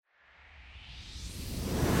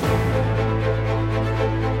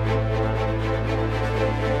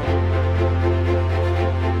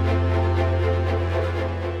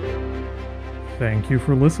Thank you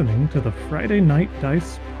for listening to the Friday Night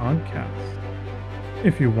Dice podcast.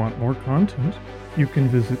 If you want more content, you can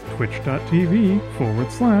visit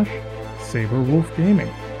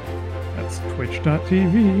twitch.tv/SaberWolfGaming. That's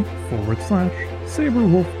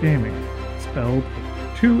twitch.tv/SaberWolfGaming, spelled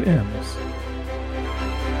with 2 M's.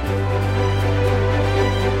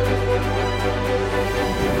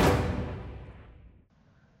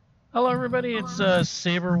 Hello everybody, it's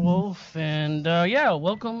Saberwolf, and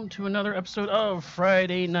welcome to another episode of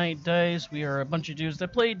Friday Night Dice. We are a bunch of dudes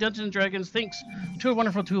that play Dungeons & Dragons thanks to a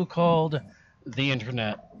wonderful tool called the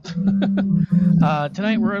Internet.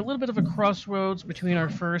 Tonight we're a little bit of a crossroads between our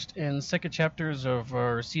first and second chapters of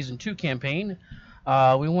our Season 2 campaign.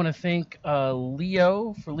 We want to thank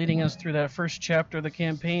Leo for leading us through that first chapter of the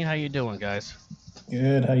campaign. How you doing, guys?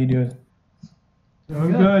 Good, how you doing?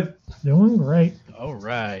 Doing good. Doing great. All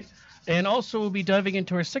right. And also, we'll be diving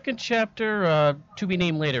into our second chapter, to be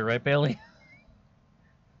named later, right, Bailey?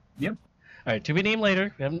 Yep. All right, to be named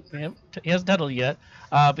later. He hasn't titled yet,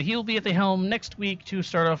 but he'll be at the helm next week to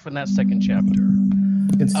start off in that second chapter.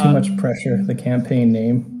 It's too much pressure, the campaign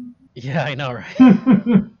name. Yeah, I know, right?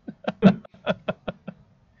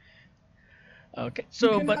 Okay,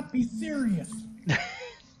 so you cannot be serious.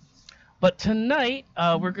 But tonight,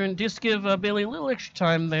 we're going to just give Bailey a little extra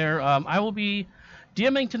time there. I will be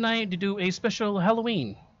DMing tonight to do a special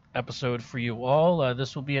Halloween episode for you all.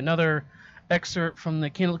 This will be another excerpt from the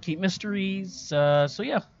Candlekeep Mysteries. So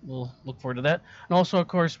yeah, we'll look forward to that. And also, of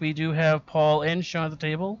course, we do have Paul and Sean at the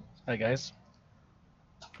table. Hi, guys.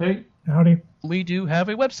 Hey. Howdy. We do have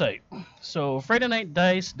a website. So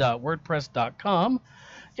FridayNightDice.wordpress.com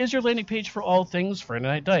is your landing page for all things Friday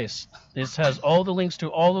Night Dice. This has all the links to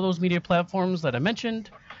all of those media platforms that I mentioned,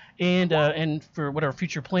 and for what our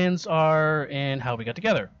future plans are and how we got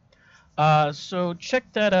together. So check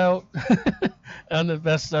that out. And the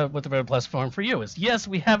best, what the better platform for you is. Yes,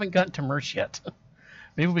 we haven't gotten to merch yet.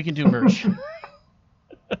 Maybe we can do merch.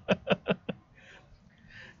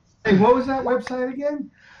 Hey, what was that website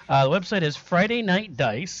again? The website is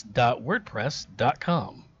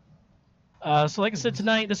FridayNightDice.wordpress.com. So like I said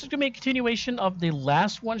tonight, this is going to be a continuation of the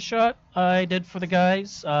last one-shot I did for the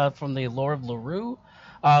guys from the Lore of Larue.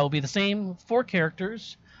 It will be the same 4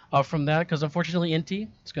 characters from that, because unfortunately Inti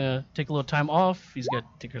is going to take a little time off. He's got to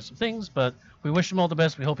take care of some things, but we wish him all the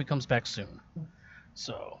best. We hope he comes back soon.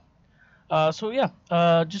 So just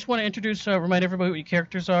want to introduce, remind everybody what your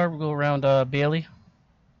characters are. We'll go around Bailey.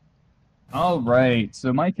 All right,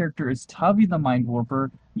 so my character is Tavi the Mind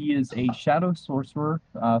Warper. He is a shadow sorcerer,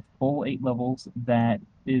 full 8 levels, that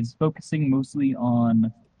is focusing mostly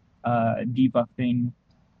on debuffing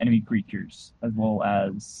enemy creatures, as well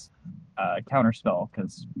as counterspell,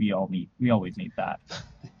 because we always need that.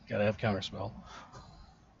 Gotta have counterspell.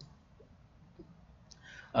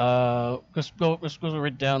 Let's go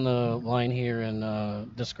right down the line here in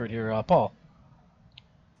Discord here. Paul.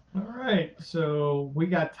 All right, so we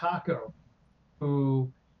got Taco, who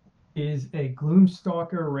is a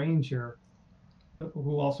Gloomstalker Ranger,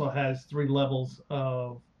 who also has 3 levels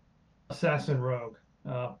of Assassin Rogue.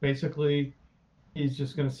 Basically, he's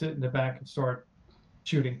just going to sit in the back and start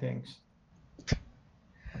shooting things.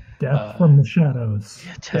 Death from the shadows.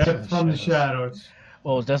 Yeah, Death from the shadows.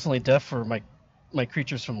 Well, it's definitely death for my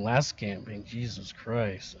creatures from last campaign. Jesus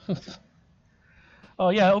Christ. Oh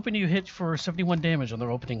yeah, open you hit for 71 damage on their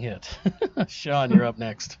opening hit. Sean, you're up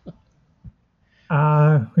next.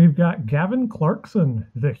 We've got Gavin Clarkson,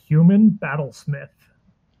 the human battlesmith.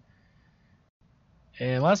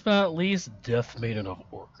 And last but not least, Death Maiden of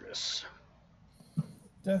Orcus.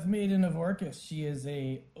 Death Maiden of Orcus. She is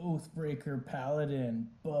a Oathbreaker Paladin,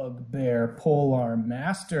 Bugbear Polearm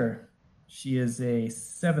Master. She is a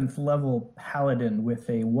 7th level Paladin with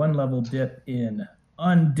a 1 level dip in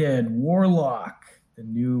Undead Warlock, the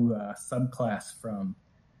new subclass from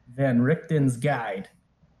Van Richten's Guide.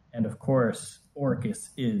 And of course, Orcus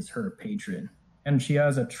is her patron. And she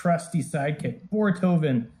has a trusty sidekick,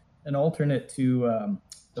 Bortoven, an alternate to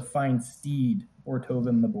the fine steed,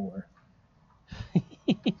 Bortoven the Boar.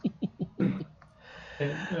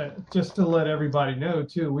 And, just to let everybody know,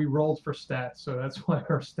 too, we rolled for stats, so that's why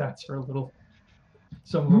our stats are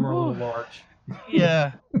some of them are a little large.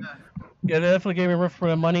 Yeah. Yeah, they definitely gave me a run for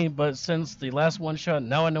my money, but since the last one shot,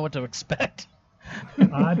 now I know what to expect.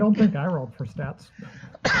 I don't think I rolled for stats.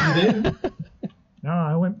 You didn't? No,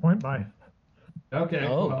 I went point by. Okay,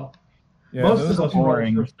 Oh. well, Yeah, most those of us are rolled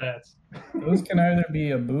boring. for stats. Those can either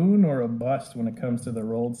be a boon or a bust when it comes to the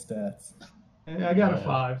rolled stats. I got a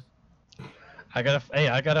 5.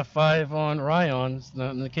 I got a 5 on Ryan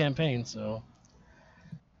in the campaign, so.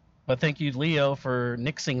 But thank you, Leo, for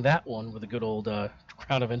nixing that one with a good old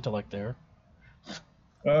Crown of Intellect there.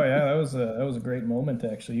 Oh yeah, that was a great moment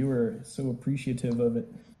actually. You were so appreciative of it.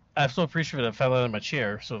 I'm so appreciative that I fell out of my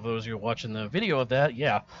chair. So those of you watching the video of that,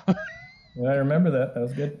 yeah. Yeah, I remember that. That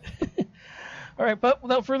was good. All right, but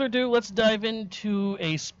without further ado, let's dive into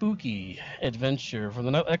a spooky adventure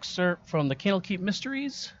from the excerpt from the Candlekeep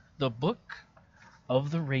Mysteries, The Book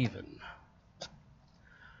of the Raven.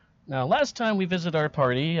 Now, last time we visited our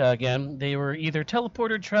party, again, they were either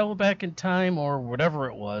teleported, traveled back in time, or whatever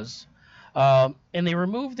it was, and they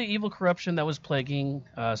removed the evil corruption that was plaguing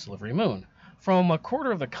Silvery Moon from a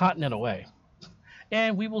quarter of the continent away.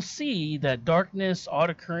 And we will see that darkness, odd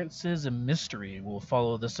occurrences, and mystery will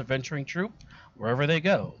follow this adventuring troupe wherever they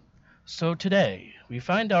go. So today, we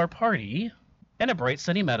find our party in a bright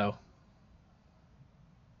sunny meadow.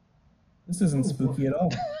 This isn't Ooh, spooky at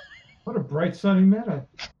all. What a bright sunny meadow.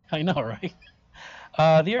 I know, right?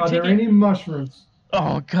 They are Are there taking... any mushrooms?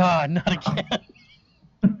 Oh, God, not again.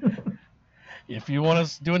 If you want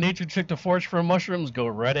to do a nature trick to forage for mushrooms, go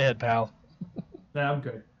right ahead, pal. Nah, I'm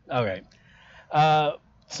good. All right.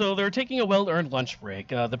 So they're taking a well-earned lunch break.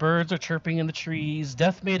 The birds are chirping in the trees.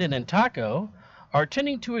 Death Maiden and Taco are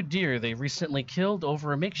tending to a deer they recently killed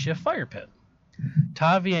over a makeshift fire pit.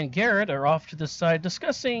 Tavi and Garrett are off to the side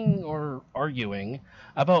discussing or arguing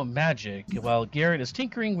about magic, while Garrett is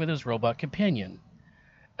tinkering with his robot companion.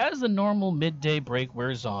 As the normal midday break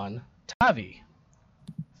wears on, Tavi,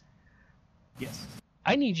 Yes.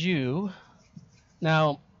 I need you...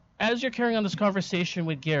 Now, as you're carrying on this conversation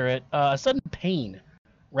with Garrett, a sudden pain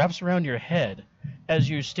wraps around your head as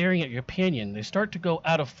you're staring at your companion. They start to go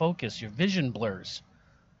out of focus. Your vision blurs.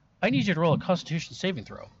 I need you to roll a Constitution saving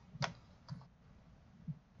throw.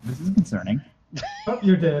 This is concerning. Oh,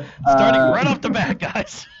 you're dead. Starting right off the bat,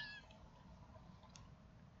 guys.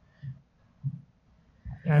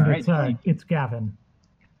 And All it's Gavin.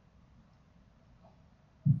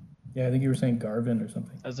 Yeah, I think you were saying Garvin or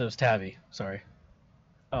something. As it was Tavi. Sorry.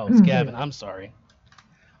 Oh, it's Gavin. I'm sorry.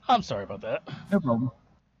 I'm sorry about that. No problem.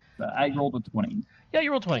 I rolled a 20. Yeah,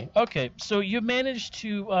 you rolled 20. Okay, so you managed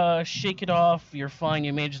to shake it off. You're fine.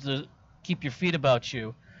 You managed to keep your feet about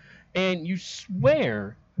you. And you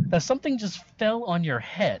swear that something just fell on your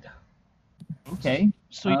head. Okay.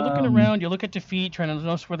 So you're looking around, you look at your feet, trying to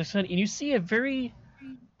notice where they sit, and you see a very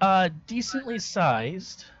decently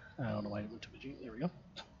sized... I don't know why I went to the... There we go.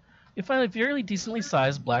 You find a very decently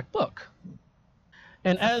sized black book.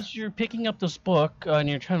 And as you're picking up this book and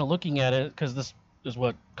you're trying to looking at it, because this is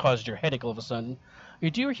what caused your headache all of a sudden, you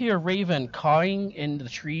do hear a raven cawing in the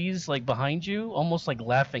trees, like behind you, almost like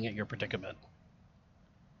laughing at your predicament.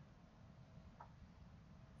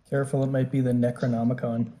 Careful, it might be the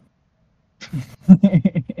Necronomicon.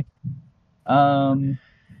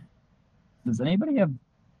 Does anybody have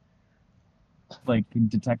like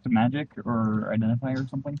detect magic or identify or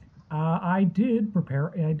something? I did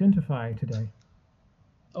prepare Identify today.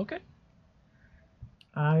 Okay.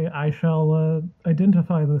 I shall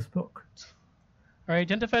identify this book. All right,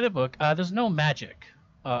 identify the book. There's no magic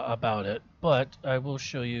about it, but I will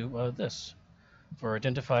show you this for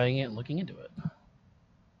identifying it and looking into it.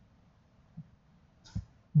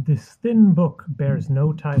 This thin book bears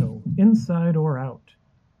no title, inside or out.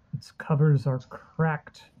 Its covers are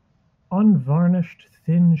cracked, unvarnished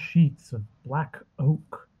thin sheets of black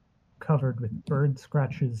oak, covered with bird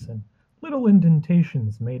scratches and little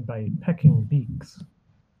indentations made by pecking beaks.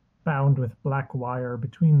 Bound with black wire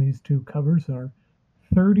between these two covers are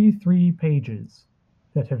 33 pages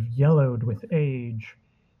that have yellowed with age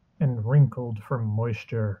and wrinkled from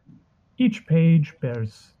moisture. Each page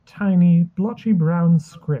bears tiny, blotchy brown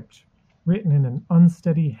script written in an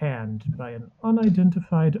unsteady hand by an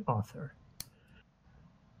unidentified author.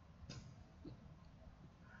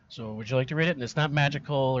 So would you like to read it? And it's not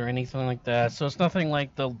magical or anything like that. So it's nothing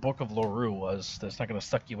like the Book of Loru was. That's not going to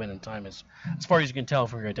suck you in time as far as you can tell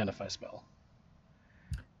from your identify spell.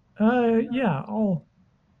 Yeah,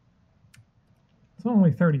 it's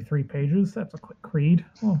only 33 pages. That's a quick read.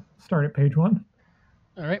 We'll start at page 1.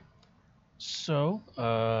 All right. So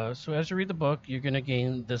as you read the book, you're going to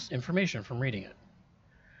gain this information from reading it.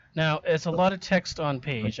 Now, it's a lot of text on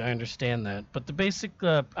page, I understand that, but the basic,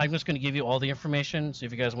 I'm just going to give you all the information, so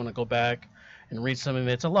if you guys want to go back and read some of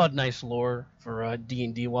it, it's a lot of nice lore for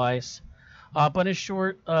D&D wise. But in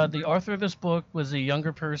short, the author of this book was a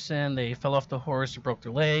younger person. They fell off the horse and broke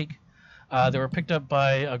their leg. They were picked up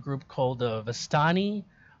by a group called Vistani,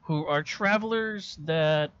 who are travelers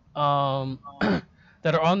that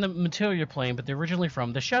that are on the material plane, but they're originally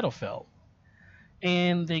from the Shadowfell.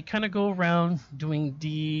 And they kind of go around doing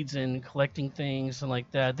deeds and collecting things and like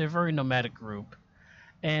that. They're a very nomadic group.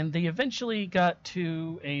 And they eventually got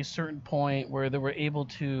to a certain point where they were able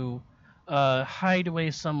to hide away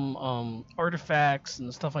some artifacts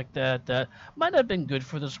and stuff like that that might have been good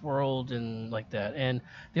for this world and like that. And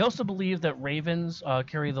they also believe that ravens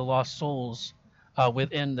carry the lost souls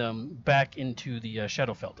within them back into the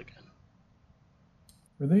Shadowfell again.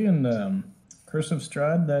 Were they in Curse of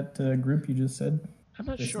Strahd, that group you just said? I'm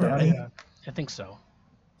not This sure. Donnie? Yeah. I think so.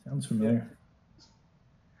 Sounds familiar.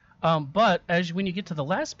 But when you get to the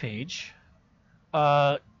last page,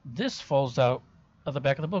 this falls out of the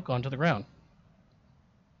back of the book onto the ground.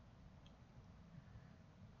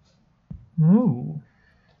 Ooh.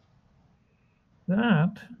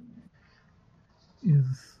 That is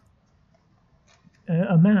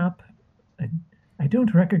a map. I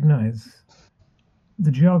don't recognize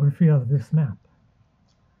the geography of this map.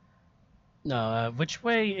 No, which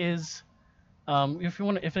way is?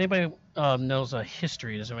 If anybody knows a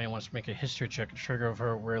history, does anybody wants to make a history check to trigger of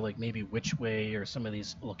her where like maybe which way or some of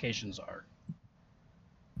these locations are?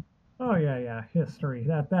 Oh yeah, history.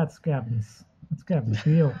 That's Gavin's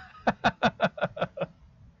deal.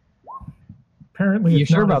 Apparently, You it's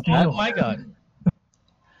sure not about his that? deal. Oh my god.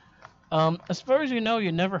 As far as you know,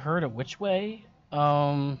 you never heard of which way.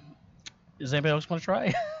 Does anybody else want to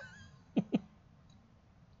try?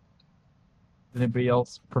 Anybody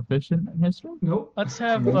else proficient in history? Nope. Let's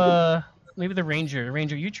have maybe the ranger.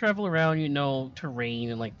 Ranger, you travel around, you know terrain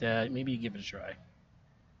and like that. Maybe you give it a try.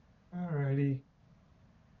 Alrighty.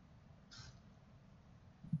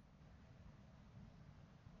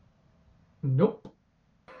 Nope.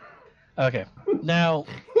 Okay. Now,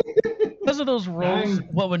 because of those rolls, Dang.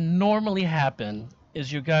 what would normally happen is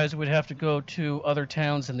you guys would have to go to other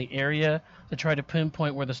towns in the area to try to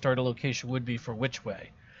pinpoint where the starter location would be for which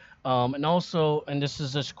way. And also, and this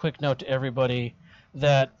is just a quick note to everybody,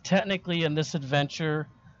 that technically in this adventure,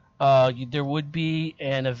 there would be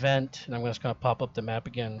an event, and I'm just going to pop up the map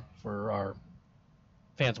again for our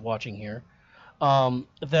fans watching here,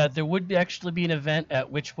 that there would actually be an event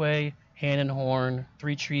at Witchway, Hand and Horn,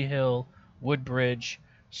 Three Tree Hill, Woodbridge,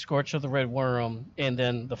 Scorch of the Red Worm, and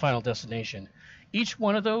then the final destination. Each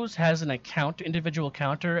one of those has an individual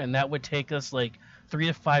counter, and that would take us like 3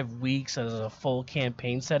 to 5 weeks as a full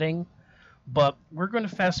campaign setting. But we're going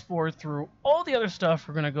to fast forward through all the other stuff.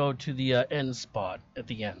 We're going to go to the end spot at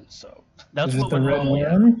the end. So that's Is it what the would Red normally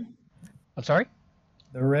happen. Worm? I'm sorry?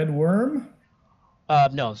 The Red Worm?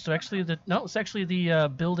 No. So actually, it's actually the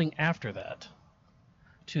building after that,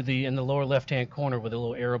 in the lower left-hand corner with a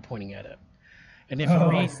little arrow pointing at it. And if Oh,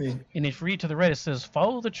 you I read, see. and if you read to the right, it says,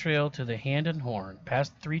 "Follow the trail to the Hand and Horn,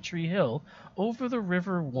 past Three Tree Hill, over the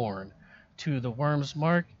River Warren, to the Worm's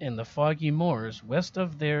Mark and the Foggy Moors. West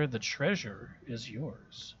of there, the treasure is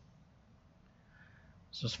yours."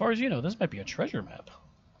 So as far as you know, this might be a treasure map.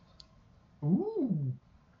 Ooh,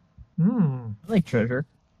 Hmm. I like treasure.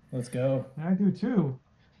 Let's go. I do too.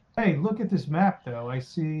 Hey, look at this map though. I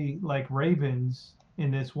see like ravens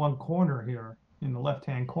in this one corner here in the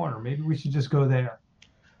left-hand corner. Maybe we should just go there.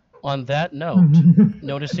 On that note,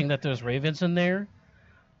 noticing that there's ravens in there,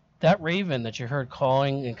 that raven that you heard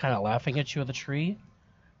calling and kind of laughing at you at the tree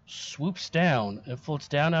swoops down and floats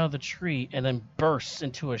down out of the tree and then bursts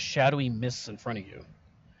into a shadowy mist in front of you,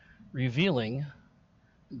 revealing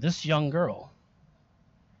this young girl.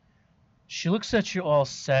 She looks at you all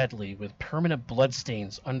sadly with permanent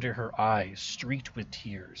bloodstains under her eyes streaked with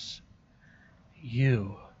tears.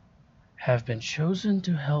 "You have been chosen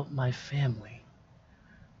to help my family.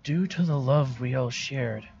 Due to the love we all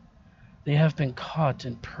shared, they have been caught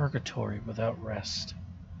in purgatory without rest.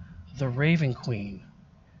 The Raven Queen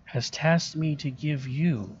has tasked me to give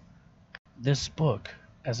you this book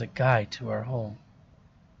as a guide to our home.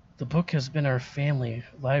 The book has been our family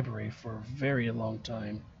library for a very long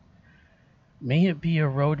time. May it be a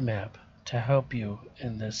roadmap to help you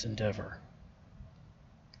in this endeavor."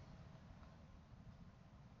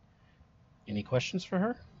 Any questions for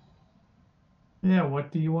her? Yeah,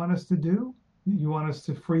 what do you want us to do? You want us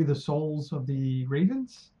to free the souls of the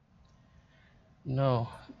ravens? No,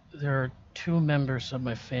 there are 2 members of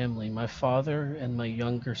my family, my father and my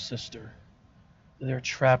younger sister. They're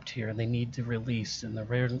trapped here and they need to release, and the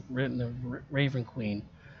Raven Queen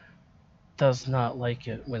does not like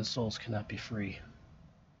it when souls cannot be free.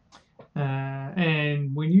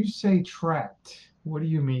 And when you say trapped, what do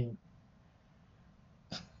you mean?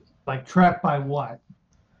 Like trapped by what?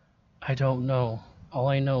 I don't know. All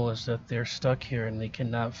I know is that they're stuck here and they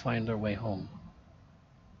cannot find their way home.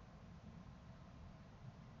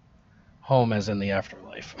 Home as in the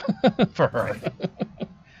afterlife for her.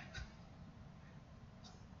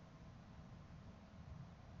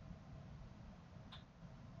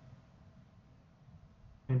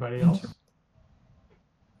 Anybody else?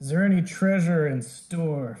 Is there any treasure in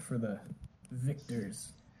store for the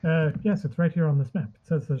victors. Yes, it's right here on this map. It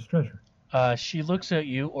says there's treasure. She looks at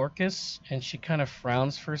you, Orcus, and she kind of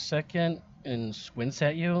frowns for a second and squints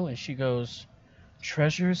at you, and she goes,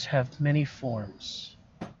 "Treasures have many forms.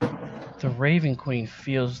 The Raven Queen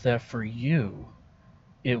feels that for you,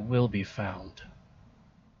 it will be found."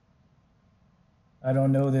 I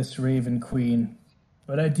don't know this Raven Queen,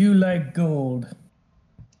 but I do like gold.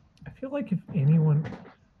 I feel like if anyone...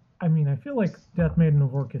 I feel like Death Maiden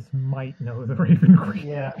of Orcus might know the Raven Queen.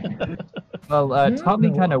 Yeah. Well, Tommy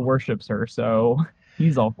No. kind of worships her, so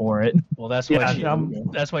he's all for it. Well, that's Yeah,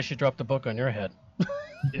 why she dropped the book on your head.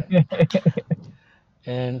 Yeah.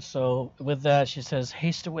 And so, with that, she says,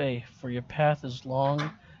 "Haste away, for your path is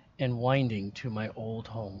long and winding to my old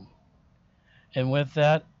home." And with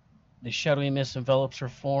that, the shadowy mist envelops her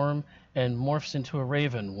form and morphs into a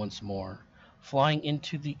raven once more, flying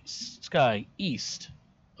into the sky east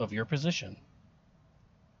of your position.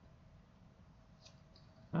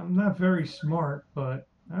 I'm not very smart, but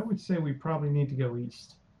I would say we probably need to go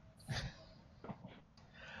east.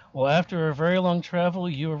 Well, after a very long travel,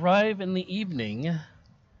 you arrive in the evening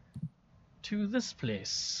to this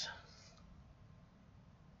place.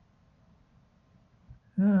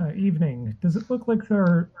 Evening. Does it look like there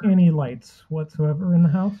are any lights whatsoever in the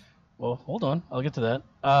house? Well, hold on. I'll get to that.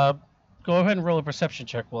 Go ahead and roll a perception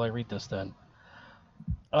check while I read this then.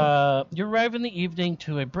 You arrive in the evening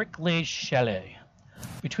to a brick-laid chalet.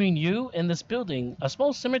 Between you and this building, a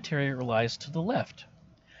small cemetery lies to the left.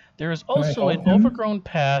 There is also help an him? overgrown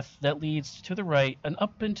path that leads to the right and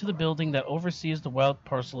up into the building that oversees the wild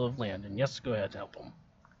parcel of land. And yes, go ahead and help him.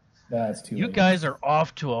 That's too You late. guys are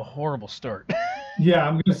off to a horrible start. Yeah,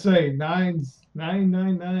 I'm gonna say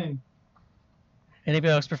 999.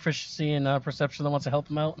 Anybody else proficiency in perception that wants to help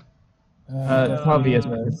him out? Tommy has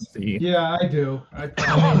proficiency. Yeah, I do. I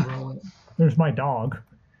probably roll it. There's my dog,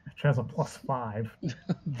 which has a +5. The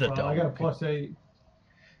Well, dog. I got a +8.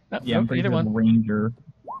 Yeah, I'm pretty either good one. ranger.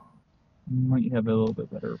 Might have a little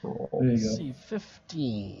bit better roll. There you Let's go. see,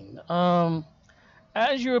 15.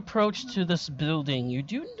 As you approach to this building, you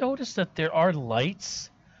do notice that there are lights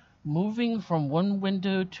moving from one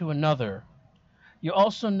window to another. You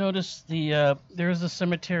also notice there's a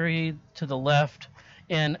cemetery to the left,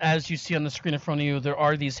 and as you see on the screen in front of you, there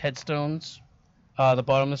are these headstones. The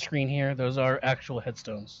bottom of the screen here, those are actual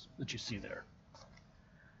headstones that you see there.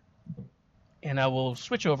 And I will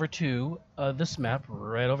switch over to this map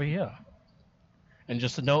right over here. And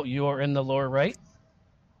just a note, you are in the lower right.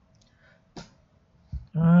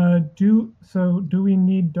 Do we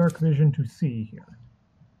need dark vision to see here?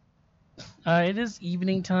 It is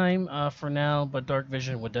evening time for now, but dark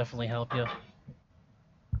vision would definitely help you.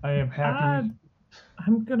 I am happy.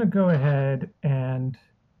 I'm gonna go ahead and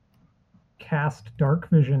cast dark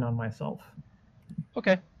vision on myself.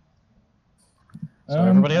 Okay. So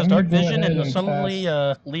everybody has I'm dark gonna go vision, ahead and suddenly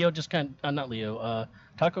cast- Leo just not Leo,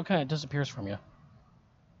 Taco kind of disappears from you.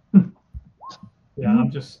 Yeah,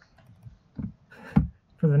 I'm just.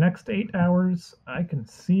 For the next 8 hours, I can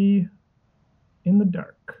see in the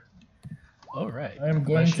dark. All right. I am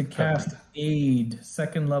going Nice to cover. cast Aid,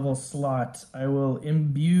 2nd level slot. I will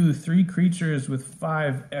imbue 3 creatures with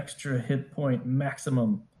 5 extra hit point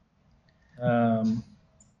maximum. I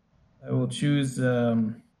will choose.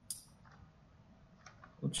 Well,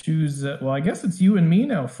 I guess it's you and me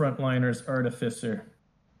now, Frontliners Artificer.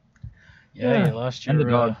 Yeah, Yeah. you lost And the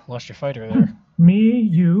your dog. fighter there. Me,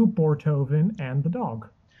 you, Bortoven, and the dog.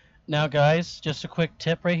 Now, guys, just a quick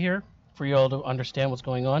tip right here for you all to understand what's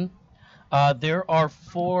going on. There are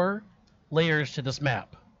 4 layers to this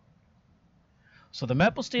map. So the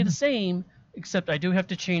map will stay the same, except I do have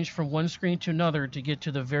to change from one screen to another to get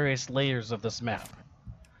to the various layers of this map.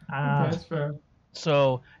 Ah, Okay, that's fair.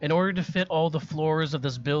 So in order to fit all the floors of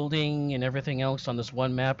this building and everything else on this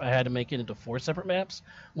one map, I had to make it into 4 separate maps,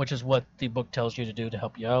 which is what the book tells you to do to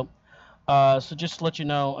help you out. So just to let you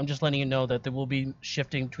know, I'm just letting you know that there will be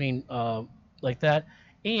shifting between like that.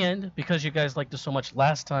 And because you guys liked it so much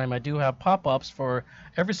last time, I do have pop-ups for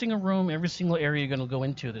every single room, every single area you're going to go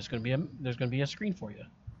into. There's going to be a screen for you.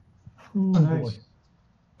 ooh, Nice. boy.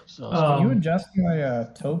 So Can you adjust my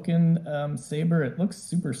token, Saber? It looks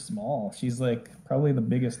super small. She's like probably the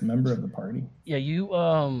biggest member of the party. yeah, you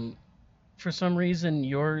for some reason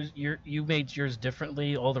you made yours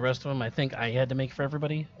differently. All the rest of them, I think I had to make for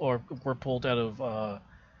everybody, or were pulled out of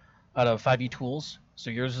 5e tools. So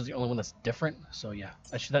yours is the only one that's different. So yeah,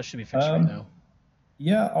 that should be fixed right now.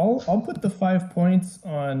 Yeah, I'll put the 5 points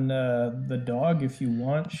on the dog if you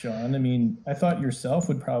want, Sean. I mean, I thought yourself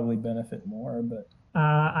would probably benefit more, but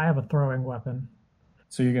I have a throwing weapon.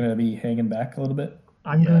 so you're gonna be hanging back a little bit.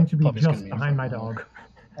 I'm Yeah, going to be Puppy's gonna just be behind my fine. dog.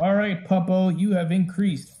 All right, Puppo, you have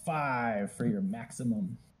increased 5 for your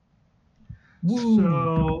maximum.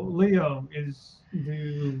 So, Leo, is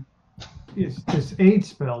this aid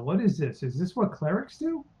spell? What is this? Is this what clerics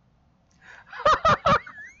do?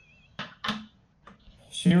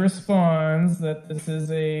 She responds that this is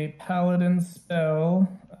a paladin spell.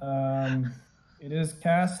 It is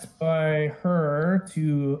cast by her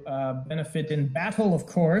to benefit in battle, of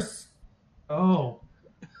course. Oh.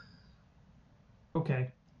 Okay.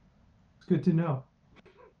 It's good to know.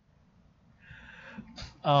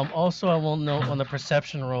 Also, I will note on the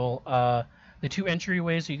perception roll, the 2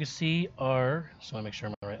 entryways you can see are, so I make sure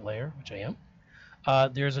I'm on the right layer, which I am.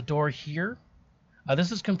 There's a door here.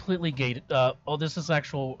 This is completely gated. This is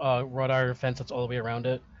actual wrought iron fence that's all the way around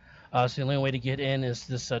it. So the only way to get in is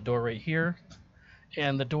this door right here.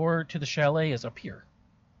 And the door to the chalet is up here,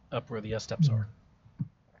 up where the steps are.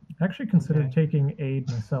 I actually considered taking aid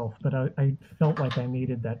myself, but I felt like I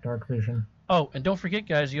needed that dark vision. Oh, and don't forget,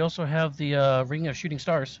 guys, you also have the Ring of Shooting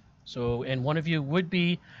Stars. So, and one of you would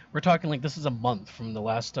be, we're talking like this is a month from the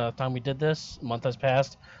last time we did this. A month has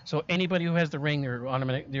passed. So anybody who has the ring, they're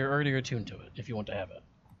already attuned to it if you want to have it.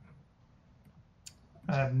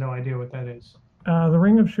 I have no idea what that is. The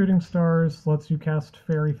Ring of Shooting Stars lets you cast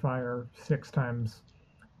Fairy Fire 6 times,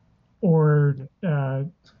 or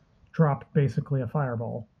drop basically a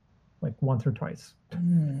fireball, like once or twice.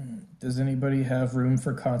 Does anybody have room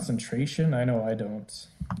for concentration? I know I don't.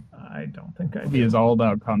 I don't think I He do. is all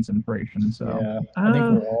about concentration, so. Yeah, I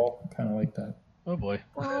think we're all kind of like that. Oh boy.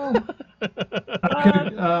 Okay,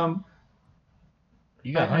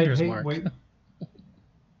 You got Hunter's hate Mark.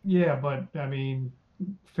 Yeah, but I mean,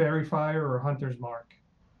 Fairy Fire or Hunter's Mark.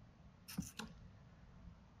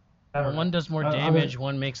 I don't know. One does more I- damage,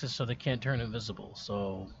 one makes it so they can't turn invisible.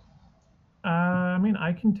 So I mean,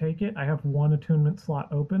 I can take it. I have 1 attunement slot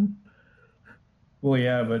open. Well,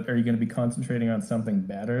 yeah, but are you going to be concentrating on something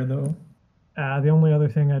better, though? The only other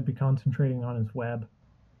thing I'd be concentrating on is web.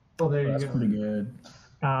 Well, there you That's go. pretty good.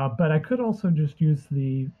 But I could also just use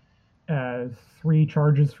the 3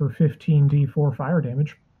 charges for 15d4 fire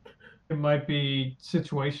damage. It might be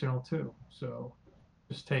situational too, so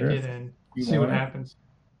just take Sure. it and You see what want it. happens.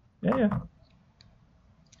 Yeah.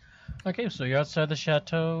 okay, so you're outside the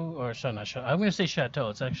chateau, or sorry, not chateau. I'm going to say chateau.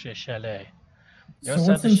 It's actually a chalet. You're So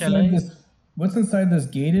outside what's the chalet. inside this? What's inside this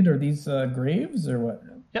gated? Are these graves or what?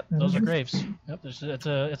 Yep, those are graves. Yep,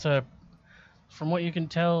 it's a. From what you can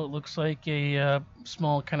tell, it looks like a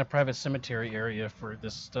small kind of private cemetery area for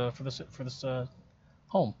this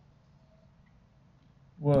home.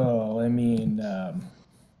 Well, I mean,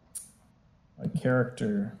 my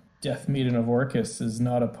character, Death Maiden of Orcus, is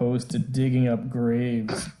not opposed to digging up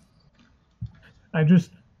graves.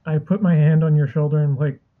 I put my hand on your shoulder and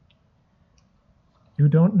like, you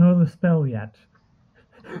don't know the spell yet.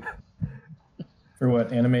 For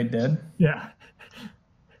what? Animate dead? Yeah.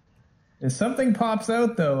 If something pops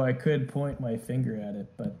out, though, I could point my finger at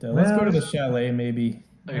it. But let's go to the chalet, maybe.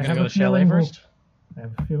 Are you I going to have go a to chalet feeling we'll- first? I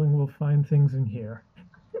have a feeling we'll find things in here.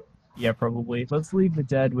 Yeah, probably. Let's leave the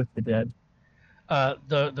dead with the dead.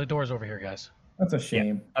 The door's over here, guys. That's a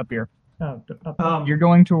shame. Up here. Oh, You're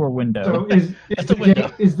going to a window. So is At the the window.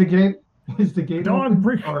 gate is the gate dog open?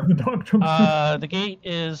 break. Or- The dog jumps in. The gate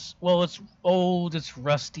is, well, it's old, it's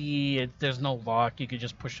rusty, there's no lock. You could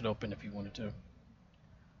just push it open if you wanted to.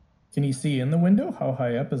 Can you see in the window? How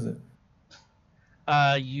high up is it?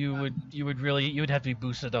 You would have to be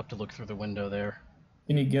boosted up to look through the window there.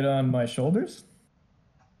 Can you get on my shoulders?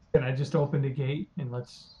 Can I just open the gate and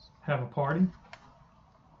let's have a party?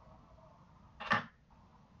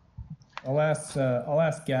 I'll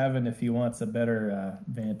ask Gavin if he wants a better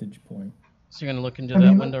vantage point. So you're gonna look into I that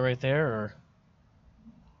mean, window right there,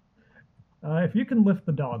 or If you can lift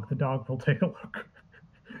the dog will take a look.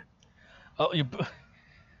 oh,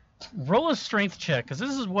 roll a strength check because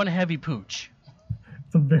this is one heavy pooch.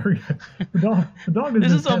 It's a very the dog is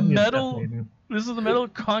This as is a heavy as Death metal- Maiden. This is the metal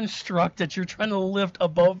construct that you're trying to lift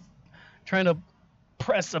above, trying to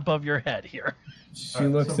press above your head here. She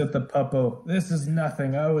Alright, looks so- at the puppo. This is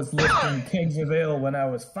nothing. I was lifting kegs of ale when I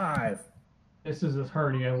was 5. This is a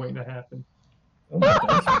hernia waiting to happen. Oh my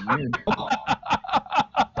God, that's weird.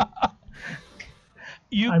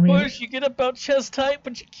 You I mean- push, you get about chest height,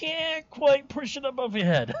 but you can't quite push it above your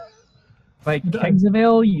head. Like kegs of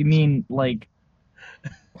ale? You mean like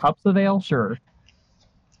cups of ale? Sure.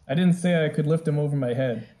 I didn't say I could lift him over my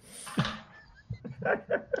head.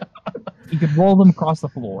 You could roll them across the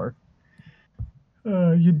floor.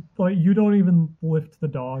 You don't even lift the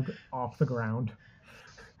dog off the ground.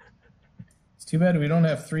 It's too bad we don't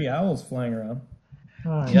have 3 owls flying around.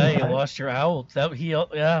 Yeah, you lost your owl.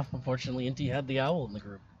 Unfortunately, Inti had the owl in the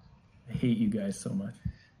group. I hate you guys so much.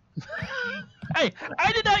 Hey,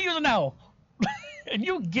 I did not use an owl, and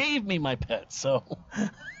you gave me my pet, so.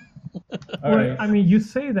 All right. I mean, you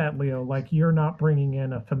say that, Leo, like you're not bringing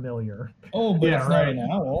in a familiar. Oh, but Yeah, it's right. not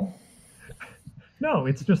an owl. No,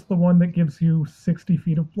 it's just the one that gives you 60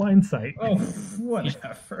 feet of blind sight. Oh,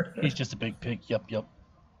 whatever. He's just a big pig. Yep.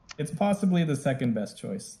 It's possibly the second best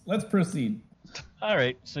choice. Let's proceed. All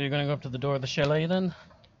right, so you're gonna go up to the door of the chalet then?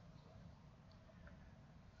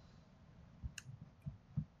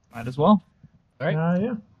 Might as well. All right.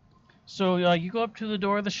 Yeah. So you go up to the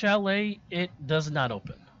door of the chalet. It does not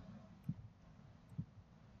open.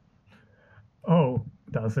 Oh,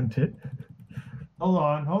 doesn't it? Hold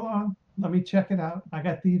on. Let me check it out. I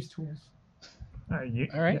got thieves' tools. All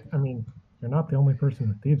right. I mean, you're not the only person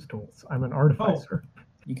with thieves' tools. I'm an artificer.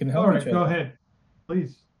 You can help All right, each go other. ahead.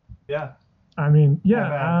 Please. Yeah. I mean, yeah.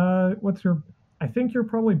 bad. What's your? I think you're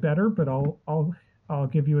probably better, but I'll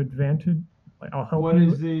give you advantage. I'll help What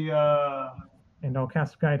you, is the and I'll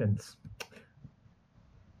cast guidance.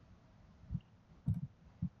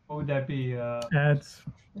 what would that be? It's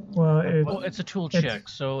Well, it's a tool It's- check.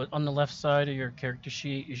 So on the left side of your character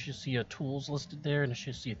sheet, you should see a tools listed there, and you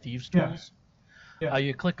should see a thieves' Yeah. tools. Yeah.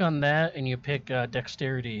 You click on that, and you pick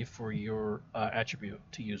dexterity for your attribute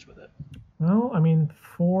to use with it. well, I mean,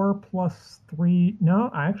 4 plus 3. No,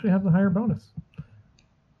 I actually have the higher bonus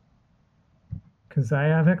because I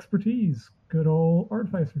have expertise. Good old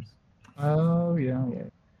artificers. Oh yeah.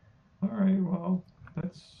 All right, well,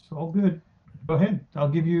 that's all good. Go ahead. I'll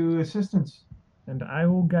give you assistance. And I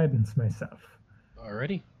will guidance myself.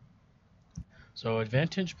 Alrighty. So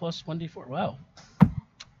advantage plus 1d4. Wow.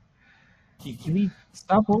 Can we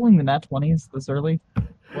stop rolling the nat 20s this early?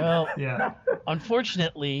 Well, Yeah.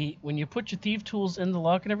 unfortunately, when you put your thief tools in the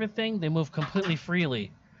lock and everything, they move completely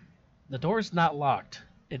freely. The door is not locked.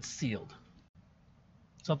 It's sealed.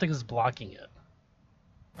 Something is blocking it.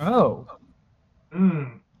 Oh.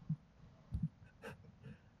 Mm.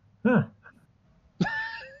 Huh.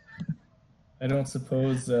 I don't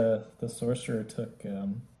suppose the sorcerer took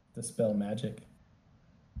dispel magic.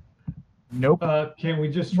 Nope. Can we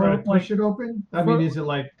just try to Well, push it open? I mean, is it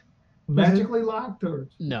like magically locked or?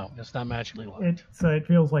 No, it's not magically locked. It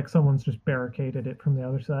feels like someone's just barricaded it from the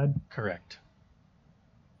other side. Correct.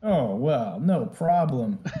 Oh, well, no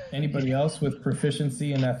problem. Anybody else with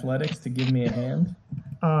proficiency in athletics to give me a hand?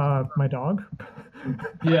 My dog.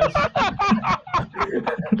 Yes.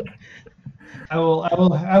 I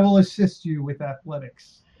will assist you with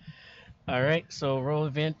athletics. All right, so roll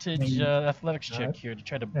advantage athletics check Alright. here to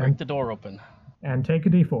try to break the door open. And take a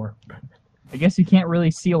d4. I guess you can't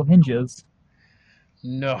really seal hinges.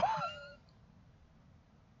 No.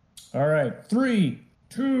 All right, 3,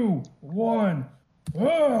 2, 1.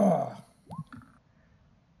 Ah!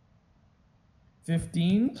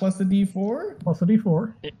 15 plus a d4? Plus a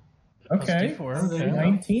d4. Okay. Plus D4, there you okay. go.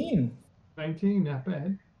 19. 19, not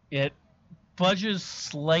bad. It budges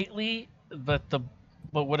slightly, but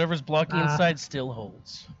whatever's blocking Ah. inside still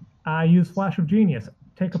holds. I use Flash of Genius.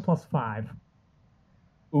 Take a plus 5.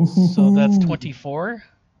 Ooh. So that's 24.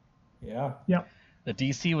 Yeah. Yep. The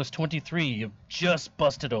DC was 23. You just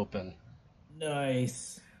busted open.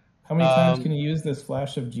 Nice. How many times Um, can you use this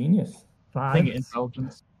flash of genius? I think 5.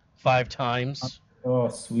 intelligence. 5 times. Oh,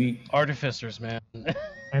 sweet. Artificers, man.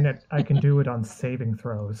 And I can do it on saving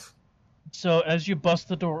throws. So as you bust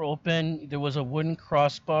the door open, there was a wooden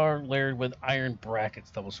crossbar layered with iron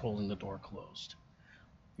brackets that was holding the door closed.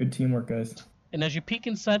 Good teamwork, guys. And as you peek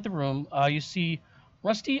inside the room, you see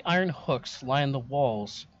rusty iron hooks line the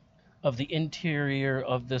walls of the interior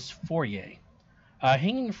of this foyer.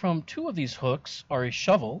 Hanging from 2 of these hooks are a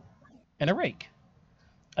shovel and a rake.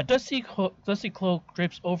 A dusty cloak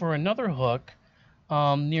drapes over another hook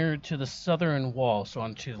near to the southern wall, so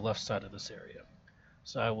onto the left side of this area.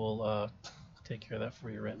 So I will take care of that for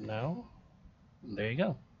you right now. And there you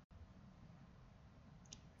go.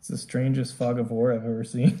 It's the strangest fog of war I've ever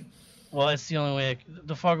seen. Well, it's the only way.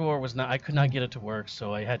 The fog of war was not. I could not get it to work,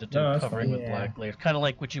 so I had to do No, that's covering fine. with Yeah. black layers, kind of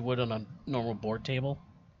like what you would on a normal board table.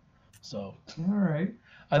 So All right.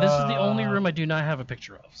 this is the only room I do not have a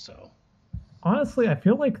picture of. So Honestly, I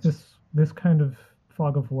feel like this kind of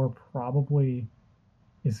fog of war probably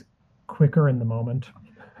is quicker in the moment.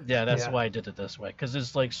 yeah, that's Yeah. why I did it this way, because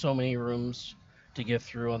there's like so many rooms to get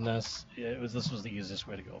through on this. This was the easiest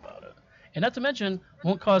way to go about it, and not to mention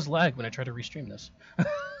won't cause lag when I try to restream this.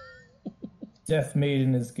 Death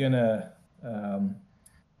Maiden is gonna,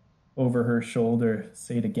 over her shoulder,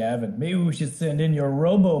 say to Gavin, maybe we should send in your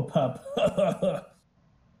Robo-Pup.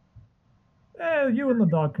 You and the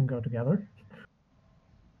dog can go together.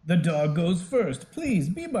 The dog goes first. Please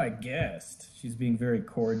be my guest. She's being very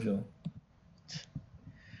cordial.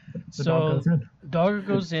 The dog goes in. Dogger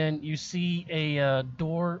goes in. You see a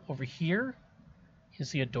door over here. You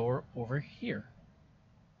see a door over here.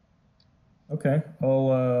 Okay,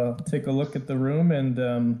 I'll take a look at the room, and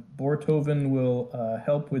Bortoven will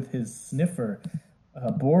help with his sniffer.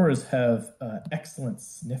 Boars have excellent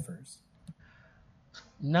sniffers.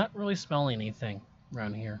 Not really smelling anything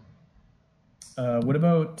around here. What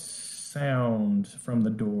about sound from the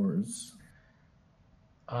doors?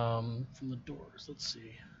 From the doors, let's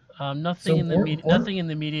see. Nothing in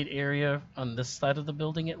the immediate area on this side of the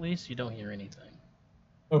building. At least you don't hear anything.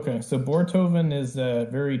 Okay, so Bortoven is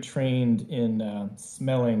very trained in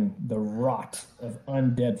smelling the rot of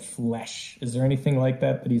undead flesh. Is there anything like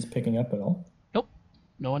that he's picking up at all? Nope,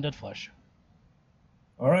 no undead flesh.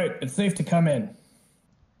 All right, it's safe to come in.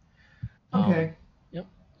 Okay. Yep.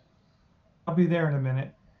 I'll be there in a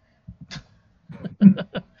minute.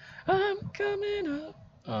 I'm coming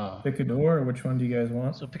up. Pick a door. Which one do you guys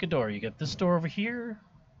want? So pick a door. You get this door over here,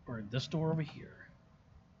 or this door over here.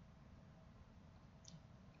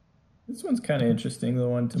 This one's kind of interesting. The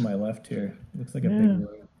one to my left here looks like a big room.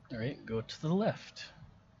 All right, go to the left.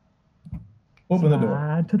 Open the door.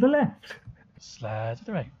 Slide to the left. Slide to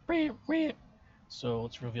the right. So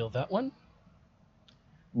let's reveal that one.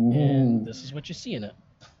 Ooh. And this is what you see in it.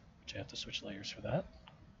 Which I have to switch layers for that.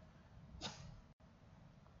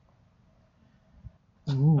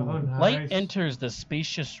 Ooh, Oh, nice. Light enters the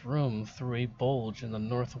spacious room through a bulge in the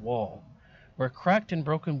north wall, where cracked and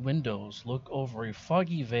broken windows look over a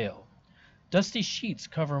foggy veil. Dusty sheets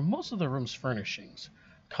cover most of the room's furnishings.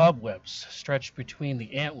 Cobwebs stretch between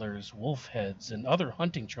the antlers, wolf heads, and other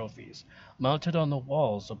hunting trophies mounted on the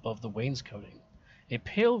walls above the wainscoting. A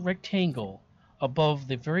pale rectangle above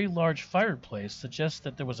the very large fireplace suggests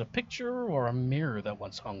that there was a picture or a mirror that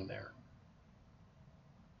once hung there.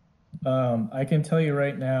 I can tell you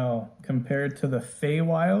right now, compared to the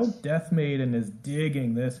Feywild, Death Maiden is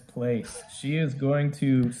digging this place. She is going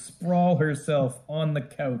to sprawl herself on the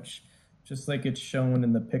couch, just like it's shown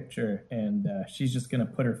in the picture, and she's just going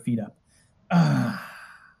to put her feet up.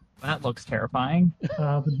 That looks terrifying.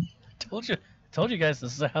 Told you guys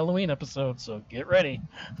this is a Halloween episode, so get ready.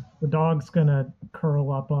 The dog's gonna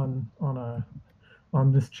curl up on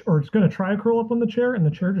this, or it's gonna try to curl up on the chair, and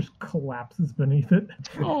the chair just collapses beneath it.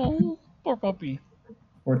 Oh, poor puppy.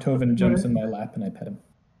 Bortoven jumps in my lap, and I pet him.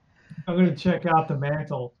 I'm going to check out the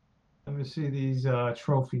mantle. I'm going to see these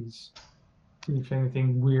trophies. See if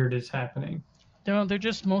anything weird is happening. No, they're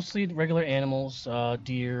just mostly regular animals,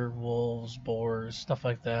 deer, wolves, boars, stuff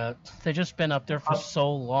like that. They've just been up there for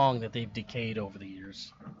so long that they've decayed over the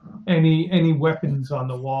years. Any weapons on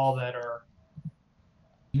the wall that are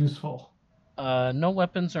useful? No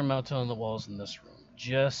weapons are mounted on the walls in this room.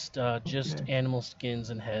 Just Okay. animal skins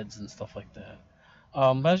and heads and stuff like that.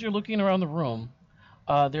 As you're looking around the room,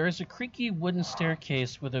 there is a creaky wooden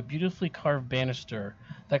staircase with a beautifully carved banister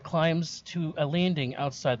that climbs to a landing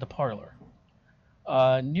outside the parlor.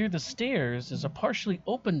 Near the stairs is a partially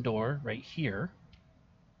open door right here.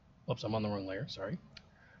 Oops, I'm on the wrong layer, sorry.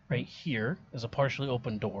 Right here is a partially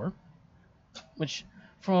open door, which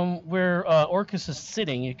from where Orcus is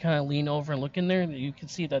sitting, you kind of lean over and look in there, and you can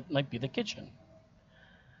see that might be the kitchen.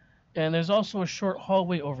 And there's also a short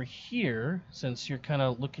hallway over here, since you're kind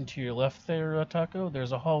of looking to your left there, Taco.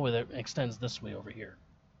 There's a hallway that extends this way over here.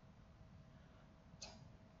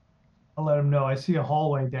 I'll let them know. I see a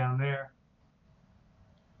hallway down there.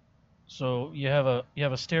 So you have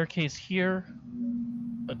a staircase here,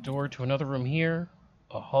 a door to another room here,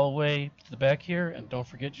 a hallway to the back here, and don't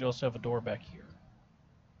forget you also have a door back here.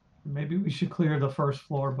 Maybe we should clear the first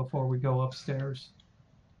floor before we go upstairs.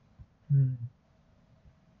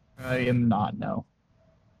 I am not, no.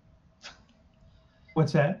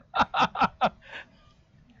 What's that?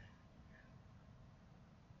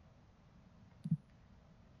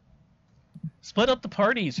 Split up the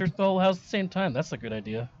party, search the whole house at the same time. That's a good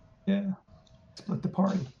idea. Yeah. Split the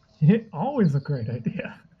party. Always a great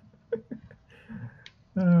idea.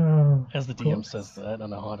 Oh, As the DM says that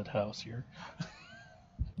on a haunted house here.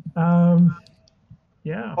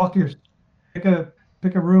 Yeah. Walk your, pick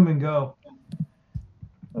a room and go.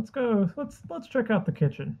 Let's go. Let's check out the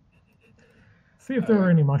kitchen. See if there are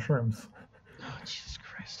any mushrooms. Oh, Jesus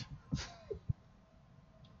Christ.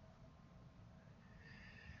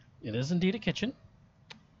 It is indeed a kitchen.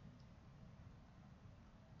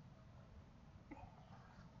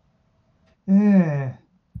 Yeah.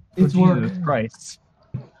 It's Oh, work. Jesus Christ.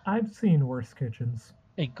 I've seen worse kitchens.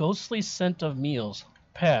 A ghostly scent of meals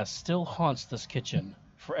past still haunts this kitchen,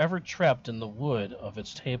 forever trapped in the wood of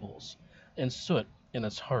its tables, and soot in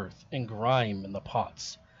its hearth, and grime in the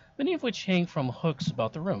pots, many of which hang from hooks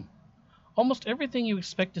about the room. Almost everything you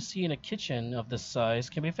expect to see in a kitchen of this size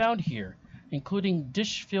can be found here, including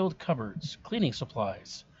dish-filled cupboards, cleaning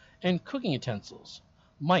supplies, and cooking utensils.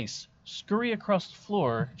 Mice scurry across the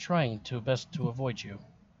floor, trying to best to avoid you.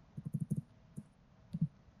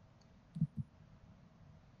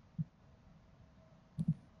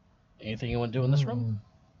 Anything you want to do in this room?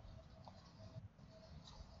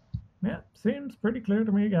 Yeah, seems pretty clear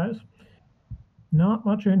to me, guys. Not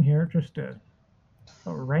much in here, just a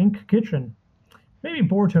rank kitchen. Maybe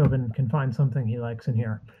Bortoven can find something he likes in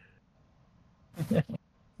here.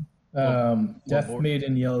 Death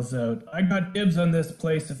Maiden yells out, "I got dibs on this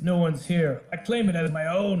place if no one's here. I claim it as my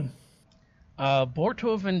own."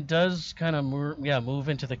 Bortoven does kind of move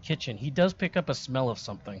into the kitchen. He does pick up a smell of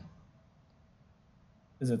something.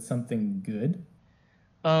 Is it something good?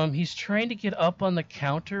 He's trying to get up on the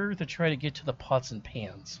counter to try to get to the pots and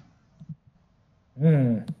pans.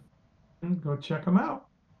 Go check him out.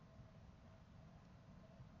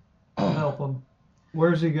 Help him.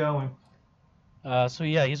 Where's he going? So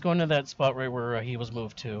yeah, he's going to that spot right where he was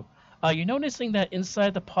moved to. You're noticing that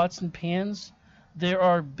inside the pots and pans, there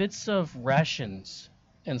are bits of rations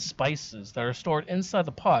and spices that are stored inside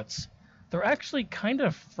the pots. They're actually kind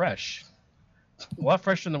of fresh. A lot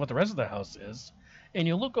fresher than what the rest of the house is. And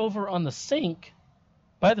you look over on the sink.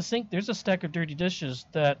 By the sink, there's a stack of dirty dishes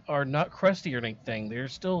that are not crusty or anything. They're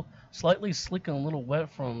still slightly slick and a little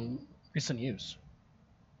wet from recent use.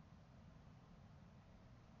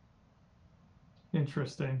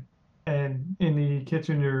 Interesting. And in the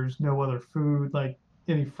kitchen, there's no other food, like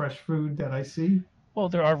any fresh food that I see? Well,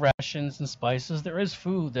 there are rations and spices. There is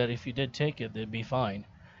food that if you did take it, it'd be fine.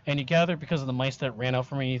 And you gather because of the mice that ran out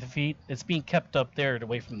from underneath the feet, it's being kept up there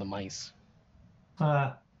away from the mice.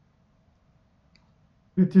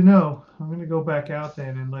 Good to know. I'm going to go back out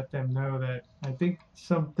then and let them know that I think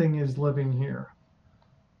something is living here.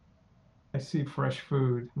 I see fresh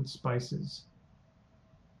food and spices,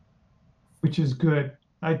 which is good.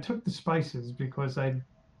 I took the spices because I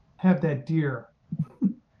have that deer.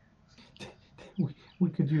 We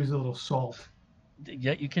could use a little salt.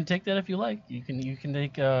 Yeah, you can take that if you like. You can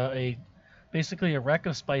take basically a rack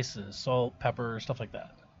of spices, salt, pepper, stuff like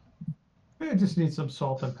that. I just need some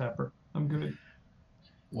salt and pepper. I'm good.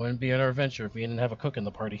 Wouldn't be an adventure if we didn't have a cook in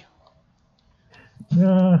the party.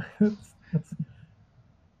 Wait,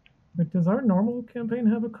 does our normal campaign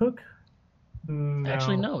have a cook? No.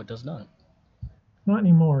 Actually, no, it does not. Not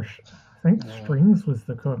anymore. I think No. Strings was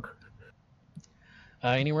the cook.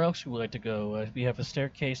 Anywhere else you would like to go? We have a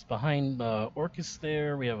staircase behind Orcus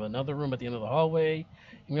there. We have another room at the end of the hallway.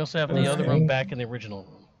 And we also have the other room back in the original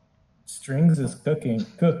room. Strings is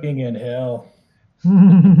cooking in hell.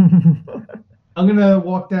 I'm going to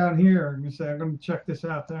walk down here and say, I'm going to check this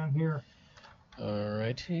out down here.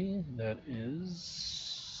 Alrighty, that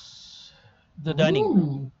is the dining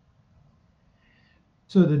room.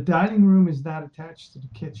 So the dining room is not attached to the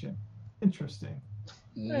kitchen. Interesting.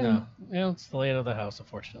 No, it's the layout of the house,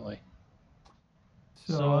 unfortunately.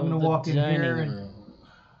 So I'm going to walk in here and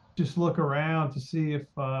just look around to see if,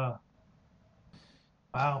 wow.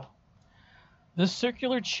 This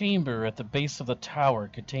circular chamber at the base of the tower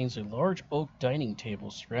contains a large oak dining table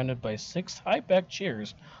surrounded by 6 high-backed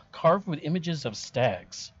chairs carved with images of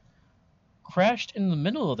stags. Crashed in the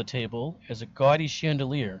middle of the table is a gaudy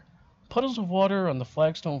chandelier. Puddles of water on the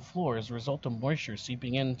flagstone floor as a result of moisture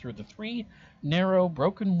seeping in through the 3 narrow,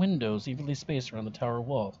 broken windows evenly spaced around the tower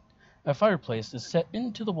wall. A fireplace is set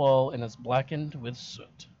into the wall and is blackened with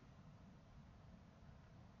soot.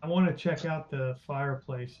 I want to check out the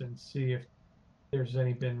fireplace and see if there's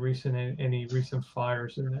any recent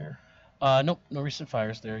fires in there. Nope, no recent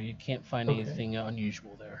fires there. You can't find anything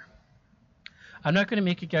unusual there. I'm not going to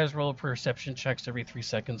make you guys roll perception checks every 3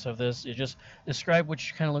 seconds of this. You just describe what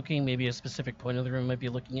you're kind of looking, maybe a specific point of the room might be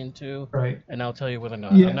looking into, right? And I'll tell you whether or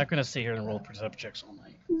not. Yeah. I'm not going to sit here and roll perception checks all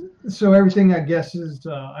night. So everything, I guess, is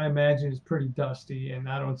I imagine is pretty dusty, and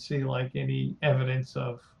I don't see like any evidence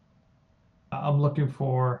of. I'm looking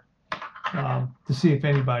for to see if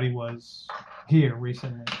anybody was here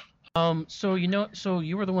recently. So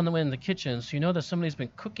you were the one that went in the kitchen, so you know that somebody's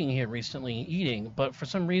been cooking here recently and eating, but for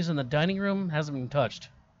some reason the dining room hasn't been touched.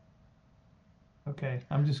 Okay,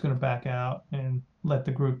 I'm just gonna back out and let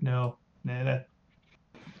the group know that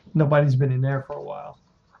nobody's been in there for a while.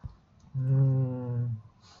 I'm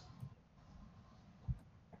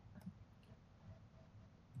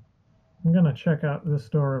gonna check out this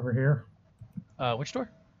door over here. Which door?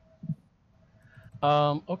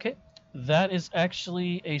 Okay. That is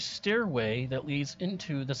actually a stairway that leads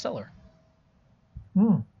into the cellar.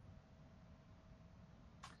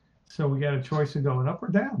 So we got a choice of going up or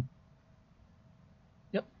down.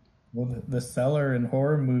 Yep. Well, the cellar in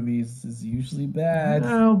horror movies is usually bad.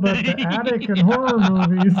 No, but the attic in horror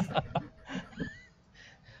movies.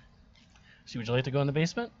 So would you like to go in the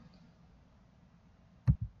basement?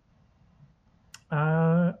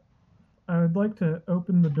 I would like to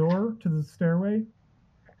open the door to the stairway,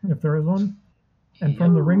 if there is one. And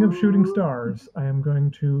from the Ring of Shooting Stars, I am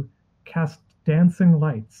going to cast dancing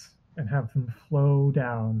lights and have them flow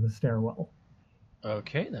down the stairwell.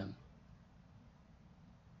 Okay, then.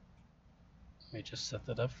 Let me just set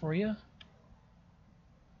that up for you.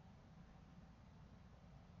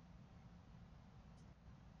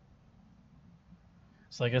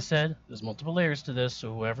 So like I said, there's multiple layers to this,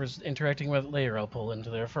 so whoever's interacting with that layer, I'll pull into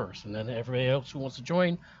there first. And then everybody else who wants to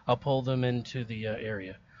join, I'll pull them into the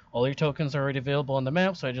area. All your tokens are already available on the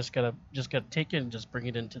map, so I just gotta take it and just bring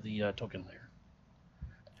it into the token layer.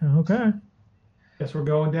 Okay. Guess we're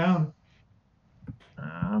going down.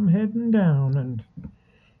 I'm heading down, and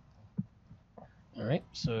All right,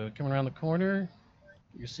 so coming around the corner,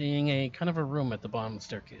 you're seeing a kind of a room at the bottom of the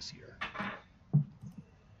staircase here.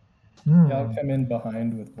 I'll come in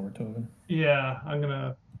behind with Bortoven. Yeah, I'm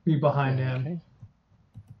gonna be behind him. Okay.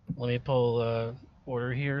 Let me pull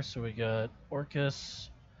order here. So we got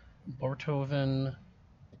Orcus, Bortoven,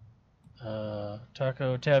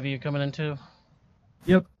 Taco, Tavi, you coming in too?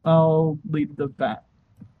 Yep, I'll lead the back.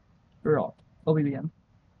 I'll lead the end.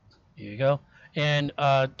 Here you go. And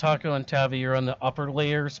Taco and Tavi, you're on the upper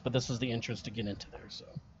layers, but this is the entrance to get into there. So.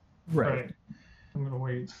 Right. I'm gonna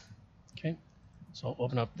wait. Okay. So I'll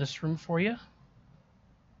open up this room for you.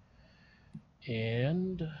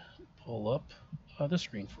 And pull up the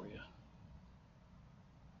screen for you.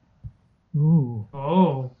 ooh,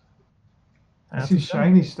 Oh, I that's see a-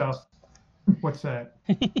 shiny stuff. What's that?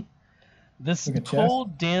 This Like a chest?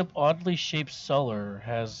 cold, damp, oddly shaped cellar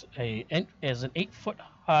has an 8-foot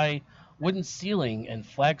high wooden ceiling and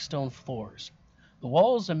flagstone floors. The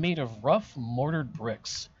walls are made of rough, mortared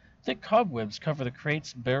bricks. Thick cobwebs cover the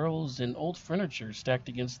crates, barrels, and old furniture stacked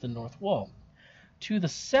against the north wall. To the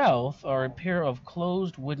south are a pair of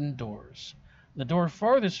closed wooden doors. The door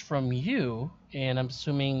farthest from you, and I'm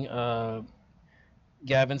assuming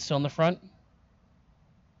Gavin's still in the front.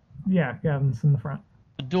 Yeah, Gavin's in the front.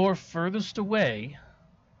 The door furthest away,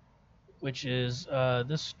 which is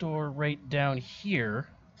this door right down here.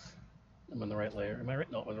 I'm on the right layer. Am I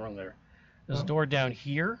right? No, I'm on the wrong layer. There's a door down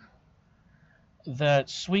here that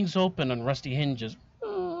swings open on rusty hinges.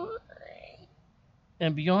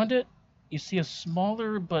 And beyond it, you see a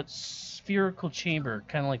smaller but spherical chamber,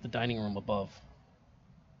 kind of like the dining room above.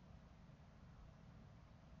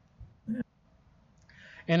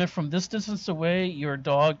 And then from this distance away, your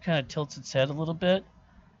dog kind of tilts its head a little bit,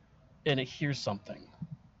 and it hears something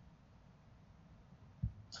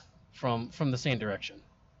from the same direction.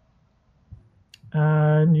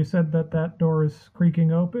 And you said that door is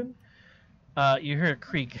creaking open? You hear a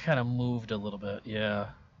creak, kind of moved a little bit. Yeah.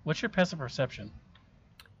 What's your passive perception?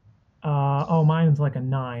 Mine's like a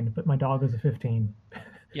 9, but my dog is a 15.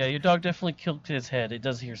 Yeah, your dog definitely tilted its head. It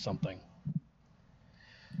does hear something.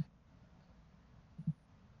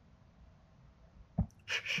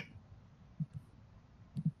 Shh.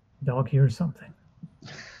 Dog hears something.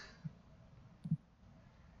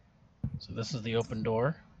 So this is the open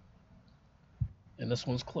door, and this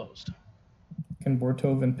one's closed. Can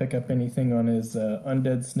Bortoven pick up anything on his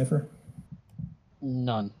undead sniffer?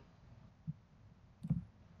 None.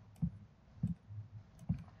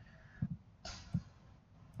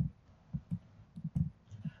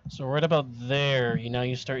 So right about there,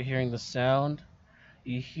 you start hearing the sound.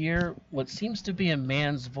 You hear what seems to be a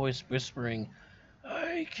man's voice whispering,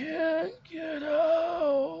 "I can't get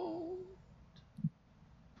out."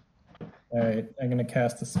 Alright, I'm gonna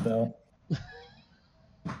cast a spell.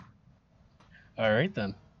 All right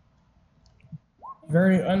then.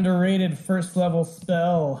 Very underrated first level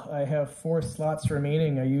spell. I have 4 slots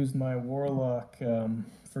remaining. I use my warlock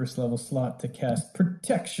first level slot to cast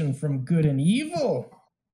Protection from Good and Evil.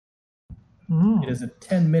 It is a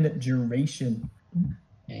 10-minute duration,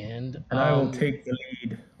 And I will take the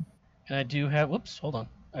lead. And I do have. Whoops, hold on.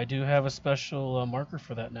 I do have a special marker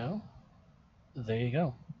for that now. There you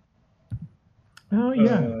go. Oh,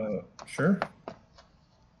 yeah. Sure.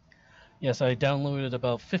 Yes, I downloaded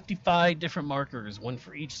about 55 different markers, one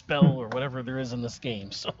for each spell or whatever there is in this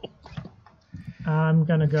game. So, I'm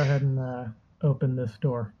going to go ahead and open this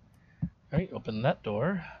door. all right, open that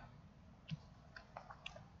door.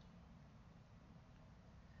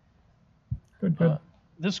 Good.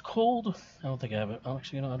 This cold. I don't think I have it. Oh,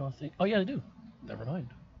 actually, I don't think. Oh yeah, I do. Never mind.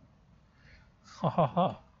 Ha ha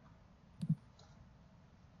ha.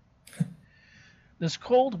 This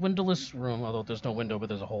cold, windowless room, although there's no window, but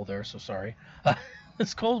there's a hole there, so sorry.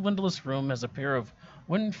 This cold, windowless room has a pair of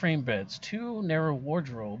wooden frame beds, 2 narrow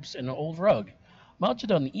wardrobes, and an old rug.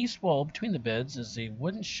 Mounted on the east wall between the beds is a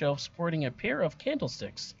wooden shelf sporting a pair of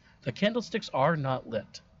candlesticks. The candlesticks are not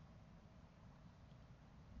lit.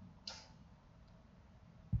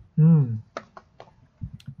 And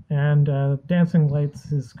dancing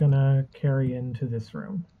lights is gonna carry into this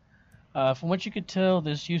room. From what you could tell,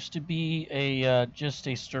 this used to be just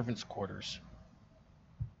a servant's quarters.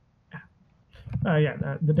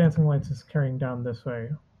 The dancing lights is carrying down this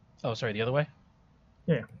way. Oh, sorry, the other way?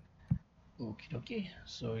 Yeah. Okie dokie.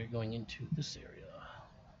 So you're going into this area.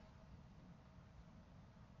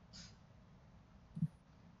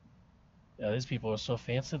 Yeah, these people are so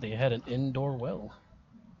fancy, they had an indoor well.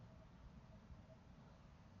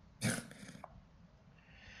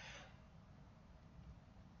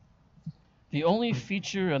 The only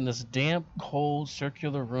feature in this damp, cold,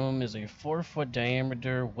 circular room is a 4-foot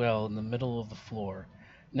diameter well in the middle of the floor.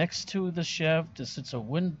 Next to the shaft sits a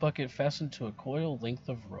wooden bucket fastened to a coil length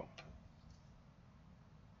of rope.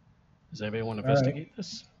 Does anybody want to investigate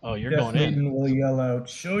this? Oh, you're going in. Maiden will yell out,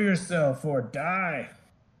 "Show yourself or die!"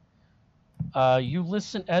 You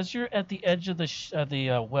listen as you're at the edge of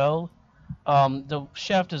the well. The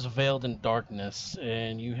shaft is veiled in darkness,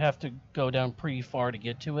 and you have to go down pretty far to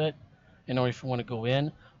get to it in order if you want to go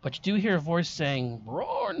in. But you do hear a voice saying,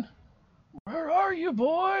 "Rorn, where are you,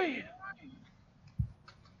 boy?"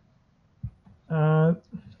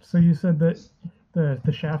 So you said that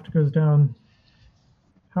the shaft goes down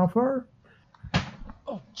how far?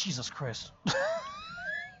 Oh, Jesus Christ.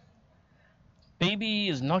 Baby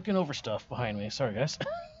is knocking over stuff behind me. Sorry, guys.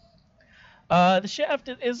 The shaft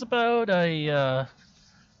is about I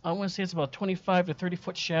want to say it's about 25 to 30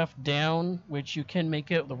 foot shaft down, which you can make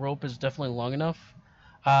it. The rope is definitely long enough.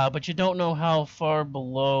 But you don't know how far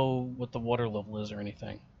below what the water level is or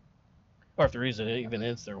anything. Or if there is, even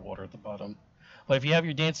is there water at the bottom. But if you have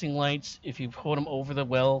your dancing lights, if you put them over the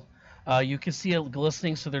well, you can see it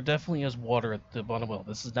glistening, so there definitely is water at the bottom well.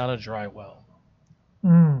 This is not a dry well.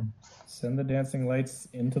 Send the dancing lights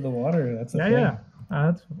into the water. That's a Yeah, thing. yeah.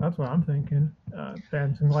 That's what I'm thinking.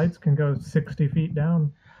 Dancing lights can go 60 feet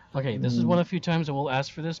down. Okay, this is one of the few times I will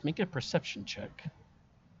ask for this. Make a perception check.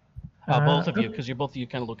 Both of you, because you're both of you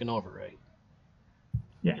kind of looking over, right?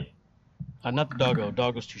 Yeah. Not the doggo.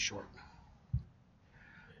 Doggo's too short.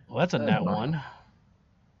 Well, that's a nat one.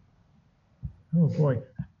 Oh boy,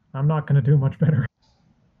 I'm not going to do much better.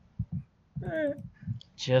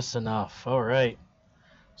 Just enough. All right.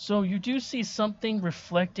 So you do see something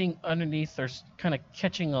reflecting underneath or kind of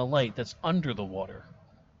catching a light that's under the water.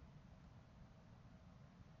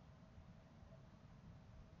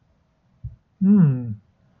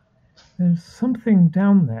 There's something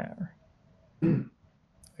down there. I'm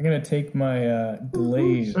gonna take my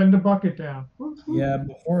glaive. Send a bucket down. Yeah,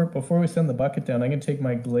 before we send the bucket down, I'm gonna take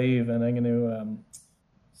my glaive and I'm gonna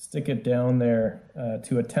stick it down there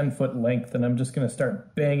to a 10-foot length, and I'm just gonna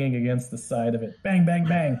start banging against the side of it. Bang, bang,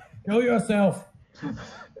 bang! Show yourself.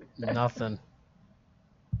 Nothing.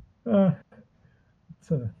 That's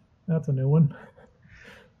a new one.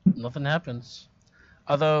 Nothing happens.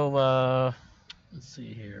 Although, let's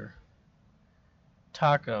see here.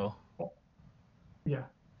 Taco. Yeah.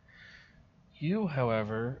 You,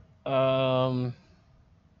 however,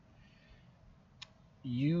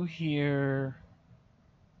 you hear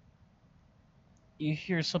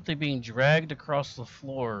something being dragged across the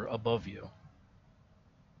floor above you.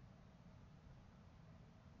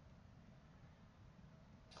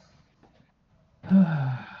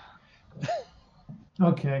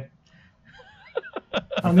 Okay.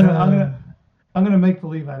 I'm gonna make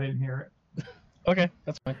believe I didn't hear it. Okay,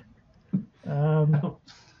 that's fine.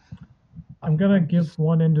 I'm gonna give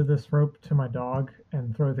one end of this rope to my dog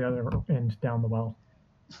and throw the other end down the well.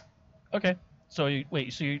 Okay. So you're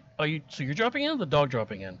dropping in or the dog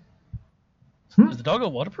dropping in? Is the dog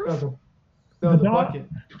waterproof? The dog, bucket.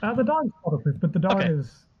 The dog's waterproof, but the dog Okay.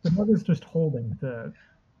 is just holding the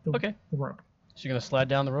rope. So you're gonna slide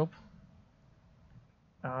down the rope?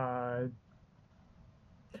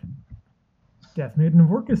 Death Maiden of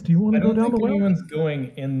Orcus, do you want I to go don't down the think well? anyone's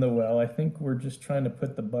going in the well. I think we're just trying to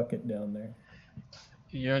put the bucket down there.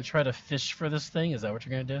 You're gonna try to fish for this thing? Is that what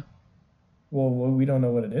you're gonna do? Well, we don't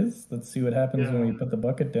know what it is. Let's see what happens when we Yeah. put the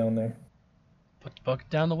bucket down there. Put the bucket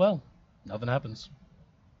down the well. Nothing happens.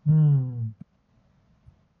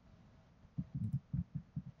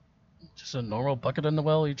 Just a normal bucket in the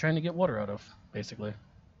well you're trying to get water out of, basically.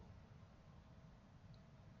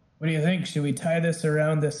 What do you think? Should we tie this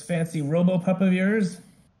around this fancy robo-pup of yours?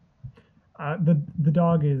 The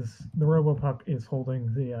dog is the Robopup is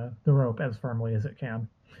holding the rope as firmly as it can.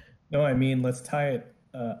 No, I mean let's tie it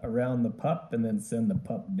around the pup and then send the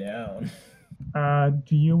pup down.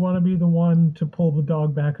 Do you want to be the one to pull the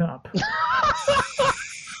dog back up?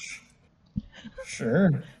 Sure.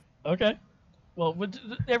 Okay. Well,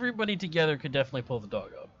 everybody together could definitely pull the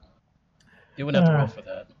dog up. You wouldn't have to roll for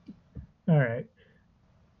that. All right.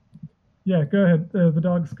 Yeah, go ahead. The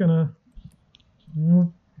dog's gonna.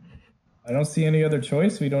 I don't see any other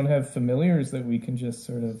choice. We don't have familiars that we can just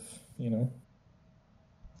sort of, Yeah,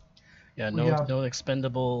 no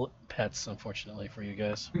expendable pets, unfortunately, for you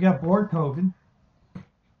guys. We got Borthoven.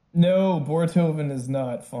 No, Borthoven is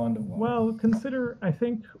not fond of water. Well, consider, I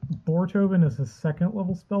think Borthoven is a second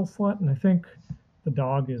level spell slot, and I think the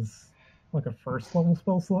dog is like a first level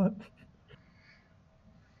spell slot.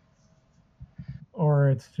 Or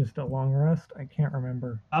it's just a long rest. I can't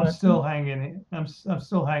remember. I'm still hanging. I'm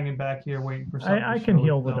still hanging back here waiting for something. I can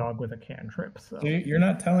heal the dog with a cantrip. So You're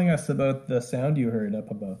not telling us about the sound you heard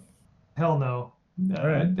up above. Hell no. All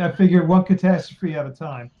right. I figured one catastrophe at a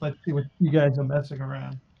time. Let's see what you guys are messing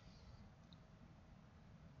around.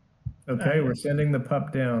 Okay, we're sending the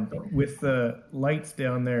pup down with the lights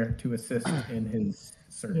down there to assist in his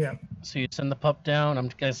search. yeah. So you send the pup down. I'm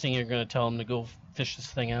guessing you're going to tell him to go fish this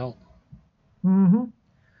thing out. Mm-hmm.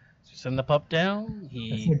 So you send the pup down.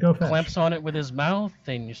 He say go fetch. clamps on it with his mouth,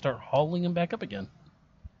 and you start hauling him back up again.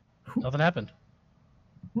 Nothing happened.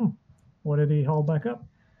 What did he haul back up?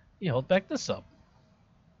 He held back this up.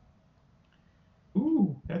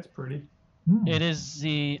 Ooh, that's pretty. It is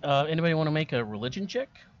the. Anybody want to make a religion check?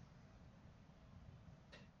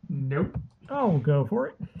 Nope. I'll go for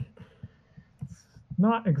it. It's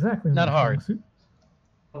not exactly Not my hard. suit.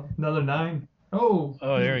 Another 9. Oh.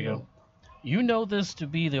 Oh, there we go. You know this to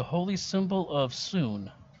be the holy symbol of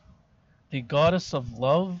Soon, the goddess of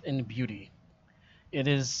love and beauty. It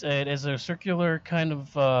is a circular kind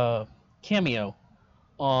of cameo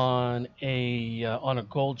on a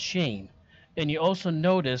gold chain, and you also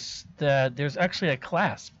notice that there's actually a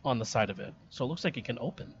clasp on the side of it, so it looks like it can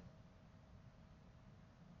open.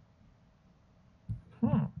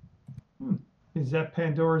 Is that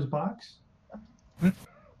Pandora's box?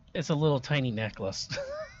 It's a little tiny necklace.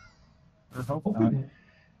 Open it.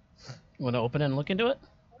 You want to open it and look into it?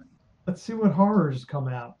 Let's see what horrors come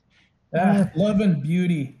out. Love and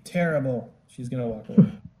beauty, terrible. She's gonna walk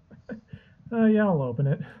away. Yeah, I'll open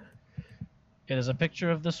it. It is a picture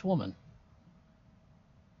of this woman.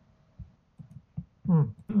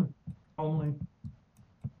 Only.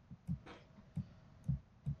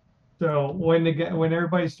 So when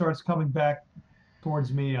everybody starts coming back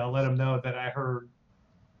towards me, I'll let them know that I heard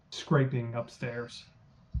scraping upstairs,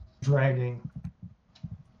 dragging,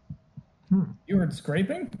 You heard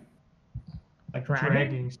scraping? like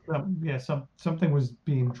Dragging? Something was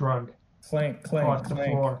being drugged. Clank, clank, Across the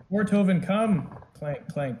clank. floor. Borthoven, come! Clank,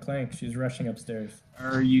 clank, clank. She's rushing upstairs.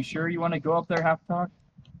 Are you sure you want to go up there, half talk?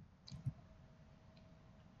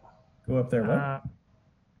 Go up there, what?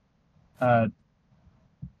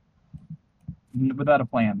 Without a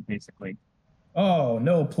plan, basically. Oh,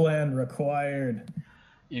 no plan required.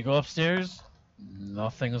 You go upstairs,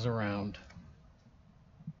 nothing is around.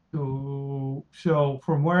 So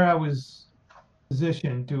from where I was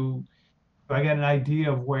positioned, do I get an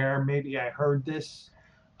idea of where maybe I heard this?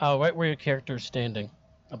 Right where your character is standing,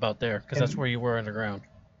 about there, because that's where you were underground.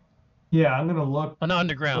 Yeah, I'm gonna look. Not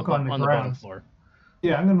underground, Look but on the on the ground. bottom floor.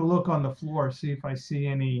 Yeah, I'm gonna look on the floor, see if I see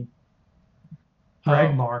any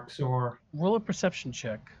drag marks or. Roll a perception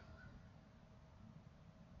check.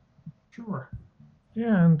 Sure.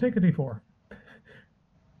 Yeah, and take a d4.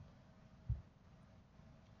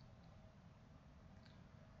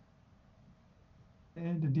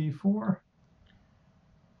 And a D4.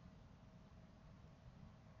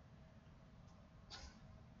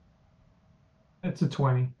 It's a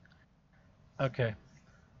 20. Okay.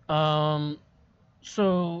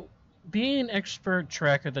 So being an expert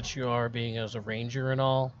tracker that you are, being as a ranger and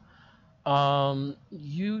all,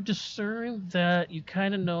 you discern that you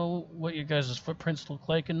kind of know what your guys' footprints look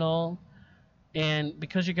like and all. And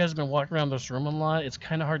because you guys have been walking around this room a lot, it's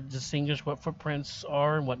kind of hard to distinguish what footprints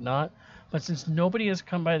are and whatnot. But since nobody has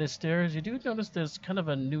come by the stairs, you do notice there's kind of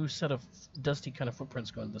a new set of dusty kind of footprints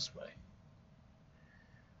going this way.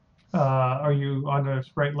 Are you on the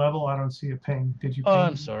right level? I don't see a ping. Did you ping? Oh,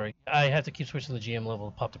 I'm sorry. I have to keep switching to the GM level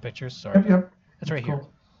to pop the pictures. Sorry. Yep. It's right Cool. here.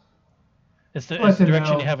 It's the Let them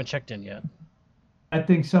direction know. you haven't checked in yet. I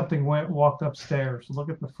think something walked upstairs. Look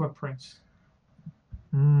at the footprints.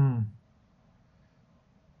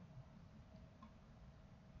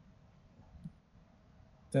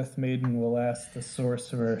 Death Maiden will ask the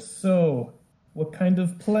sorcerer, "So, what kind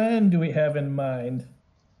of plan do we have in mind?"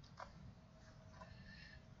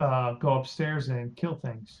 Go upstairs and kill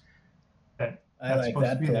things. I That's like supposed to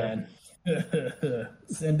that be there. plan.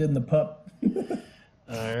 Send in the pup.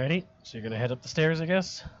 Alrighty, so you're gonna head up the stairs, I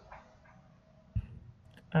guess.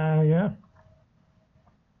 Yeah.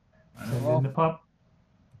 Send in the pup.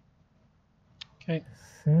 Okay.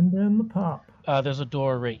 Send in the pop. There's a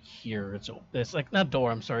door right here. It's like not door.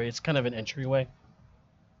 I'm sorry. It's kind of an entryway.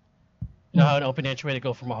 You know how an open entryway to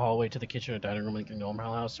go from a hallway to the kitchen or dining room like a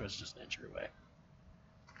normal house, or it's just an entryway.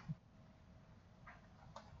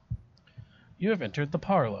 You have entered the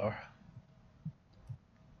parlor.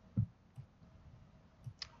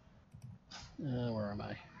 Where am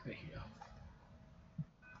I? Right here.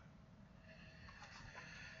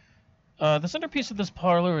 The centerpiece of this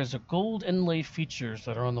parlor is a gold inlay features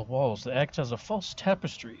that are on the walls that act as a false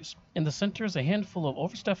tapestries. In the center is a handful of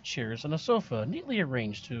overstuffed chairs and a sofa neatly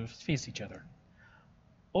arranged to face each other.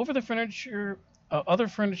 Over the furniture, other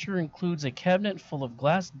furniture includes a cabinet full of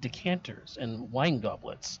glass decanters and wine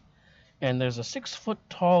goblets. And there's a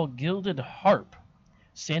 6-foot-tall gilded harp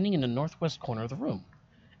standing in the northwest corner of the room.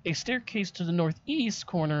 A staircase to the northeast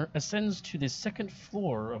corner ascends to the second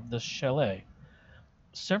floor of the chalet.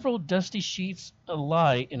 Several dusty sheets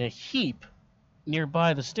lie in a heap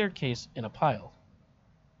nearby the staircase in a pile.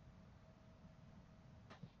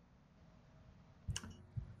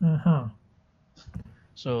 Uh-huh.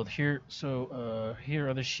 So here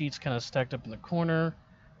are the sheets kind of stacked up in the corner.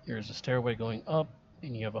 Here's a stairway going up,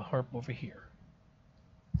 and you have a harp over here.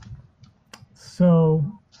 So,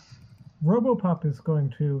 Robopop is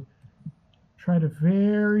going to try to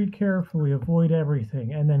very carefully avoid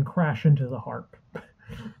everything and then crash into the harp.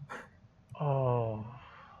 Oh.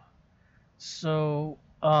 So,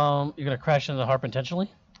 you're gonna crash into the harp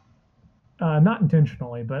intentionally? Not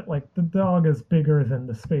intentionally, but like the dog is bigger than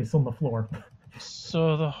the space on the floor.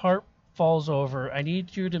 So the harp falls over. I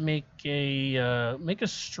need you to make a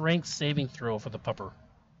strength saving throw for the pupper.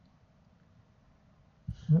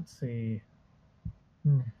 Let's see.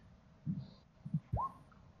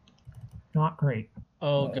 Not great.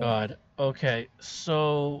 Oh God. Okay.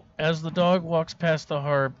 So as the dog walks past the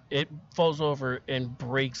harp, it falls over and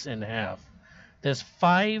breaks in half. This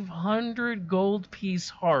 500 gold piece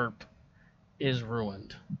harp is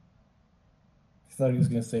ruined. I thought he was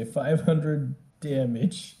going to say 500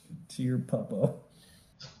 damage to your puppo.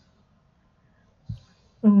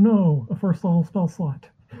 Oh no, a first level spell slot.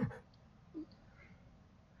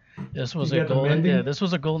 This was You a got the golden. mending? Yeah, this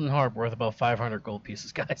was a golden harp worth about 500 gold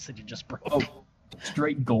pieces, guys, that you just broke. Oh,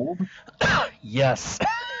 straight gold? Yes.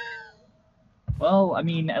 Well, I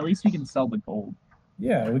mean, at least we can sell the gold.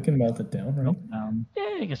 Yeah, we can melt it down, right?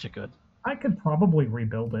 Yeah, I guess you could. I could probably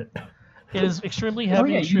rebuild it. It is extremely Oh heavy.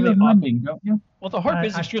 yeah, you extremely have mending, don't you? Well, the harp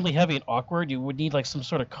is I- extremely heavy and awkward. You would need like some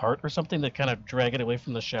sort of cart or something to kind of drag it away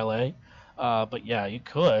from the chalet. But yeah, you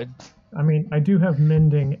could. I mean, I do have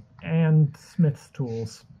mending and smith's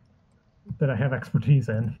tools that I have expertise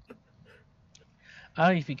in.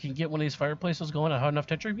 If you can get one of these fireplaces going at hard enough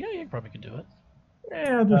temperature, yeah, you probably could do it.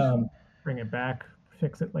 Yeah, I'll just bring it back,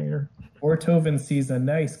 fix it later. Ortoven sees a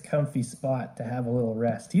nice, comfy spot to have a little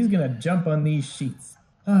rest. He's going to jump on these sheets.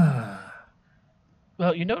 Ah.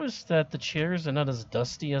 Well, you notice that the chairs are not as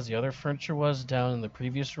dusty as the other furniture was down in the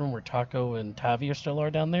previous room where Taco and Tavi are still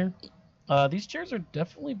down there. These chairs are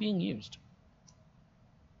definitely being used.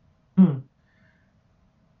 Hmm.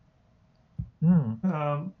 Hmm.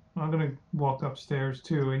 I'm gonna walk upstairs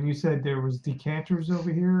too. And you said there was decanters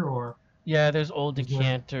over here, or Yeah, there's old Is there-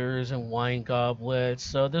 decanters and wine goblets.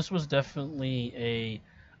 So this was definitely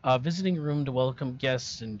a visiting room to welcome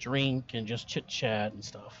guests and drink and just chit chat and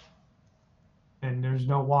stuff. and there's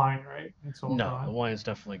no wine, right? It's all No, gone. the wine's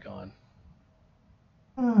definitely gone.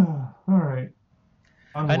 All right.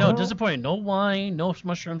 I know, Well- disappointing. No wine, no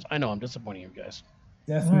mushrooms. I know, I'm disappointing you guys.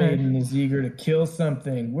 Death All right. Maiden is eager to kill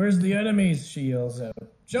something. Where's the enemies? She yells out.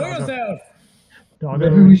 Show yourself! Doggo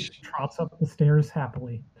Maybe we should- trots up the stairs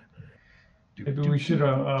happily. Maybe we should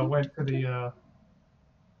have went to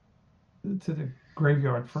the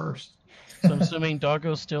graveyard first. So I'm assuming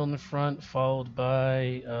Doggo's still in the front, followed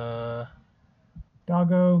by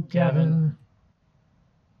Doggo, Gavin.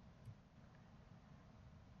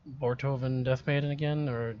 Bortoven Death Maiden again,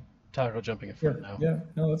 or Taco jumping in front now? Yeah,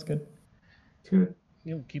 no, that's good. Good.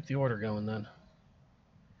 You'll keep the order going then.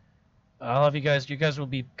 I'll have you guys will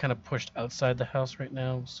be kind of pushed outside the house right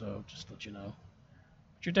now, so just to let you know.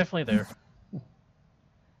 But you're definitely there.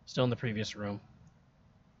 Still in the previous room.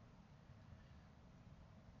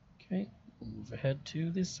 Okay, we'll move ahead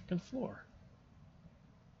to the second floor.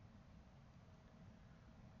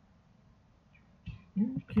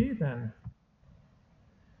 Okay, then.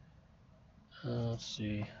 Let's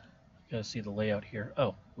see. Gotta see the layout here.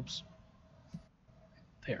 Oh, oops.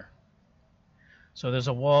 There. So there's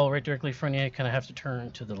a wall right directly in front of you. You kind of have to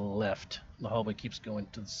turn to the left. The hallway keeps going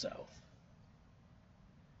to the south.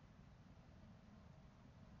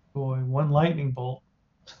 Boy, one lightning bolt.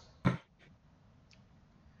 You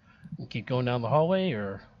keep going down the hallway,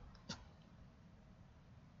 or...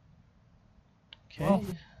 Okay. Well.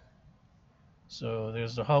 So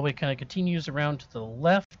there's the hallway kind of continues around to the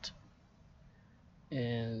left.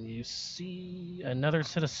 And you see another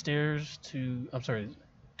set of stairs to... I'm sorry,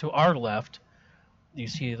 to our left. You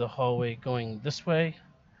see the hallway going this way.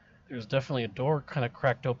 There's definitely a door kind of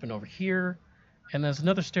cracked open over here. And there's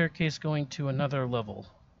another staircase going to another level.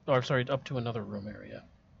 Or, sorry, up to another room area.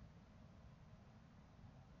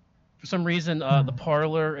 For some reason, the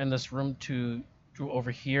parlor and this room to over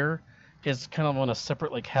here is kind of on a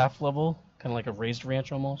separate, like, half level. Kind of like a raised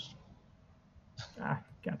ranch, almost. Ah,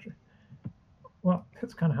 gotcha. Well,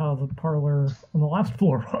 that's kind of how the parlor on the last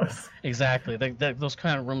floor was. Exactly. Those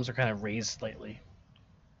kind of rooms are kind of raised slightly.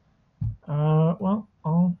 Well,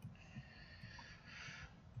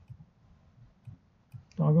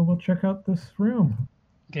 Doggo will check out this room.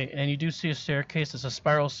 Okay, and you do see a staircase. It's a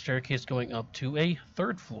spiral staircase going up to a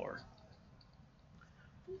third floor.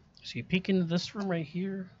 So you peek into this room right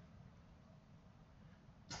here.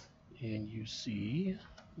 And you see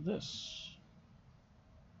this.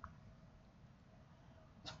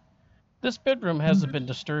 This bedroom hasn't been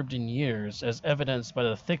disturbed in years, as evidenced by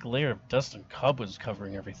the thick layer of dust and cobwebs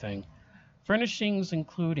covering everything. Furnishings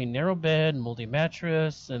include a narrow bed, moldy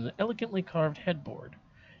mattress, and an elegantly carved headboard,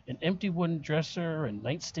 an empty wooden dresser, a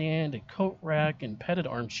nightstand, a coat rack, and padded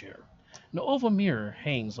armchair. An oval mirror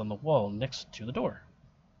hangs on the wall next to the door.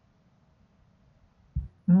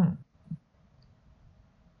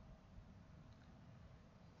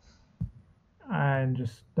 And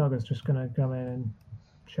Doggo's just gonna come in and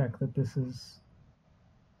check that this is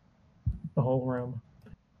the whole room.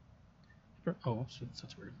 Oh,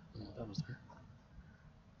 that's weird. Oh, that was there.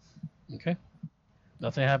 Okay.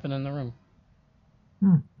 Nothing happened in the room.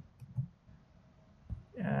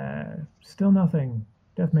 Still nothing.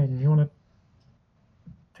 Death Maiden, you want to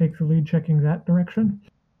take the lead checking that direction?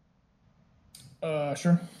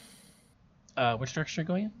 Sure. Which direction are you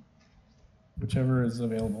going in? Whichever is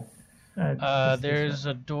available. There's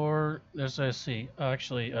a door. There's a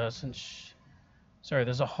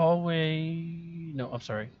there's a hallway. No, I'm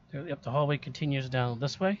sorry. Yep, the hallway continues down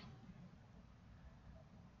this way.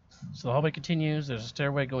 So the hallway continues. There's a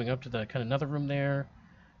stairway going up to the kind of another room there,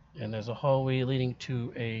 and there's a hallway leading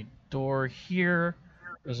to a door here.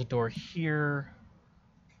 There's a door here.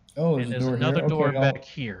 Oh, and there's a door another here? door Okay, back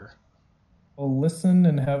here. I'll listen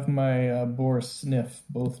and have my boar sniff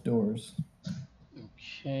both doors.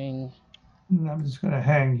 Okay. I'm just going to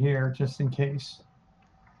hang here just in case.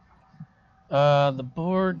 The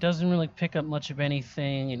board doesn't really pick up much of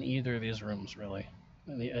anything in either of these rooms, really.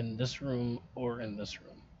 In this room or in this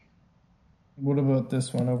room. What about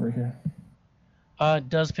this one over here? It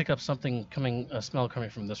does pick up a smell coming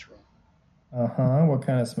from this room. Uh-huh. What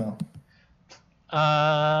kind of smell?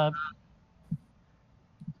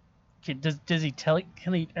 Does he tell?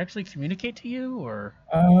 Can he actually communicate to you, or?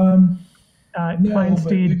 No,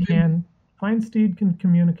 Feinsteed can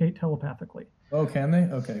communicate telepathically. Oh, can they?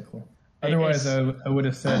 Okay, cool. Otherwise, I would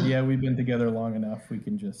have said, yeah, we've been together long enough. We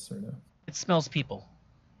can just sort of... It smells people.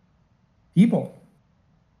 People?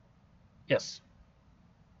 Yes.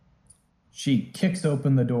 She kicks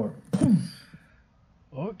open the door.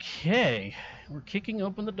 Okay. We're kicking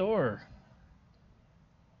open the door.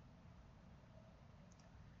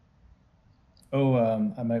 Oh,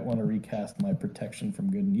 I might want to recast my protection from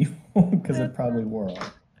good and evil, because it probably wore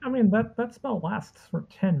off. I mean, that spell lasts for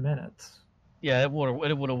 10 minutes. Yeah, it would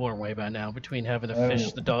have worn away by now, between having to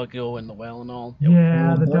fish the doggo and the well and all.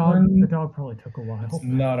 Yeah, the dog probably took a while. It's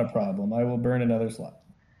not a problem. I will burn another slot.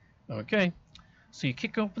 Okay. So you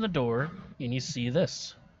kick open the door, and you see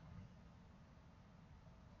this.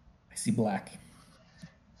 I see black.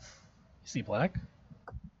 You see black?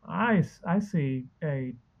 I see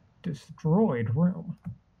a destroyed room.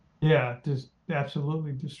 Yeah, just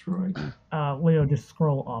absolutely destroyed. Leo, just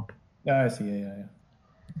scroll up. I see. Yeah.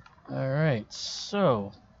 All right,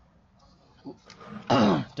 so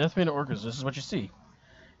Death Maiden Orcas, this is what you see.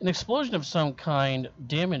 An explosion of some kind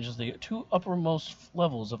damages the two uppermost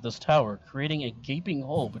levels of this tower, creating a gaping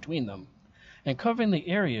hole between them, and covering the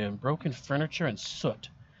area in broken furniture and soot.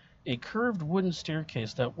 A curved wooden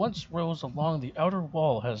staircase that once rose along the outer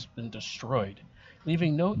wall has been destroyed,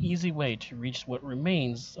 leaving no easy way to reach what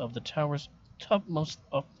remains of the tower's topmost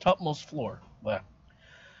floor. Blah.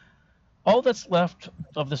 All that's left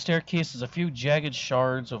of the staircase is a few jagged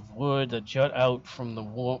shards of wood that jut out from the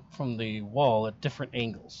wall at different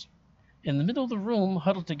angles. In the middle of the room,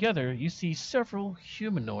 huddled together, you see several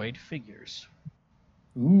humanoid figures.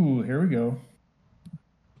 Ooh, here we go.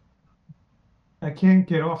 I can't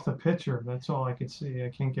get off the picture. That's all I can see. I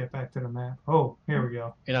can't get back to the map. Oh, here we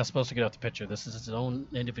go. You're not supposed to get off the picture. This is its own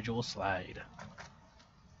individual slide.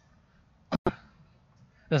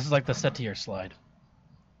 This is like the set to your slide.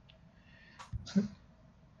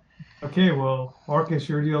 Okay, well, Arcus,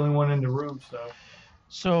 you're the only one in the room, so.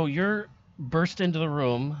 So you're burst into the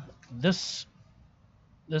room. This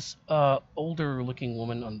older looking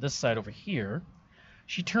woman on this side over here,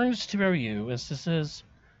 she turns to you and says,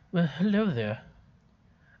 "Well, hello there.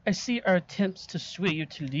 I see our attempts to sway you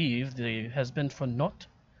to leave has been for naught.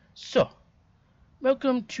 So,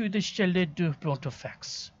 welcome to the Chalet de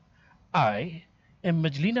Brontofax. I am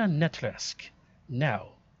Madlina Netresk.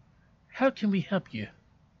 Now, how can we help you?"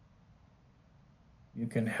 You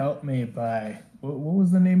can help me by what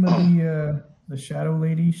was the name of the shadow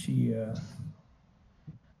lady? She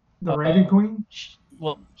The Raven Queen?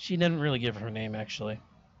 She didn't really give her name, actually.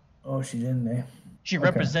 Oh, she didn't, eh? She's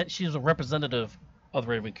a representative of the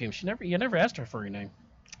Raven Queen. You never asked her for her name.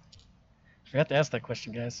 Forgot to ask that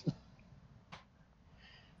question, guys.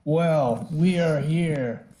 Well, we are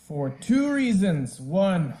here for two reasons.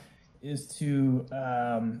 One is to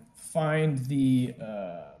find the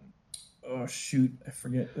oh shoot, I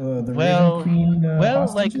forget the Raven Queen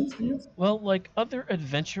hostages? like other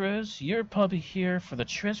adventurers, you're probably here for the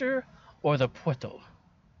treasure or the portal.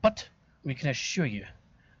 But we can assure you,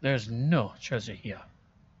 there's no treasure here.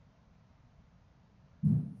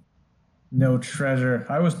 No treasure.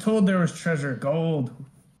 I was told there was treasure. Gold.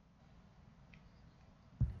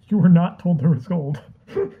 You were not told there was gold.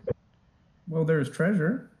 Well, there's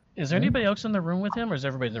treasure. Is there anybody else in the room with him, or is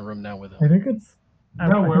everybody in the room now with him? I think it's...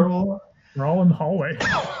 No, we're all in the hallway.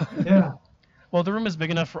 Yeah. Well, the room is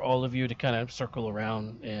big enough for all of you to kind of circle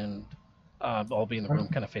around and all be in the room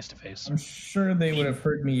kind of face to face. I'm sure they would have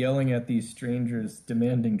heard me yelling at these strangers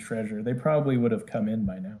demanding treasure. They probably would have come in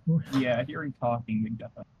by now. Yeah, hearing talking, we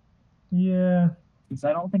definitely. Yeah. Because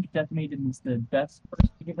I don't think Decimated is the best person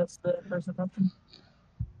to give us the first attention.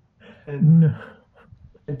 No.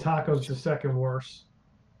 And Taco's the second worst,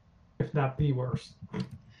 if not the worst.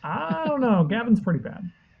 I don't know. Gavin's pretty bad.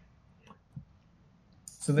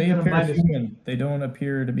 So they appear human. They don't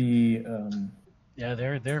appear to be... Yeah,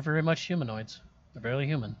 they're very much humanoids. They're barely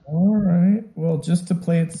human. All right. Well, just to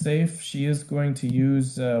play it safe, she is going to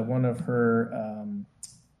use one of her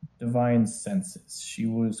divine senses. She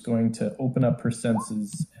was going to open up her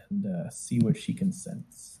senses and see what she can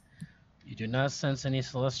sense. You do not sense any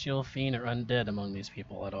celestial, fiend, or undead among these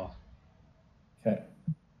people at all. Okay.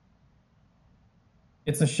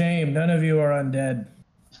 It's a shame. None of you are undead.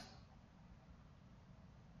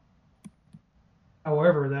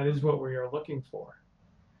 However, that is what we are looking for.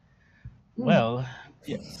 Well,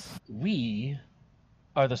 yes. We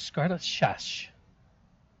are the Scarlet Shash.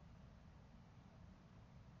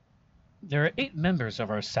 There are 8 members of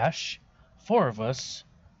our Sash. 4 of us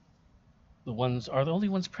are the only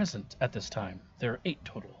ones present at this time. There are 8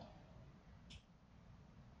 total.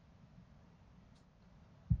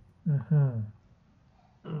 Uh-huh.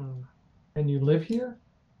 And you live here?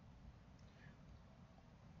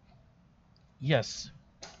 Yes,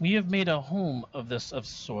 we have made a home of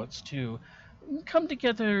sorts to come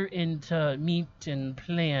together and meet and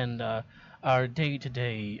plan our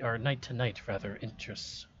day-to-day, our night-to-night, rather,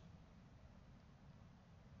 interests.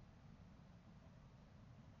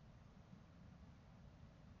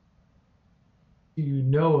 Do you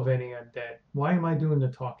know of any undead? Why am I doing the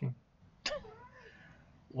talking?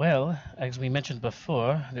 Well, as we mentioned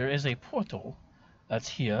before, there is a portal that's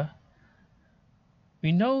here.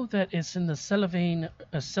 We know that it's in the Selphine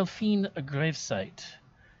gravesite.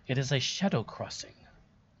 It is a shadow crossing.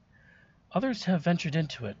 Others have ventured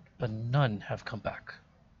into it, but none have come back.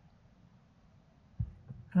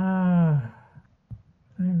 I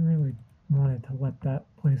really wanted to let that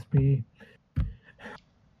place be.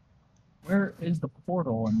 Where is the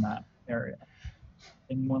portal in that area?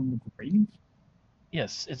 In one of the graves?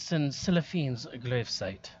 Yes, it's in Selphine's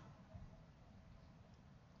gravesite.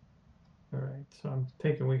 All right, so I'm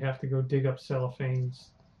thinking we have to go dig up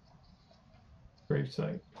Celophane's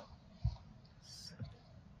gravesite.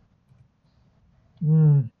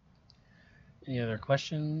 Any other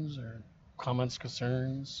questions or comments,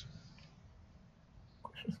 concerns?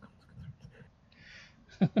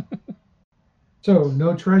 So,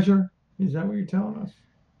 no treasure? Is that what you're telling us?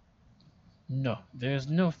 No, there's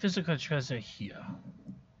no physical treasure here.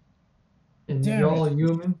 And Damn you're all it.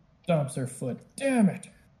 human? stomps her foot. Damn it!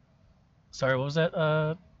 Sorry, what was that,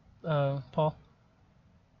 Paul?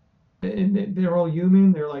 And they're all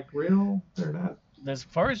human. They're like real. They're not. As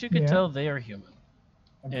far as you can Yeah. tell, they are human.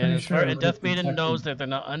 I'm And pretty as sure far I and would have Death Maiden knows detected- that they're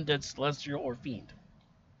not undead, celestial, or fiend,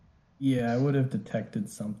 Yeah, I would have detected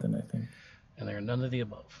something, I think. and they are none of the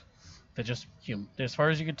above. They're just human. As far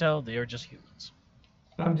as you can tell, they are just humans.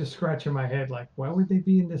 I'm just scratching my head. Like, why would they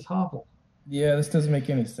be in this hovel? Yeah, this doesn't make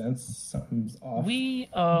any sense. Something's off. We,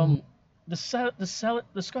 the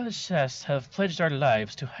Scottish Sass have pledged our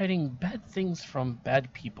lives to hiding bad things from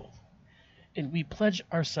bad people, and we pledge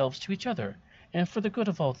ourselves to each other and for the good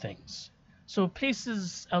of all things. So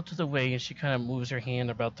places out of the way, and she kind of moves her hand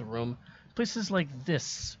about the room. Places like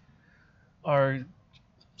this are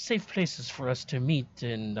safe places for us to meet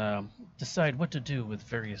and decide what to do with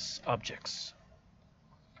various objects.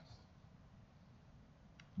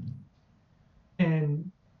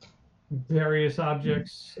 And various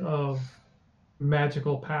objects of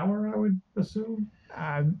magical power, I would assume.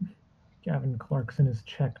 Gavin Clarkson is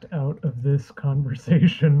checked out of this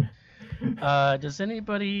conversation. Does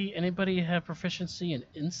anybody have proficiency in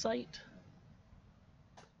insight?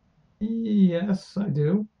 Yes, I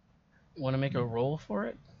do. Want to make a roll for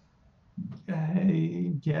it?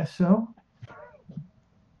 I guess so.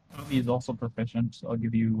 He is also proficient, so I'll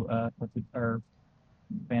give you or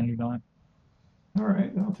advantage on it. All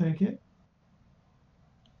right, I'll take it.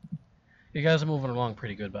 You guys are moving along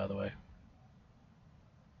pretty good, by the way.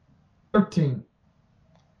 13.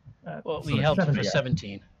 Well, we So helped for 17.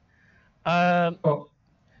 17. Oh,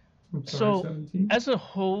 I'm sorry, So, 17. as a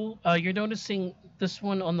whole, you're noticing this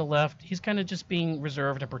one on the left, he's kind of just being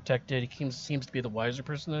reserved and protected. He seems to be the wiser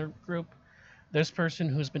person in the group. This person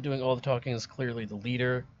who's been doing all the talking is clearly the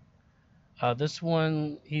leader. This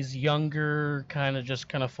one, he's younger, kind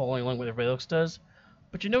of following along with everybody else does.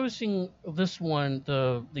 But you're noticing this one,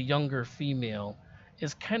 the younger female,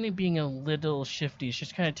 is kind of being a little shifty.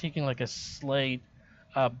 She's kind of taking like a slight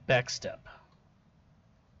back step.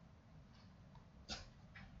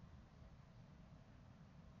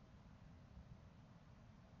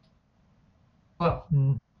 Well,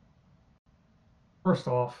 Hmm. first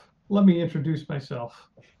off, let me introduce myself.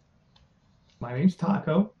 My name's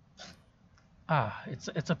Taco.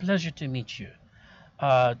 It's a pleasure to meet you.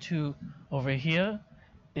 To over here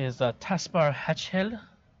is Taspar Hatchel.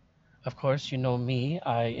 Of course, you know me.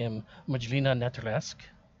 I am Majlina Netresk.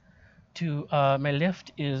 To my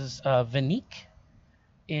left is Vanik.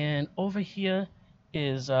 And over here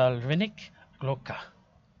is Renik Gloka.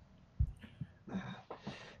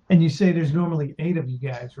 And you say there's normally 8 of you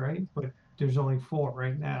guys, right? But there's only 4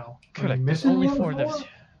 right now. Are you Correct. There's missing only one 4 of that's...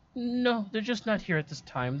 No, they're just not here at this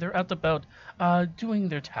time. They're out about doing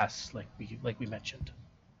their tasks, like we mentioned.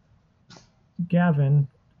 Gavin,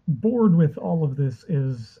 bored with all of this,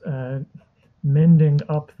 is mending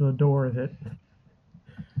up the door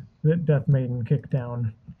that Death Maiden kicked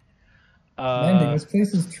down. Mending. This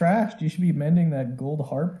place is trashed. You should be mending that gold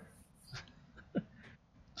harp.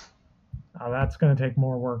 That's going to take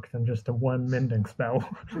more work than just a one mending spell.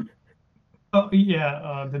 Oh,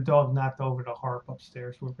 yeah, the dog knocked over the harp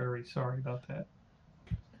upstairs. We're very sorry about that.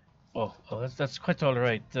 Oh, that's quite all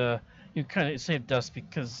right. You kind of saved us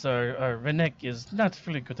because our Renek is not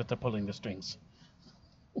really good at pulling the strings.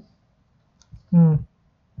 Hmm.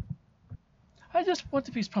 I just want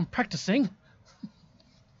to be practicing.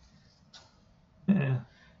 Yeah.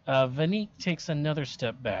 Vanik takes another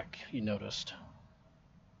step back, you noticed.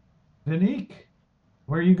 Vinique,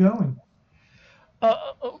 where are you going?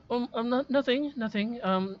 Nothing.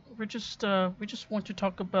 We just want to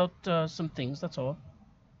talk about some things. That's all.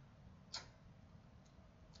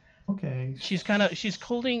 Okay. She's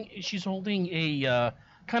holding a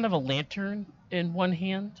kind of a lantern in one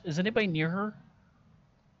hand. Is anybody near her?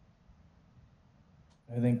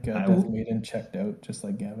 I think I Death will- Maiden checked out, just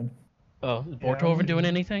like Gavin. Oh, is Bortoven doing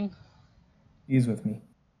anything? He's with me.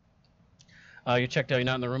 You checked out. You're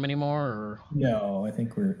not in the room anymore, or? No, I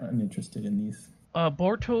think we're uninterested in these.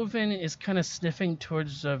 Bortoven is kind of sniffing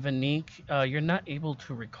towards Vanik. You're not able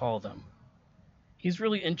to recall them. He's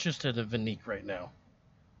really interested in Vanik right now.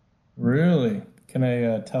 Really? Can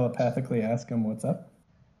I telepathically ask him what's up?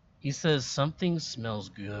 He says something smells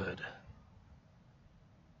good.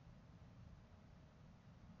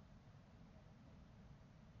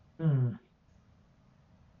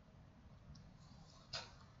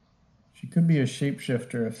 She could be a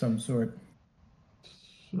shapeshifter of some sort.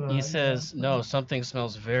 He says, no, something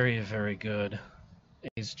smells very, very good.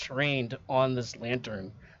 He's trained on this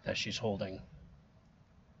lantern that she's holding.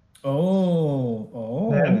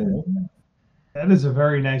 Oh. That is a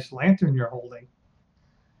very nice lantern you're holding.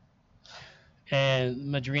 And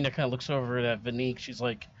Madrina kind of looks over at Vanique. She's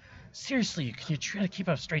like, seriously, can you try to keep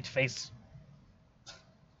a straight face?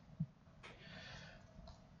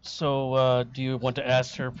 So, do you want to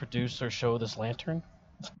ask her, produce, or show this lantern?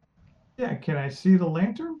 Yeah, can I see the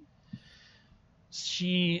lantern?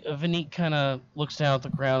 Vanique kind of looks down at the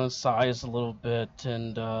ground and sighs a little bit,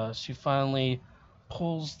 and she finally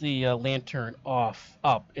pulls the lantern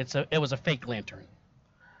up. It was a fake lantern.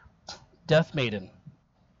 Death Maiden,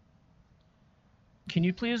 can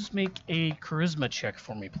you please make a charisma check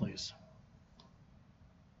for me, please?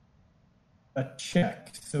 A check.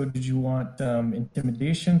 So did you want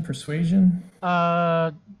intimidation, persuasion,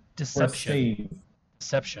 or Deception. save?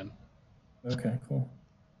 Deception. Okay, cool.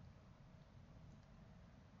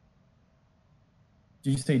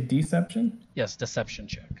 Did you say deception? Yes, deception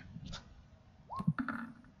check.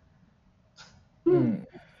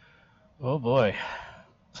 Oh boy.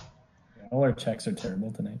 All our checks are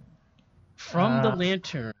terrible tonight. From the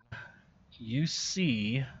lantern, you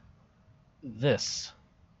see this.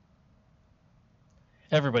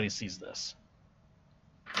 Everybody sees this.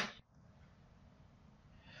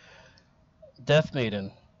 Death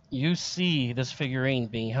Maiden, you see this figurine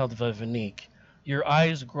being held by Vanique. Your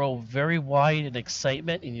eyes grow very wide in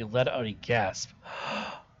excitement and you let out a gasp.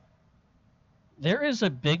 There is a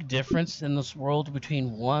big difference in this world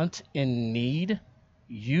between want and need.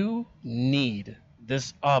 You need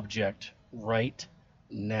this object right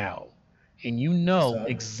now. And you know So-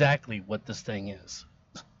 exactly what this thing is.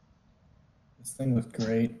 This thing looks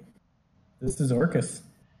great. This is Orcus.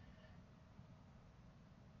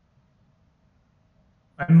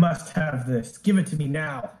 I must have this. Give it to me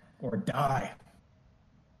now, or die.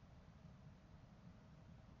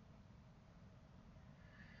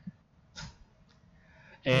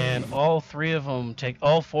 And all four of them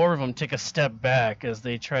take a step back as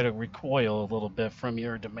they try to recoil a little bit from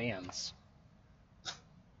your demands.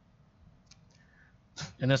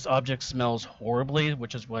 And this object smells horribly,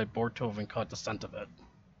 which is why Borthoven caught the scent of it.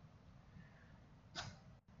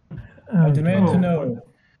 I demand to Oh. know,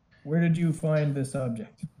 where did you find this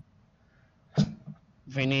object?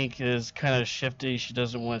 Vanique is kind of shifty.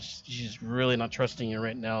 She's really not trusting you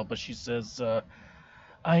right now, but she says,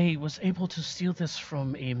 I was able to steal this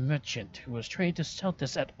from a merchant who was trying to sell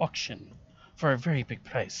this at auction for a very big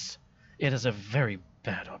price. It is a very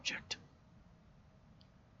bad object.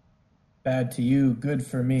 Bad to you, good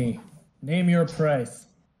for me. Name your price.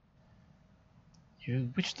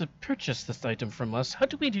 You wish to purchase this item from us. How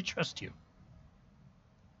do we trust you?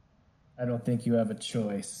 I don't think you have a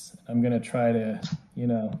choice. I'm gonna try to,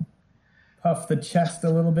 puff the chest a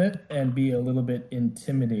little bit and be a little bit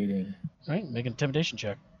intimidating. All right, make an intimidation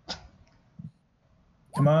check.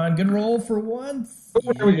 Come on, good roll for once.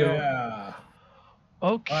 There we go. Yeah. I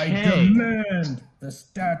Okay. demand the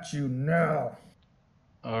statue now.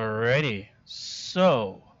 Alrighty.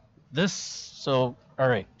 So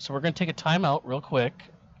we're gonna take a timeout real quick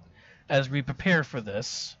as we prepare for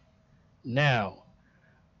this. Now,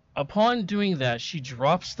 upon doing that, she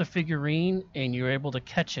drops the figurine and you're able to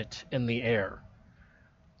catch it in the air.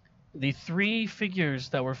 The three figures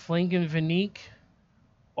that were flanking Vanique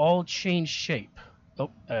all changed shape.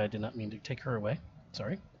 Oh, I did not mean to take her away.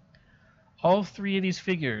 Sorry. All three of these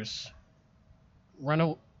figures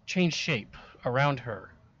change shape around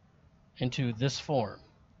her into this form.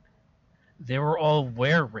 They were all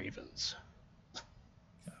were-ravens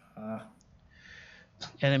Ah,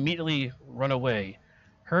 and immediately run away.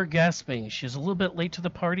 Her gasping, she's a little bit late to the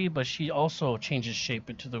party, but she also changes shape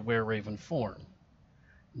into the were-raven form.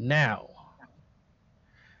 Now,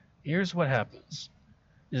 here's what happens.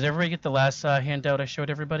 Does everybody get the last handout I showed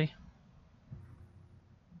everybody?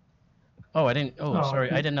 Oh, I didn't. Oh, Oh, sorry.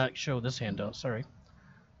 okay. I did not show this handout. Sorry.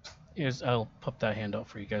 I'll pop that handout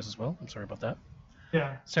for you guys as well. I'm sorry about that.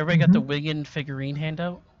 Yeah. So everybody got the Wigan figurine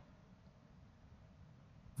handout?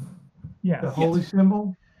 Yeah. The holy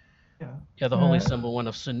symbol? Yeah. Yeah, the holy symbol one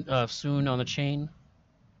of Soon on the chain.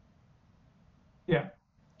 Yeah.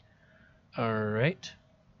 All right.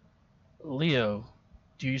 Leo,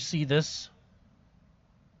 do you see this?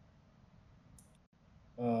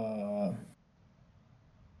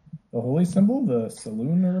 the holy symbol, the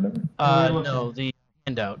saloon or whatever. No, the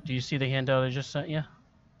handout. Do you see the handout I just sent you?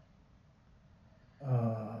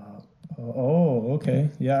 Okay.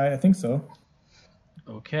 Yeah, I think so.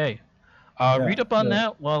 Okay. Yeah, Read up on yeah.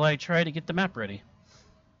 that while I try to get the map ready.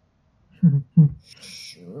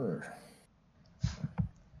 Sure.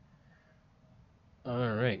 All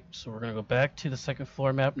right. So we're going to go back to the second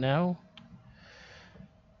floor map now.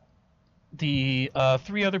 The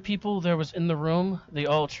three other people that was in the room, they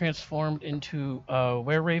all transformed into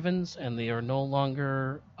were-ravens, and they are no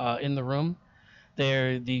longer in the room.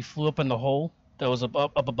 They flew up in the hole that was up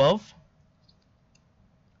above.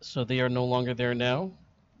 So they are no longer there now.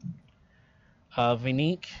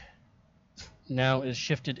 Vinique now is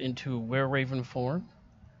shifted into were-raven form.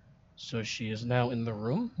 So she is now in the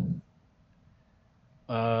room.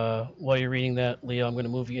 While you're reading that, Leo, I'm going to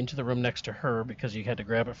move you into the room next to her because you had to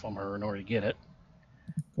grab it from her in order to get it.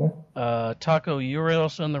 Cool. Taco, you were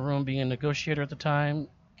also in the room being a negotiator at the time.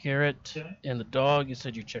 Garrett and the dog, you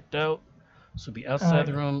said you checked out. So be outside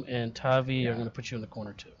the room. And Tavi, I'm going to put you in the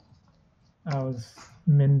corner too. I was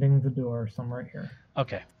mending the door, so I'm right here.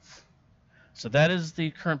 Okay. So that is the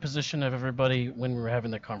current position of everybody when we were having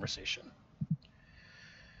that conversation.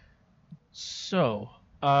 So,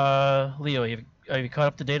 Leo, have you caught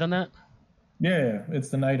up to date on that? Yeah,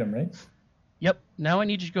 it's an item, right? Yep. Now I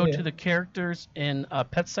need you to go to the characters in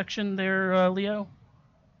pet section there, Leo.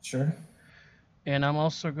 Sure. And I'm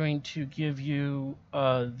also going to give you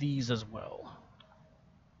these as well.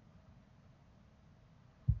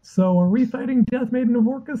 So are we fighting Death Maiden of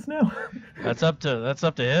Orcus now? That's up to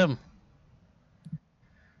him.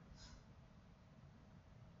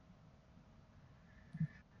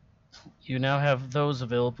 You now have those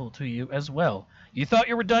available to you as well. You thought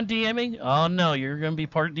you were done DMing? Oh no, you're going to be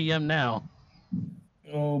part DM now.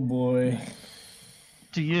 Oh boy.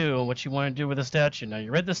 To you and what you want to do with the statue. Now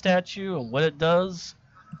you read the statue and what it does.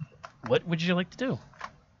 What would you like to do?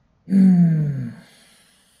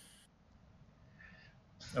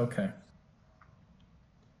 Okay.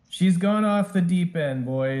 She's gone off the deep end,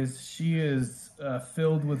 boys. She is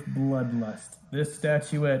filled with bloodlust. This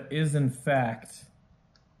statuette is, in fact,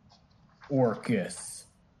 Orcus.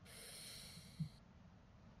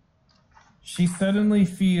 She suddenly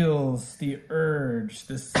feels the urge,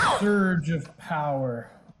 the surge of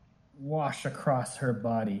power wash across her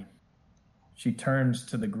body. She turns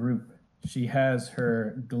to the group. She has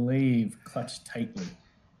her glaive clutched tightly.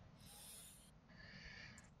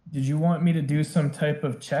 Did you want me to do some type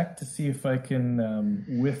of check to see if I can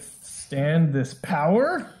withstand this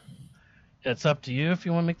power? It's up to you if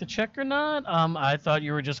you want to make the check or not. I thought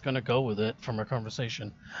you were just going to go with it from our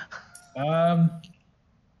conversation.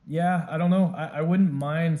 Yeah, I don't know. I wouldn't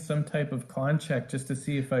mind some type of con check just to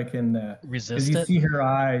see if I can resist it. You see her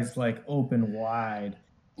eyes like open wide.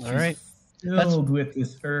 All right. Filled with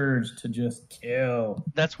this urge to just kill.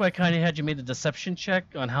 That's why I kind of had you made a deception check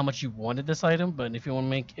on how much you wanted this item. But if you want to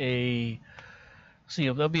make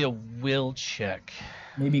there'll be a will check.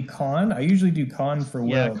 Maybe con? I usually do con for will.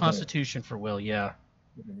 Yeah, constitution for will, yeah.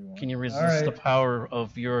 Can you resist the power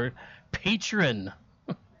of your patron?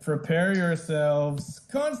 Prepare yourselves.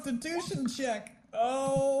 Constitution check.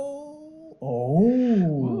 Oh.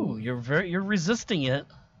 Ooh, you're resisting it.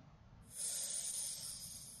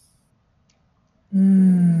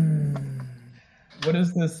 What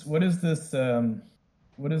is this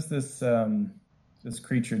this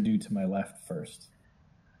creature do to my left first?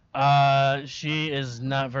 She is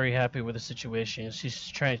not very happy with the situation.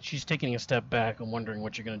 She's taking a step back and wondering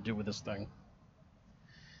what you're going to do with this thing.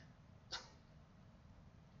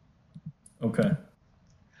 Okay.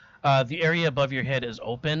 The area above your head is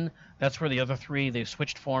open. That's where the other three, they've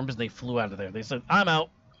switched forms and they flew out of there. They said, I'm out.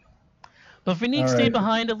 But Vinique stayed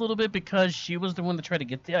behind a little bit because she was the one that tried to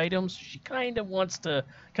get the items. She kind of wants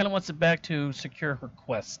it back to secure her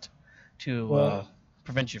quest to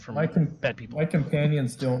prevent you from bad people. My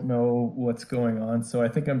companions don't know what's going on, so I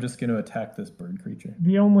think I'm just going to attack this bird creature.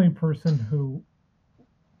 The only person who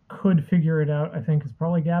could figure it out, I think, is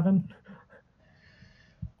probably Gavin.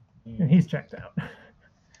 And he's checked out.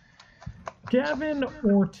 Gavin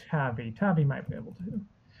or Tavi. Tavi might be able to.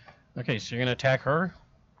 Okay, so you're going to attack her?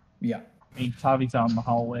 Yeah. I mean, Tavi's out in the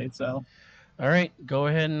hallway, so. All right, go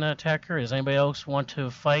ahead and attack her. Does anybody else want to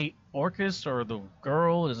fight Orcus or the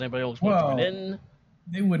girl? Does anybody else want to get in?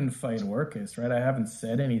 They wouldn't fight Orcus, right? I haven't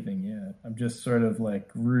said anything yet. I'm just sort of like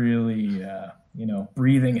really,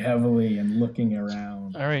 breathing heavily and looking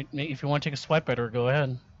around. All right, if you want to take a swipe at her, go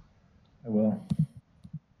ahead. I will.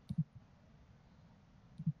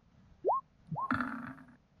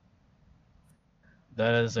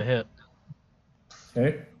 That is a hit.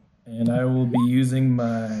 Okay. And I will be using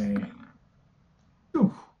my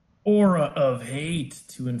Aura of Hate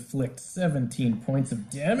to inflict 17 points of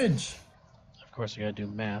damage. Of course, you gotta do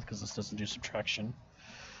math because this doesn't do subtraction.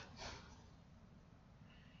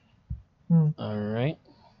 All right.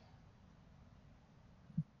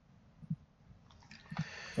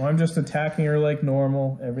 So I'm just attacking her like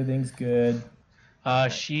normal. Everything's good.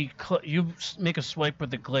 You make a swipe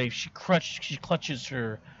with the glaive. She clutches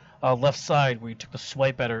her left side where you took the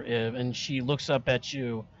swipe at her, and she looks up at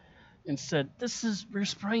you and said, we're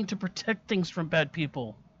trying to protect things from bad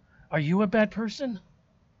people. Are you a bad person?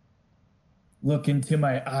 Look into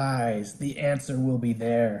my eyes. The answer will be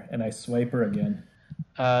there. And I swipe her again.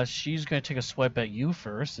 She's going to take a swipe at you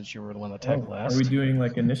first, since you were the one that attacked last. Are we doing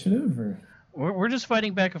like initiative or? We're just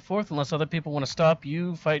fighting back and forth unless other people want to stop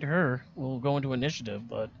you, fight her. We'll go into initiative,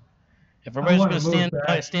 but if everybody's going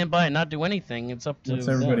to stand by and not do anything, it's up to What's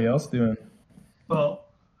everybody else doing? Well,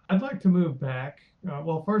 I'd like to move back.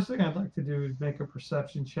 Well, first thing I'd like to do is make a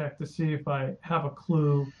perception check to see if I have a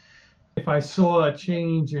clue. If I saw a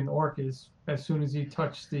change in Orcus as soon as he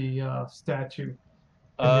touched the statue,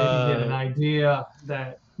 and maybe get an idea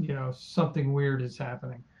that something weird is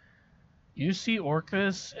happening. You see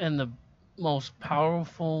Orcus and the most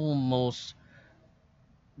powerful, most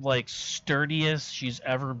sturdiest she's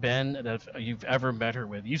ever been that you've ever met her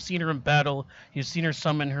with. You've seen her in battle, you've seen her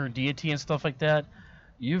summon her deity and stuff like that.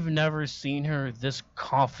 You've never seen her this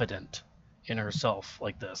confident in herself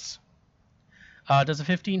like this. Does a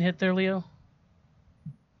 15 hit there, Leo?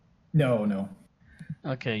 No.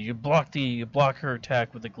 Okay, you block her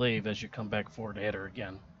attack with the glaive as you come back forward to hit her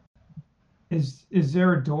again. Is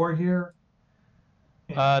there a door here?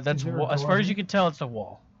 That's as far as you can tell, it's a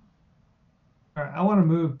wall. All right, I want to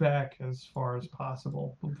move back as far as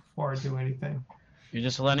possible before I do anything. You're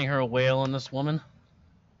just letting her wail on this woman,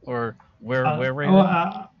 or where Raven?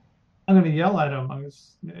 I'm going to yell at him.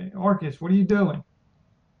 Orcus, what are you doing?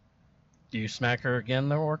 Do you smack her again,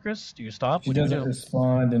 though, Orcus? Do you stop? She doesn't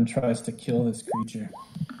respond and tries to kill this creature.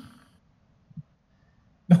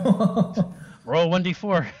 Roll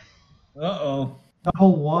 1d4. Uh-oh.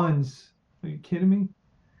 Double ones. Are you kidding me?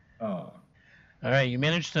 Oh. All right, you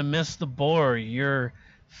managed to miss the boar. You're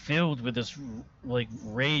filled with this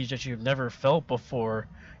rage that you've never felt before.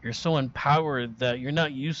 You're so empowered that you're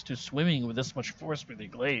not used to swimming with this much force with your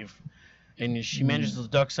glaive. And she manages to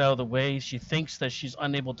ducks out of the way. She thinks that she's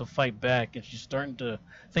unable to fight back, and she's starting to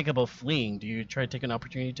think about fleeing. Do you try to take an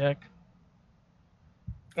opportunity attack?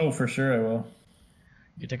 Oh, for sure I will.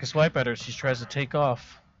 You take a swipe at her. She tries to take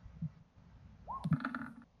off.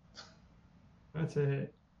 That's a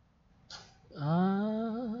hit.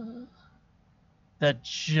 That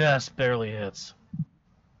just barely hits.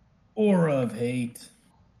 Aura of hate.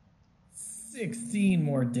 16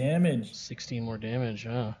 more damage. 16 more damage,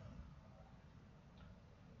 huh?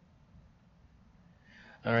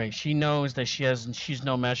 All right, she knows that she's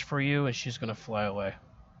no match for you, and she's gonna fly away.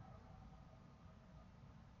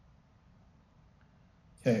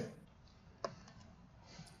 Okay.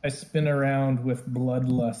 I spin around with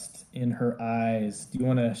bloodlust in her eyes. Do you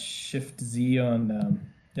want to shift Z on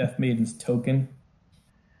Death Maiden's token?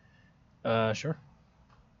 Sure.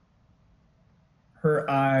 Her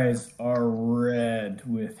eyes are red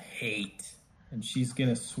with hate, and she's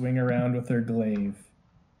gonna swing around with her glaive.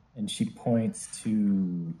 And she points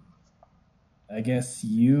to, I guess,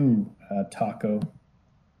 you, Taco.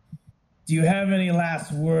 Do you have any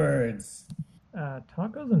last words?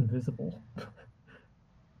 Taco's invisible.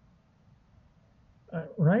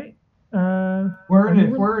 Right? If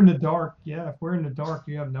we're in the dark, if we're in the dark,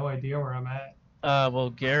 you have no idea where I'm at. Well,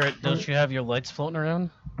 Garrett, don't you have your lights floating around?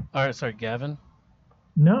 Alright, sorry, Gavin.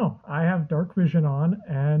 No, I have dark vision on,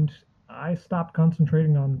 and I stopped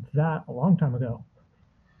concentrating on that a long time ago.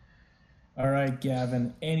 All right,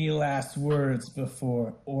 Gavin, any last words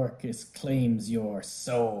before Orcus claims your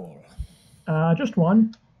soul? Just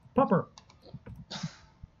one. Pupper.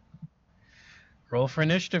 Roll for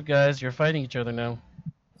initiative, guys. You're fighting each other now.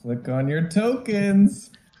 Click on your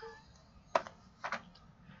tokens.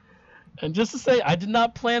 And just to say, I did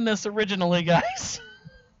not plan this originally, guys.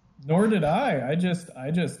 Nor did I. I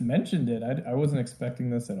just mentioned it. I wasn't expecting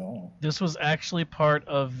this at all. This was actually part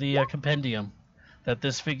of the compendium. That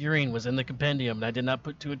this figurine was in the compendium, and I did not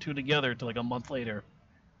put two and two together until a month later.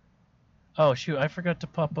 Oh, shoot, I forgot to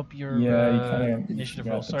pop up your initiative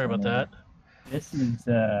roll. Sorry about that. This is,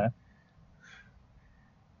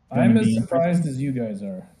 I'm as surprised as you guys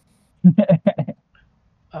are.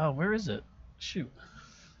 Where is it? Shoot.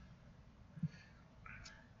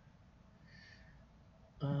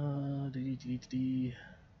 I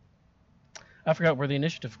forgot where the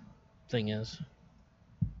initiative thing is.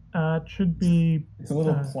 It should be... It's a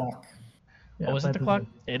little clock. Yeah, is it the clock?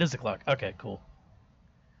 It is the clock. Okay, cool.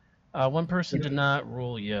 One person did not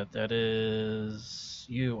roll yet. That is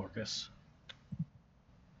you, Orcus.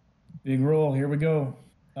 Big roll. Here we go.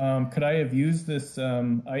 Could I have used this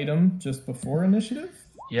item just before initiative?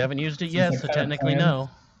 You haven't used it yet, so technically no.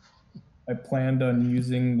 I planned on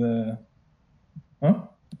using the... Huh?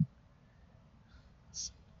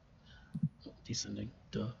 Descending.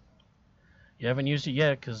 Duh. You haven't used it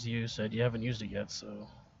yet because you said you haven't used it yet, so...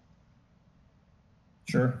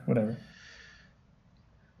 Sure, whatever.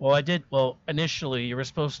 Well, I did. Well, initially, you were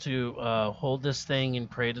supposed to hold this thing and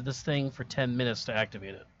pray to this thing for 10 minutes to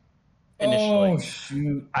activate it. Initially, Oh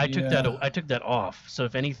shoot! I took that. Yeah. I took that off. So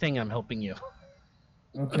if anything, I'm helping you.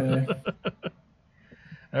 Okay.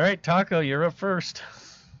 All right, Taco, you're up first.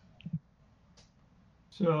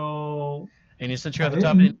 So And since you're at the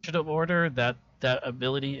top of the initiative order, that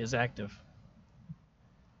ability is active.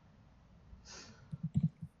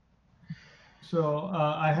 So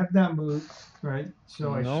I have not moved, right?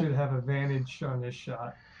 So I Nope. should have advantage on this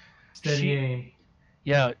shot. Steady aim.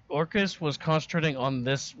 Yeah, Orcus was concentrating on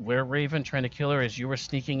this were-raven trying to kill her as you were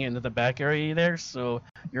sneaking into the back area there, so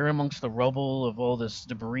you're amongst the rubble of all this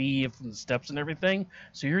debris from the steps and everything,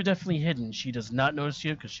 so you're definitely hidden. She does not notice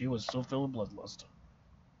you because she was so filled with bloodlust.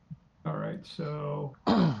 All right, so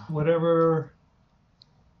whatever.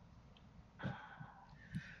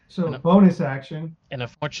 So bonus action. And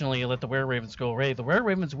unfortunately, you let the were-ravens go away. The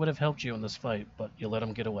were-ravens would have helped you in this fight, but you let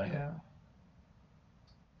them get away. Yeah.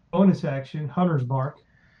 Bonus action, Hunter's Mark.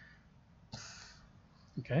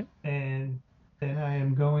 Okay. And then I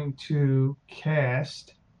am going to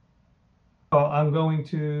cast. Oh, I'm going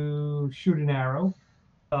to shoot an arrow.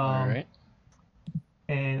 All right.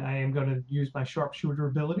 And I am going to use my sharpshooter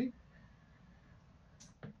ability.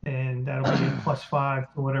 And that'll be a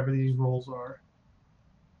 +5 to whatever these rolls are.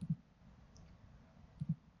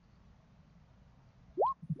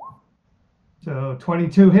 So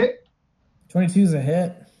 22 hit. 22 is a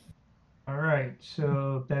hit. All right,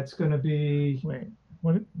 so that's going to be. Wait,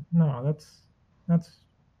 what? No, that's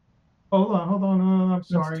Hold on. I'm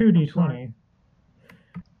sorry. that's 2d20.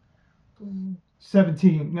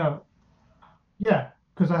 17. No. Yeah,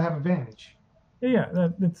 because I have advantage. Yeah,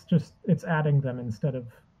 it's adding them instead of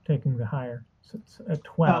taking the higher. So it's at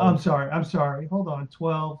 12. I'm sorry. Hold on.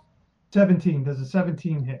 12. 17. Does a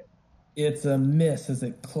 17 hit? It's a miss as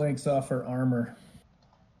it clanks off her armor.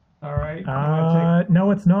 All right.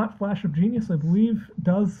 No, it's not. Flash of Genius, I believe,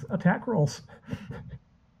 does attack rolls.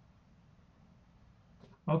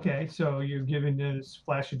 Okay, so you're giving this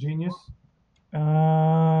Flash of Genius?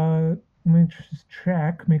 Let me just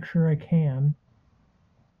check, make sure I can.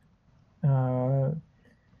 I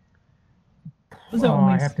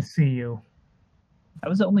have to see you. That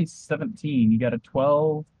was only 17. You got a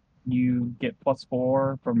 12. You get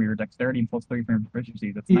 +4 from your dexterity and +3 from your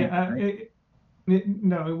proficiency. That's 9, right?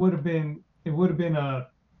 No, it would have been a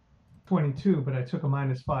 22, but I took a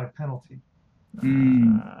 -5 penalty.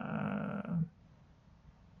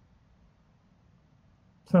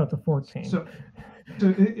 So it's a 14. So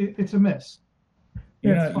it's a miss.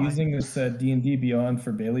 You're Yeah, not using this D&D Beyond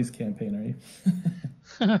for Bailey's campaign, are you?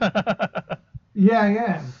 Yeah, I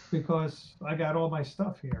am, because I got all my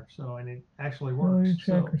stuff here, so and it actually works. Check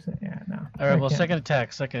So. or say, yeah, no. All right, I well, can't. second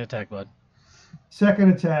attack, bud.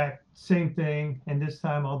 Second attack, same thing, and this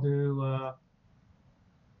time I'll do.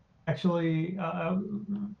 Actually, I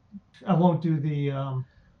won't do the.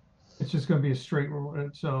 It's just going to be a straight roll.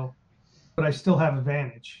 So, but I still have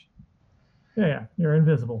advantage. Yeah, you're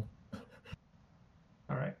invisible.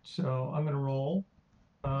 All right, so I'm going to roll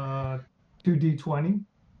 2d20,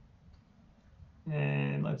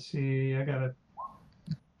 and let's see. I got a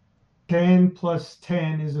 10 plus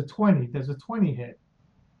 10 is a 20. Does a 20 hit?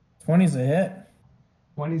 20's a hit.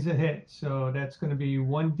 20's a hit, so that's going to be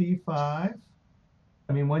 1d5. I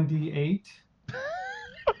mean 1d8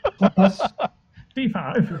 plus.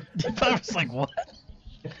 D5. I was like, what?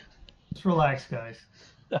 Just relax, guys.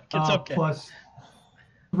 It's okay. Plus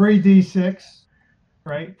 3d6,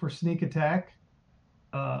 right, for sneak attack.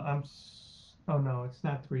 Oh no, it's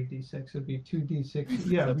not 3d6. It'd be 2d6.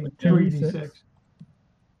 Yeah, it'd be 3d6.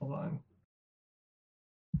 Hold on.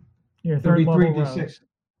 Your It'll be third level 3d6. rogue.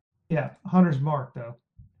 Yeah, Hunter's Mark though.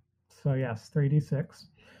 So yes, 3d6.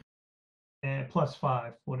 And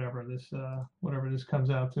 +5, whatever this comes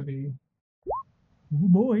out to be. Oh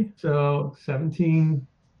boy. So 17,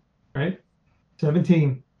 right?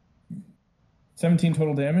 17. 17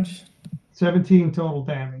 total damage. 17 total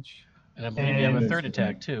damage. And I believe you have a And- third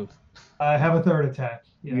attack, too. I have a third attack.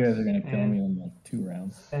 Yes. You guys are going to kill And- me in like 2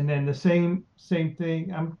 rounds. And then the same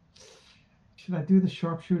thing. Should I do the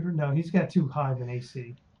sharpshooter? No, he's got too high of an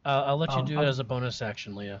AC. I'll let you do it I'm- as a bonus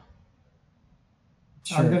action, Leah.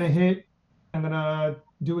 Sure. I'm gonna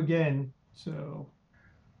do again. So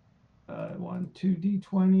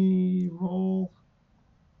 2d20 roll,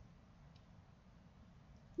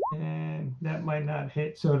 and that might not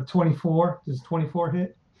hit. So 24. Does 24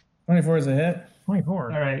 hit? 24 is a hit.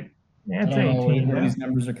 24. All right. Yeah, I it's don't know 18. where these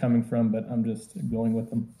numbers are coming from, but I'm just going with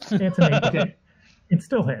them. It's an 18. Okay. It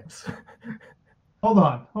still hits. Hold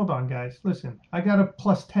on, guys. Listen, I got a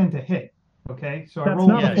 +10 to hit. Okay, so I That's rolled.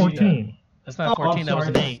 not Yeah, a you 14. That's not Oh, I'm 14. That was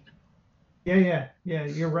an sorry. 8. Yeah.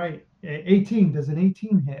 You're right. 18. Does an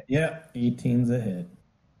 18 hit? Yeah, 18's a hit.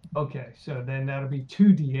 Okay, so then that'll be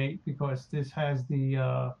 2d8 because this has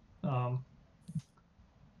um,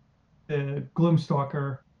 the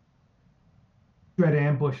Gloomstalker Dread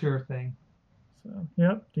Ambusher thing, So,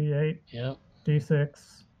 yep, D8, Yep.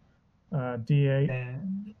 D6, D8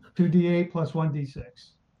 and 2d8 plus 1d6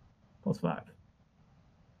 plus 5.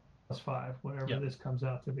 plus 5, whatever Yep. this comes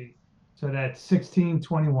out to be. So that's 16,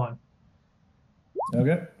 21.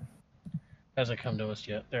 Okay. Hasn't come to us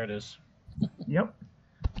yet. There it is. Yep.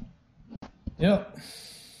 Yep.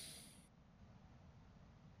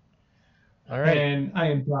 All right. And I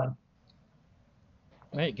am done.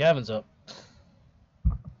 Wait, Gavin's up.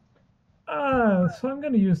 So I'm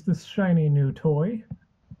going to use this shiny new toy,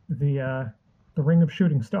 the Ring of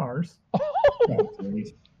Shooting Stars.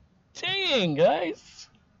 Dang, guys.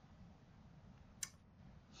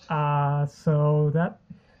 So that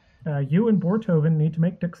you and Bortoven need to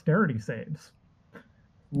make dexterity saves.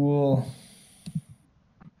 Cool.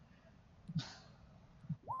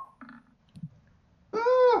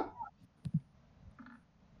 Ah!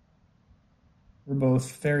 We're both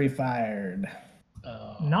fairy fired.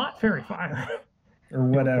 Not fairy fire. Or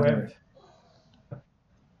whatever.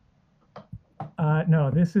 No,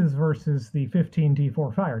 this is versus the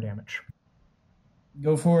 15d4 fire damage.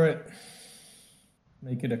 Go for it.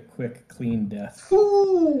 Make it a quick, clean death.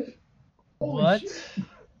 Ooh! Holy What? shit.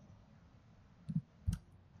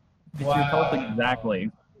 It's your health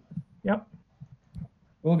exactly. Yep.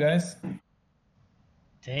 Cool, guys.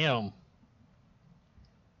 Damn.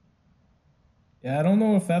 Yeah, I don't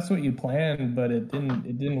know if that's what you planned, but it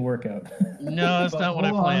didn't work out. No, that's But not what I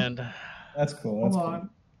hold on. planned. That's cool. That's Hold cool. on.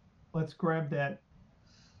 Let's grab that.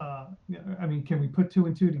 I mean, can we put 2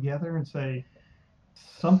 and 2 together and say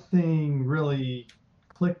something really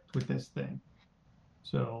clicked with this thing?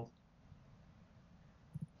 So,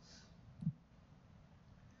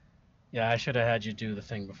 Yeah, I should have had you do the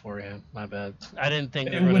thing beforehand. My bad. I didn't think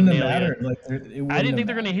they It were going wouldn't to have nail you. mattered. Like, it wouldn't I didn't think have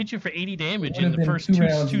they're going to hit you for 80 damage It in would've the been first 2 two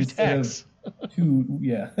rounds instead of- attacks. mattered.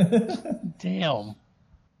 Yeah. Damn. You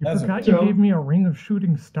That's forgot okay. you gave me a Ring of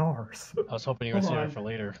Shooting Stars. I was hoping you were Hold saving on. it for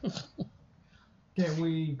later. can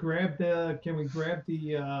we grab the?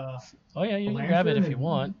 Oh, yeah, you can grab it if you Lantern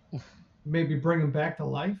want. Maybe bring him back to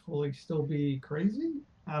life? Will he still be crazy?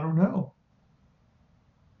 I don't know.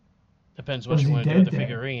 Depends Or what is you he want to do with the dead?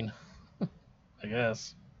 figurine. I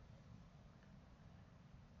guess.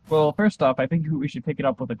 Well, first off, I think we should pick it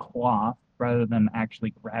up with a cloth rather than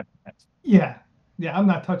actually grab it. Yeah, I'm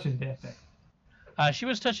not touching that thing. She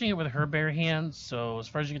was touching it with her bare hands, so as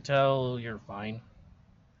far as you can tell, you're fine.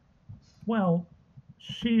 Well,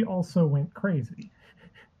 she also went crazy.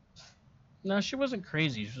 No, she wasn't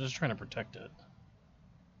crazy. She was just trying to protect it.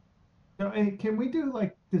 Hey, can we do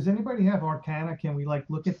like? Does anybody have Arcana? Can we like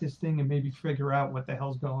look at this thing and maybe figure out what the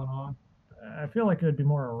hell's going on? I feel like it would be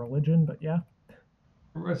more a religion, but yeah.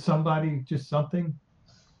 Or somebody, just something.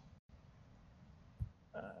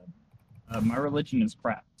 My religion is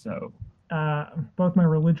crap, so Both my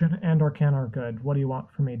religion and arcana are good. What do you want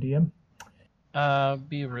from me, DM?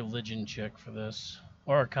 Be a religion check for this.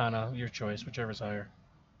 Or Arcana, your choice, whichever's higher.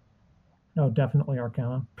 No, definitely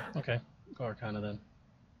arcana. Okay, go Arcana then.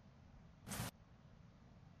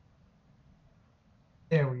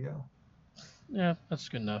 There we go. Yeah, that's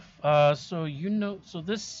good enough. So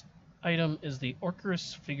this item is the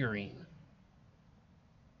Orcus figurine.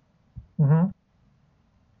 Mm-hmm.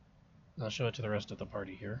 I'll show it to the rest of the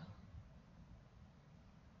party here.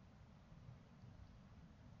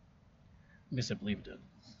 I guess I believe it did.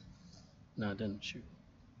 No, it didn't. Shoot.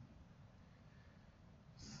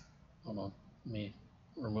 Hold on. Let me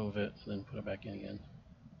remove it and then put it back in again.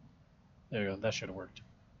 There you go. That should have worked.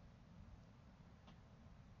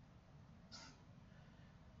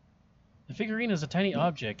 The figurine is a tiny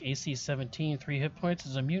object, AC 17, 3 hit points,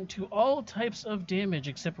 is immune to all types of damage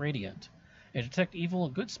except radiant. A detect evil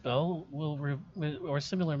and good spell or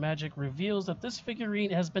similar magic reveals that this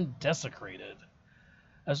figurine has been desecrated.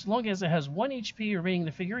 As long as it has 1 HP remaining,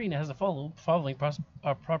 the figurine has the following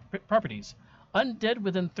properties. Undead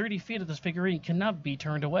within 30 feet of this figurine cannot be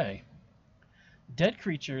turned away. Dead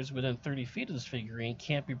creatures within 30 feet of this figurine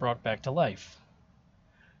can't be brought back to life.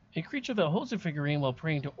 A creature that holds a figurine while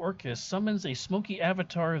praying to Orcus summons a smoky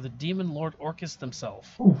avatar of the demon lord Orcus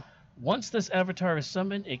himself. Ooh. Once this avatar is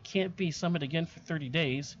summoned, it can't be summoned again for 30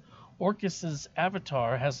 days. Orcus's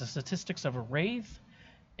avatar has the statistics of a wraith,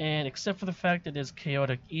 and except for the fact that it is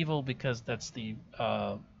chaotic evil, because that's the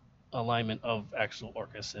alignment of actual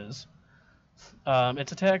Orcus is.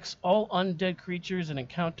 It attacks all undead creatures and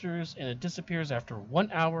encounters, and it disappears after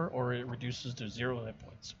 1 hour, or it reduces to 0 hit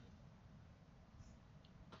points.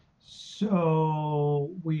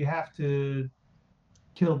 So we have to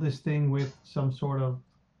kill this thing with some sort of.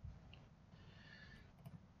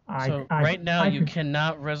 Right now, you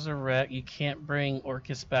cannot resurrect. You can't bring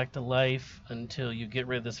Orcus back to life until you get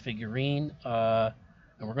rid of this figurine. And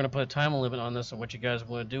we're going to put a time limit on this and what you guys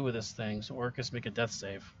want to do with this thing. So Orcus, make a death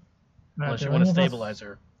save. Unless you want to stabilize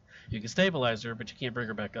her. You can stabilize her, but you can't bring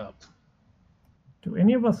her back up. Do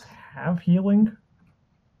any of us have healing? Do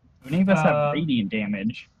any of us have radiant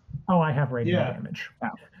damage? Oh, I have radiant damage. Oh.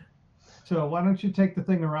 So why don't you take the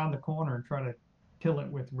thing around the corner and try to kill it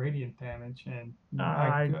with radiant damage? And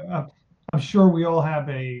I'm sure we all have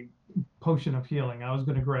a potion of healing. I was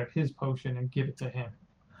going to grab his potion and give it to him.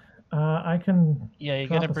 I can. Yeah, you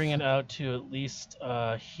got to bring it out to at least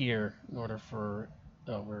here in order for.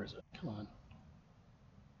 Oh, where is it? Come on.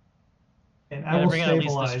 And I will bring it at least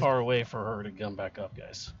stabilize. this far away for her to come back up,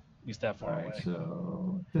 guys. At least that far away.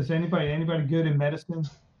 So does anybody good in medicine?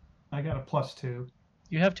 I got a +2.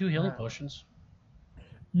 You have 2 healing potions.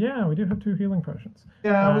 Yeah, we do have 2 healing potions.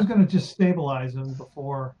 Yeah, I was going to just stabilize him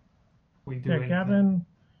before we do anything. Gavin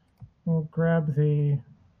will grab the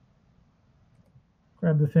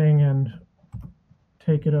thing and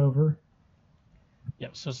take it over.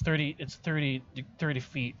 Yep, so it's 30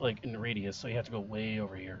 feet like in radius, so you have to go way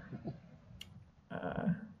over here.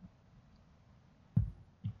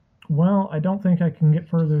 Well, I don't think I can get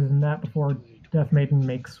further than that before Death Maiden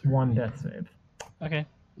makes 1 death save. Okay,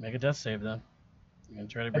 make a death save then. I'm gonna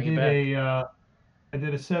try to bring it back. I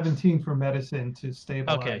did a 17 for medicine to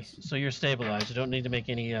stabilize. Okay, so you're stabilized. You don't need to make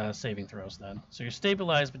any saving throws then. So you're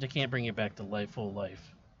stabilized, but they can't bring you back to full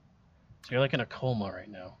life. So you're like in a coma right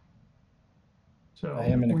now. So I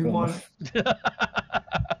am in a coma.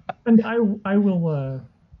 And I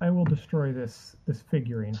will destroy this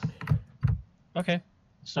figurine. Okay.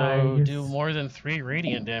 So do more than 3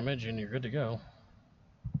 radiant damage and you're good to go.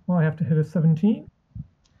 Well, I have to hit a 17.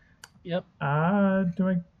 Yep. Do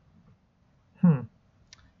I?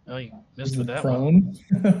 Oh, you missed with that prone? one.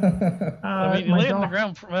 I mean, you lay it on the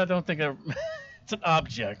ground. I don't think it's an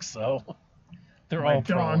object, so they're all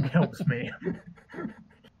prone. My dog helps me.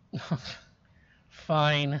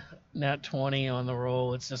 Fine. Nat 20 on the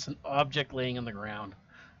roll. It's just an object laying on the ground.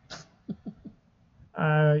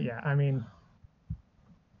 Yeah, I mean,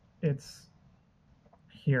 it's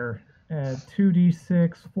here.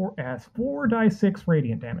 2d6, 4 die 6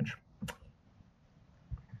 radiant damage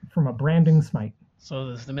from a branding smite.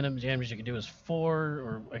 So the minimum damage you can do is 4,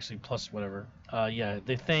 or actually plus whatever. Yeah,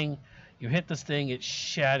 you hit this thing, it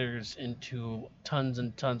shatters into tons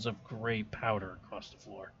and tons of gray powder across the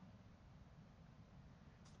floor.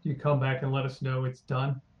 You come back and let us know it's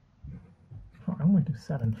done. Oh, I only do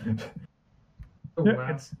 7. Oh,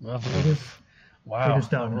 wow. Wow,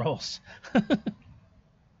 just done. Rolls.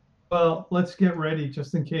 Well, let's get ready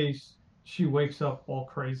just in case she wakes up all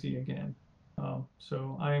crazy again.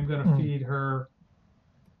 So I am going to feed her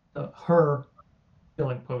her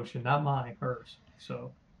healing potion, not mine, hers.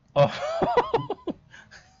 So. Oh.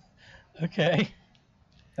 Okay.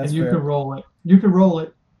 And you can roll it. You can roll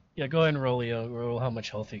it. Yeah, go ahead and roll, Leo. Roll how much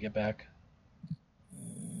health you get back.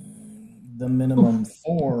 The minimum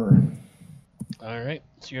 4. All right.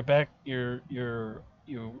 So you're back. You're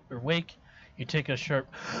awake. You take a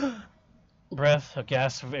sharp breath, a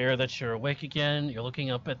gasp of air that you're awake again. You're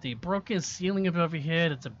looking up at the broken ceiling above your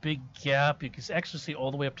head. It's a big gap. You can actually see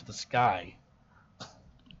all the way up to the sky.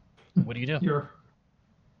 What do you do?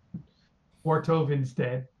 Bortoven's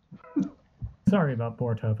dead. Sorry about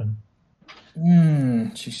Bortoven.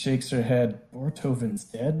 She shakes her head. Bortoven's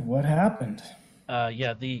dead? What happened?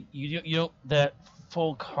 Yeah, you don't, that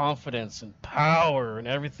full confidence and power and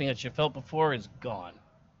everything that you felt before is gone.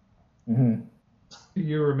 Mm-hmm. Do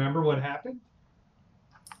you remember what happened?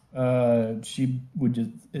 She would just.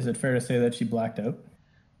 Is it fair to say that she blacked out?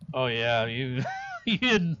 Oh yeah, you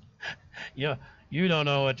didn't. Yeah, you don't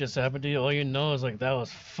know what just happened to you. All you know is like that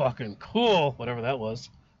was fucking cool, whatever that was.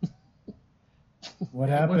 What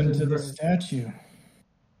happened to the statue?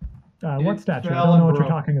 What statue? I don't know what you're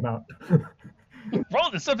talking about. Roll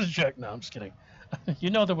the deception check. No, I'm just kidding. You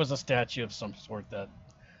know there was a statue of some sort that.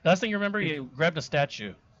 Last thing you remember, you grabbed a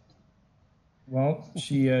statue. Well,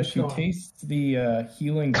 she tastes the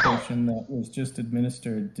healing potion that was just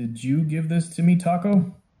administered. Did you give this to me,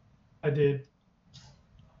 Taco? I did.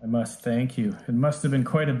 I must thank you. It must have been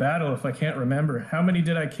quite a battle if I can't remember. How many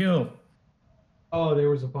did I kill? Oh, there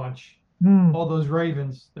was a bunch. All those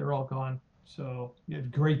ravens, they're all gone. So you did a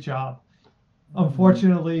great job.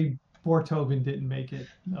 Unfortunately, Bortoven didn't make it.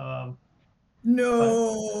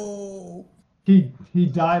 No. He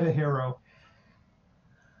died a hero,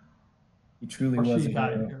 He truly or was she a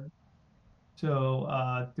died a hero. hero.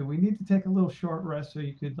 So, do we need to take a little short rest so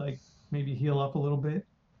you could like maybe heal up a little bit?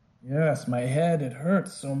 Yes, my head, it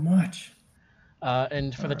hurts so much.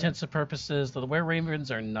 And for the Alright. tense of purposes, the were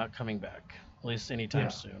ravens are not coming back, at least anytime Yeah.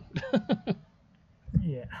 soon.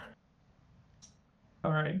 Yeah.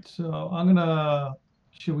 All right, so I'm gonna.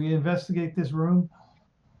 Should we investigate this room?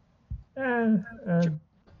 The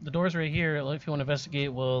door's right here. If you want to investigate,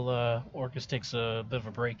 Orcus takes a bit of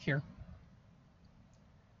a break here.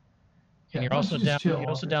 And Yeah, you're also let's just down. chill You're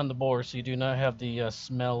also over. down the boar, so you do not have the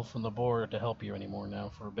smell from the boar to help you anymore now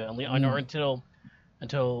for a bit, or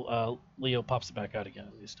until Leo pops it back out again,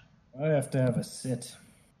 at least. I have to have a sit.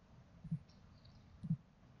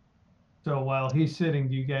 So while he's sitting,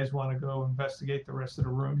 do you guys want to go investigate the rest of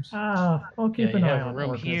the rooms? I'll keep Yeah, an you eye have a on room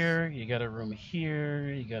Orcus. here. You got a room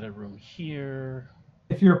here. You got a room here.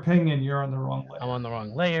 If you're pinging, you're on the wrong layer. I'm on the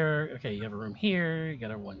wrong layer. Okay, you have a room here. You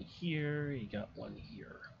got a one here. You got one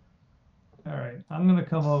here. All right, I'm gonna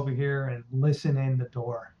come over here and listen in the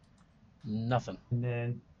door, Nothing. and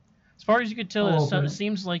then As far as you could tell, I'll open it it.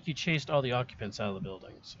 seems like you chased all the occupants out of the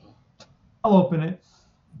building. So, I'll open it.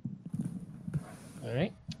 all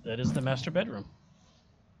right, that is the master bedroom.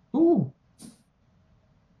 Ooh.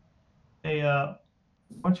 Hey, why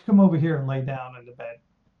don't you come over here and lay down in the bed?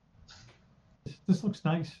 This looks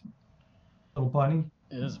nice. Little bunny.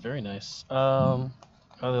 It is very nice. How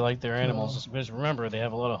they like their animals. Just because remember, they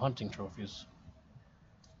have a lot of hunting trophies.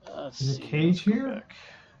 Let's Is see, a cage let's go here? back.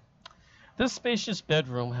 This spacious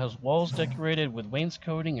bedroom has walls decorated with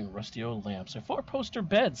wainscoting and rusty old lamps. A four-poster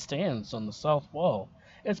bed stands on the south wall,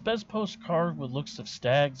 its bedpost carved with looks of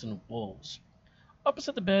stags and wolves.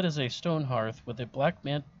 Opposite the bed is a stone hearth with a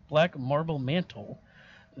black marble mantle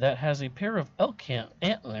that has a pair of elk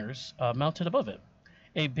antlers mounted above it.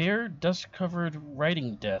 A bare, dust-covered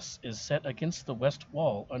writing desk is set against the west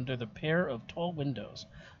wall under the pair of tall windows,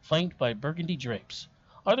 flanked by burgundy drapes.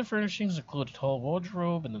 Other furnishings include a tall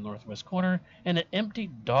wardrobe in the northwest corner and an empty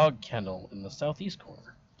dog kennel in the southeast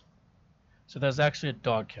corner. So there's actually a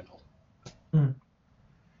dog kennel.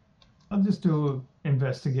 I'll just do an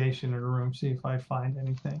investigation of the room, see if I find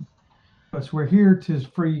anything. Because we're here to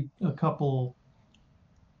free a couple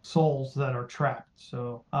souls that are trapped.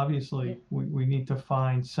 So obviously we need to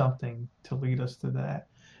find something to lead us to that.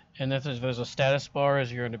 And if there's a status bar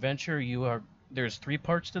as you're an adventurer, there's 3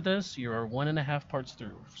 parts to this. You are 1.5 parts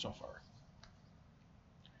through so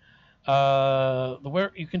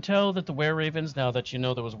far. You can tell that the were-ravens, now that you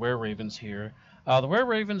know there was were-ravens here, the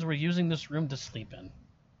were-ravens were using this room to sleep in.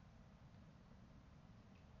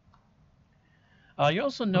 You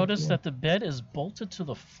also notice that the bed is bolted to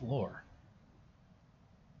the floor.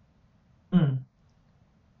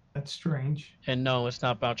 That's strange. And no, it's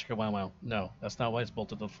not Bow Chicka Wow Wow. No, that's not why it's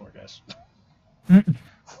bolted to the floor, guys. Can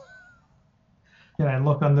I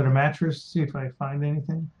look under the mattress, see if I find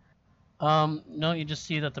anything? No, you just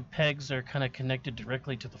see that the pegs are kind of connected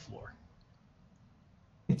directly to the floor.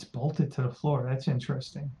 It's bolted to the floor. That's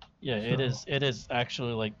interesting. Yeah, it is. It is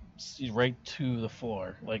actually like right to the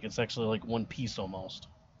floor. Like it's actually like one piece almost.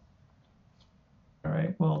 All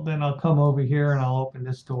right. Well, then I'll come over here and I'll open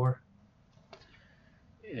this door.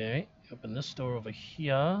 Alright, open this door over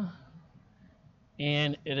here.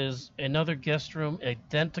 And it is another guest room,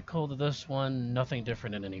 identical to this one, nothing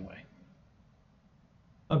different in any way.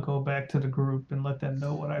 I'll go back to the group and let them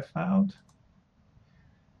know what I found.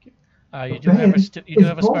 You do have a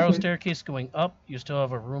spiral bolted. staircase going up. You still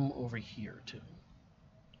have a room over here too.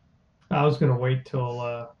 I was gonna wait till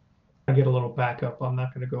I get a little backup. I'm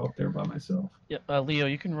not gonna go up there by myself. Yeah, Leo,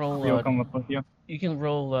 you can roll. We'll come up with you. You can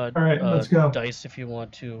roll. All right, let's go. Dice if you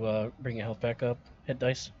want to bring your health back up. Hit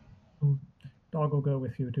dice. Dog will go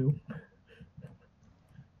with you too.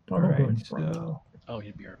 All Dog will go in right. front. So, Oh,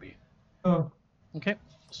 hit BRB. oh, Okay,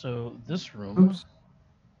 so this room oops.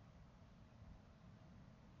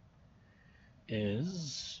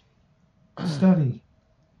 is. Study.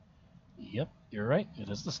 Yep, you're right. It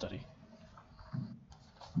is the study.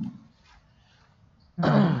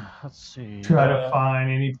 Let's see. Try to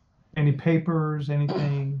find any papers,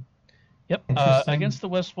 anything. Yep. Interesting. Against the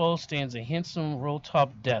west wall stands a handsome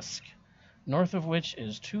roll-top desk, north of which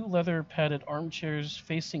is 2 leather-padded armchairs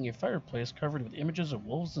facing a fireplace covered with images of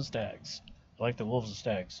wolves and stags. I like the wolves and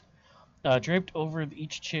stags. Draped over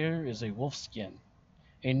each chair is a wolf skin.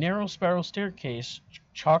 A narrow spiral staircase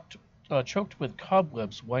choked with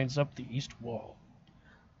cobwebs winds up the east wall.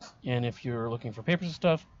 And if you're looking for papers and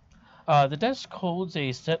stuff, the desk holds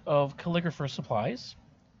a set of calligrapher supplies.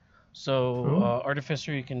 So, Cool.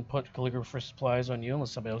 Artificer, you can put calligrapher supplies on you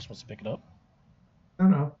unless somebody else wants to pick it up. I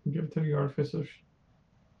don't know. Give it to the artificers.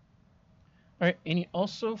 All right, and you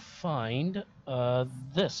also find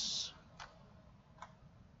this.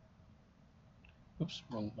 Oops,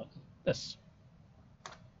 wrong button. This.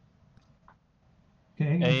 Okay,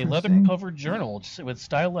 A interesting. leather-covered journal with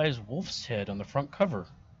stylized wolf's head on the front cover.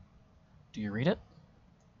 Do you read it?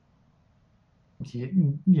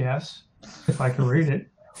 Yes, if I can read it.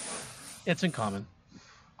 It's in common.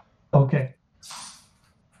 Okay.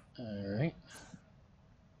 All right.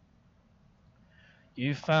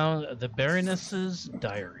 You found the Baroness's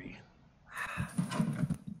diary.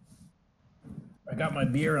 I got my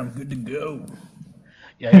beer. I'm good to go.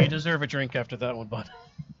 Yeah, you deserve a drink after that one, bud.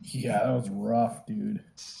 Yeah, that was rough, dude.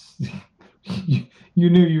 You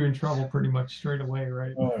knew you were in trouble pretty much straight away,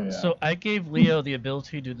 right? Oh yeah. So I gave Leo the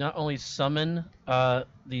ability to not only summon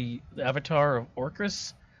the avatar of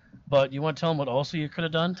Orcus, but you want to tell him what also you could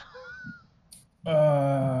have done?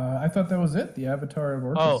 I thought that was it. The avatar of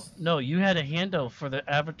Orcus. Oh, no, you had a handle for the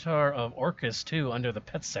avatar of Orcus, too, under the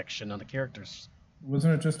pet section on the characters.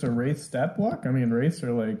 Wasn't it just a wraith stat block? I mean, wraiths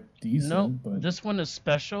are like decent, No, but this one is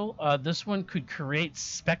special. This one could create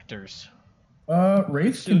specters.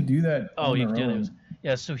 wraiths can do that. Oh, on you their can do own. those.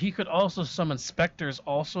 Yeah, so he could also summon specters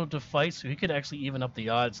also to fight, so he could actually even up the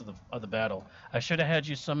odds of the battle. I should have had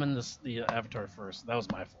you summon the avatar first. That was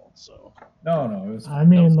my fault. So No, it was. I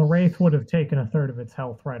mean, the Wraith would have taken a third of its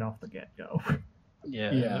health right off the get-go.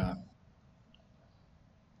 yeah.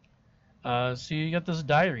 Yeah. So you got this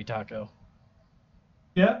diary, Taco.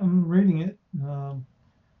 Yeah, I'm reading it. Wow,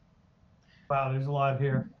 there's a lot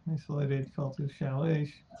here. Isolated, fell to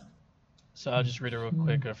chalets. So I'll just read it real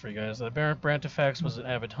quick for you guys. Baron Brantifax was an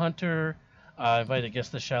avid hunter. Invited guests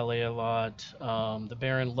to the chalet a lot. The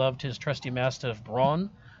Baron loved his trusty mastiff Braun,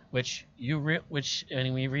 which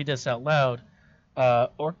and when you read this out loud,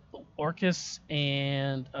 Orcus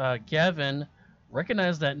and Gavin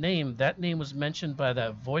recognized that name. That name was mentioned by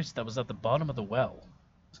that voice that was at the bottom of the well.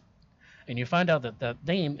 And you find out that that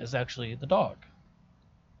name is actually the dog.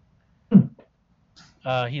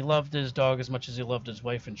 He loved his dog as much as he loved his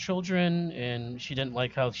wife and children, and she didn't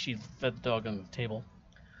like how she fed the dog on the table.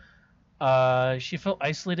 She felt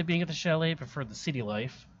isolated being at the chalet, preferred the city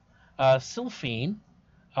life. Sylphine,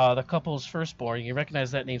 the couple's firstborn, you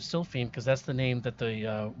recognize that name Sylphine because that's the name that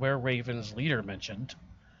the Were-Ravens leader mentioned,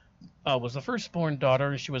 was the firstborn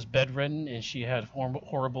daughter, and she was bedridden, and she had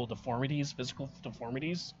horrible deformities, physical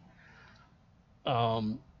deformities.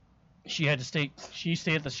 She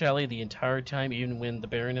stayed at the chalet the entire time, even when the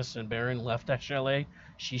Baroness and Baron left that chalet.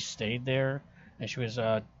 She stayed there, and she was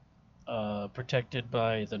protected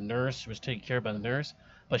by the nurse. She was taken care of by the nurse.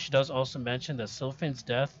 But she does also mention that Sylphine's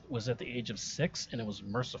death was at the age of 6, and it was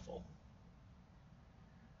merciful.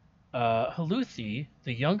 Haluthi,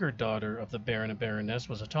 the younger daughter of the Baron and Baroness,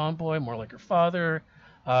 was a tomboy, more like her father.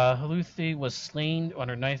 Haluthi was slain on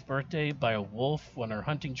her 9th birthday by a wolf on her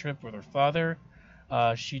hunting trip with her father.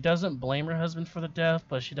 She doesn't blame her husband for the death,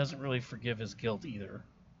 but she doesn't really forgive his guilt either.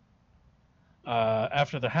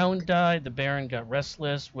 After the hound died, the Baron got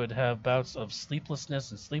restless, would have bouts of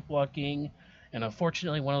sleeplessness and sleepwalking, and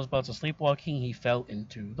unfortunately, one of those bouts of sleepwalking, he fell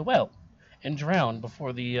into the well and drowned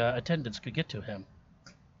before the attendants could get to him.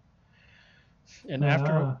 And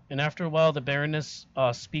after a while, the Baroness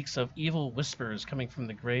speaks of evil whispers coming from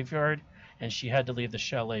the graveyard, and she had to leave the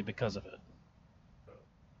chalet because of it.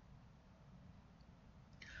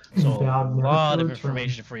 So a lot of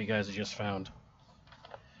information for you guys I just found.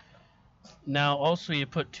 Now, also, you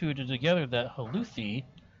put two together that Haluthi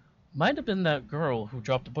might have been that girl who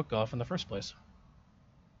dropped the book off in the first place.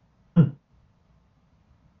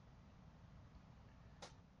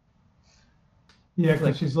 Yeah,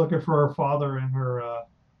 because she's looking for her father and her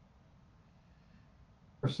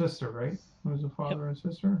sister, right? Who's the father and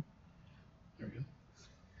sister? There we go.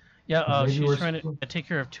 Yeah, Maybe she's trying to take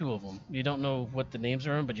care of 2 of them. You don't know what the names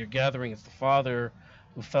are, but you're gathering it's the father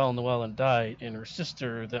who fell in the well and died, and her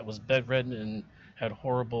sister that was bedridden and had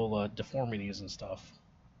horrible deformities and stuff.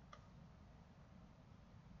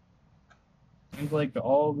 Seems like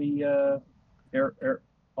all the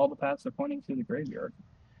all the paths are pointing to the graveyard.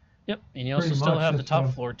 Yep, and you also Pretty still much, have the that's top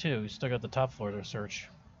what- floor too. You still got the top floor to search.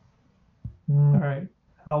 All right,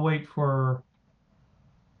 I'll wait.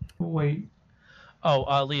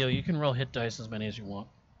 Oh, Leo, you can roll hit dice as many as you want.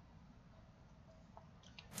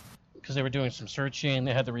 Because they were doing some searching,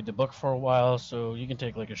 they had to read the book for a while, so you can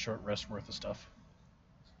take like a short rest worth of stuff.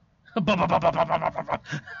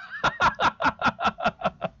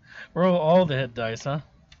 Roll all the hit dice, huh?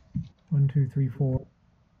 1, 2, 3, 4,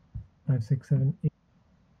 5, 6, 7, 8,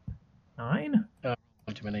 9. One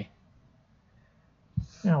too many.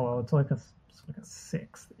 Yeah, well, it's like a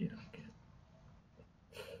 6 that you don't get.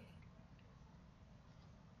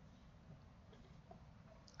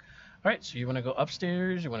 right, so you want to go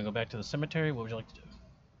upstairs? You want to go back to the cemetery? What would you like to do?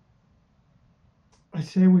 I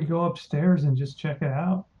say we go upstairs and just check it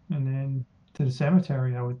out, and then to the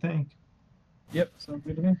cemetery, I would think. Yep, sounds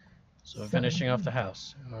good to me. So finishing off the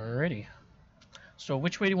house. Alrighty. So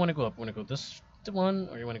which way do you want to go up? Want to go this one,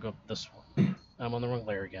 or you want to go up this one? I'm on the wrong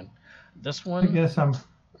layer again. This I one guess or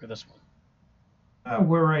this one?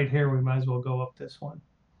 we're right here. We might as well go up this one.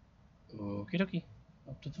 Okie dokie.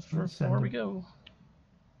 Up to the Let's first send floor him. we go.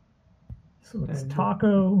 So it's And-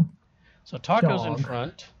 Taco, So Taco's in Dog.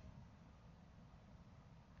 front.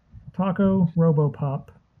 Taco, Robopop.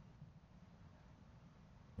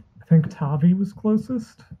 I think Tavi was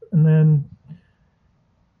closest, and then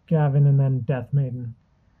Gavin, and then Death Maiden.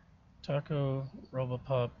 Taco,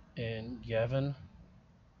 Robopop, and Gavin.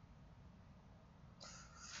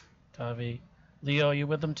 Tavi. Leo, are you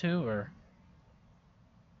with them too, or?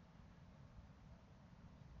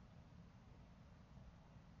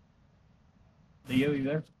 Leo, you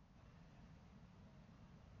there?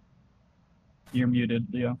 You're muted,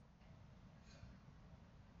 Leo.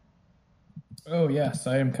 Oh, yes,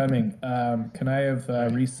 I am coming. Can I have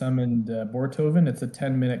resummoned Bortoven? It's a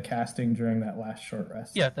 10-minute casting during that last short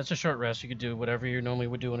rest. Yeah, that's a short rest. You could do whatever you normally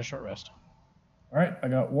would do in a short rest. All right, I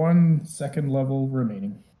got 1 second level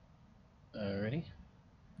remaining. Alrighty.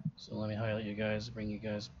 So let me highlight you guys, bring you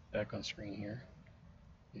guys back on screen here.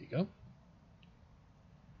 There you go.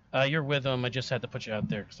 You're with them. I just had to put you out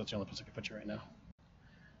there because that's the only place I can put you right now.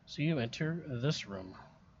 So you enter this room,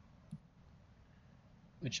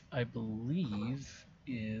 which I believe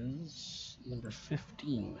is number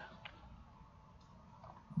 15.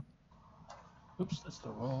 Oops, that's the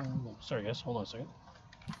wrong one. Sorry, guys. Hold on a second.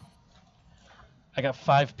 I got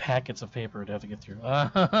 5 packets of paper to have to get through.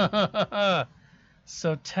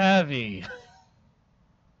 So Tavi.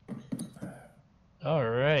 All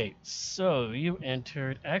right. So you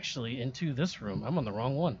entered actually into this room. I'm on the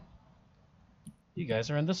wrong one. You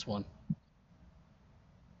guys are in this one.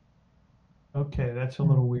 Okay, that's a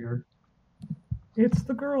little weird. It's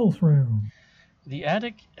the girls' room. The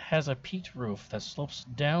attic has a peaked roof that slopes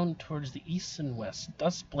down towards the east and west.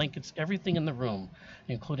 Dust blankets everything in the room,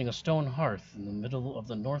 including a stone hearth in the middle of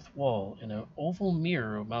the north wall and an oval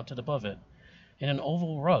mirror mounted above it, and an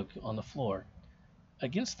oval rug on the floor.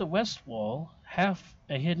 Against the west wall, half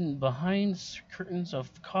hidden behind curtains of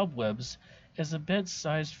cobwebs, is a bed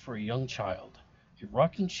sized for a young child, a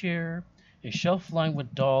rocking chair, a shelf lined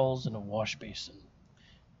with dolls, and a wash basin.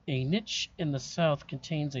 A niche in the south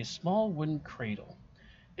contains a small wooden cradle,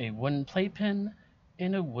 a wooden playpen,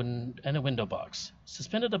 and a window box.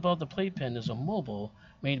 Suspended above the playpen is a mobile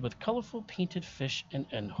made with colorful painted fish and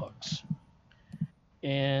end hooks.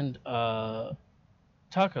 And Taco,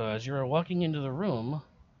 as you're walking into the room,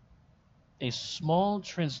 a small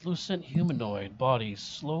translucent humanoid body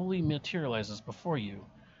slowly materializes before you.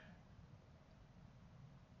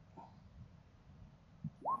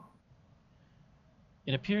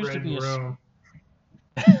 It appears to Red be room.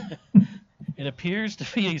 It appears to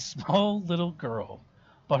be a small little girl,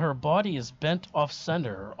 but her body is bent off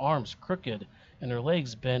center, her arms crooked, and her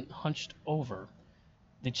legs bent hunched over.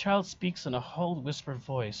 The child speaks in a hulled, whispered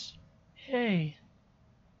voice. Hey,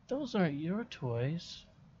 those aren't your toys,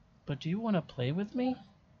 but do you want to play with me?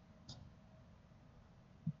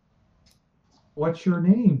 What's your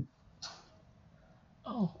name?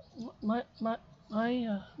 Oh,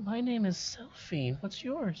 my name is Selphine. What's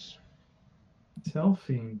yours?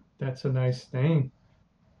 Selphine. That's a nice name.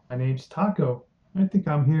 My name's Taco. I think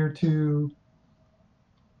I'm here to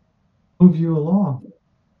move you along.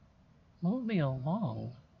 Move me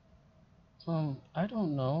along. I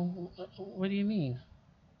don't know. What do you mean?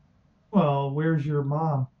 Well, where's your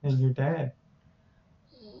mom and your dad?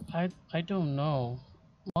 I don't know.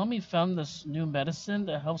 Mommy found this new medicine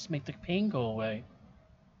that helps make the pain go away.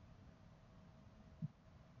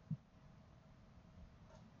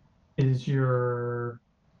 Is your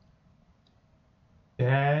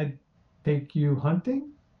dad take you hunting?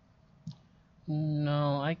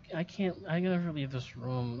 No, I can't. I gotta never leave this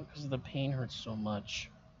room because the pain hurts so much.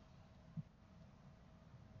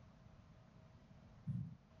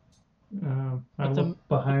 I But the- look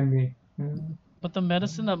behind me. But the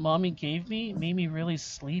medicine that Mommy gave me made me really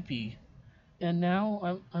sleepy. And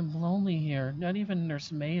now I'm lonely here. Not even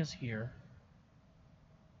Nurse May is here.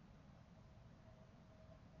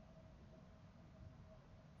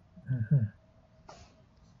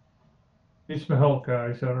 It's my health,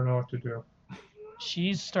 guys. I don't know what to do.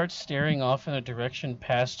 She starts staring off in a direction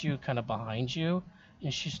past you, kind of behind you,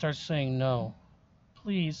 and she starts saying no.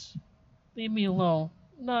 Please, leave me alone.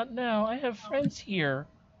 Not now. I have friends here.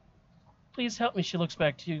 Please help me. She looks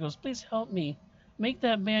back to you and goes, please help me. Make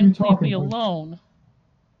that Who man you leave talking me to? alone.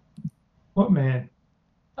 What man?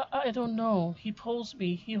 I don't know. He pulls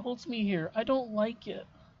me. He holds me here. I don't like it.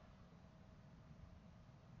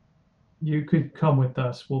 You could come with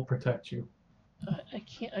us. We'll protect you.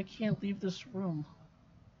 I can't leave this room.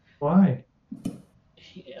 Why?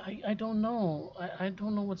 I don't know. I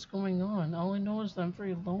don't know what's going on. All I know is that I'm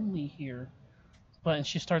very lonely here. But and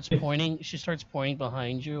she starts pointing. She starts pointing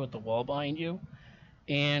behind you at the wall behind you,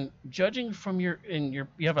 and judging from you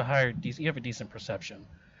have a decent perception.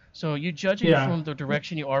 So you judging from the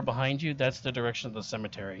direction you are behind you, that's the direction of the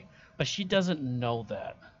cemetery. But she doesn't know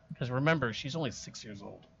that because remember, she's only 6 years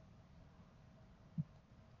old.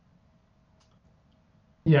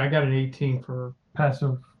 Yeah, I got an 18 for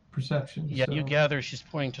passive perception. Yeah, so you gather she's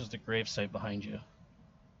pointing towards the gravesite behind you.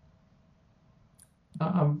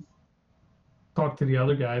 Talk to the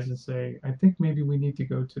other guys and say, I think maybe we need to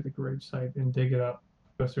go to the gravesite and dig it up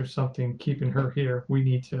because there's something keeping her here. We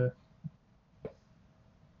need to.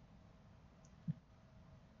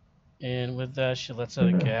 And with that, she lets out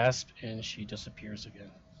a gasp and she disappears again.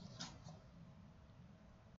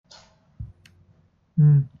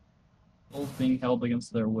 Both being held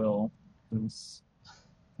against their will is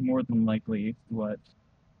more than likely what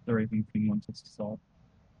the Raven King wants us to solve.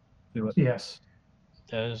 Do it. Yes.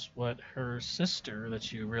 That is what her sister,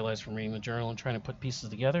 that you realize from reading the journal and trying to put pieces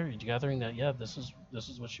together, you're gathering that, yeah, this is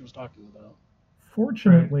what she was talking about.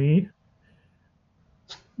 Fortunately,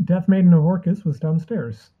 Death Maiden of Orcus was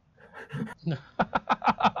downstairs. Well,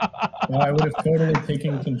 I would have totally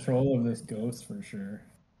taken control of this ghost for sure.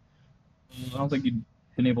 I don't think you'd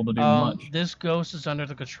been able to do much. This ghost is under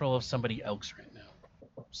the control of somebody else right now.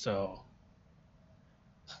 So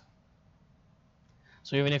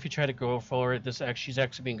even if you try to go forward, she's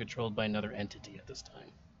actually being controlled by another entity at this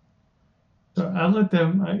time. So I let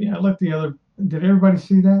the other. Did everybody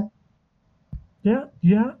see that? Yeah.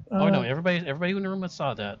 Oh no, everybody in the room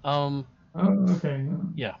saw that. Oh, okay.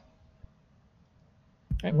 Yeah.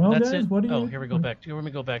 Right, Well, that's guys, it. what do you? Oh, here we go back. Let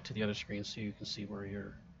me go back to the other screen so you can see where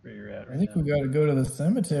you're at. I think we got to go to the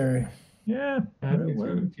cemetery. Yeah.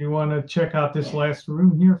 If you want to check out this last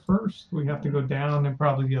room here first, we have to go down and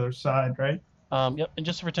probably the other side, right? Yep. And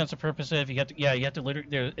just for intents of purposes, you have to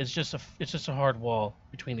literally. It's just a hard wall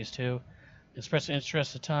between these two. Express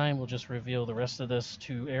interest of time, we'll just reveal the rest of this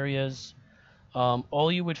 2 areas.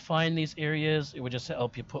 All you would find in these areas, it would just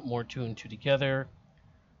help you put more 2 and 2 together.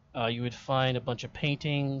 You would find a bunch of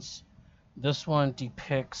paintings. This one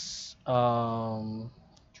depicts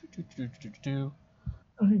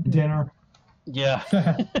Dinner. Yeah,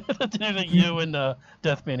 the dinner that you and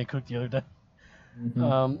Death Maiden cooked the other day.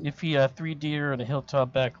 Mm-hmm. You feed 3 deer on a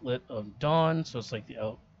hilltop backlit of dawn, so it's like the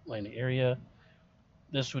outline area.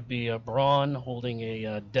 This would be a Braun holding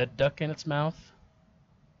a dead duck in its mouth.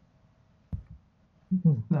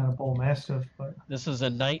 Not a bull mastiff, but This is a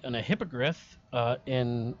knight on a hippogriff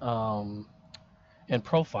in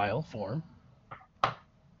profile form.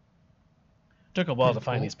 Took a while to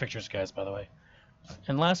find these pictures, guys, by the way.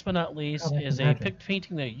 And last but not least is a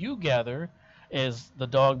painting that you gather is the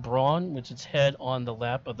dog Braun, with its head on the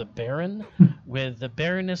lap of the Baron, with the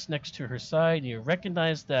Baroness next to her side. You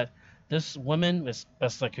recognize that this woman, as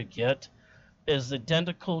best I could get, is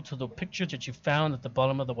identical to the picture that you found at the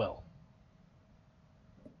bottom of the well.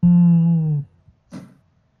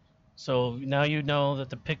 So now you know that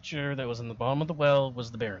the picture that was in the bottom of the well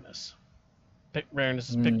was the Baroness.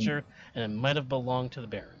 Baroness's picture, and it might have belonged to the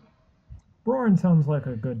Baron. Braun sounds like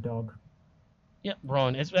a good dog. Yeah,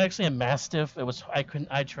 Braun. It's actually a Mastiff. I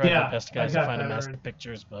tried my best, guys, to find a Mastiff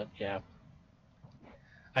pictures, but yeah.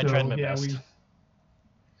 I tried my best.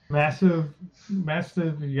 Massive.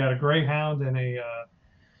 You got a Greyhound and a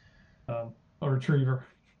Retriever.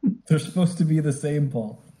 They're supposed to be the same,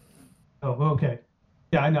 Paul. Oh, okay.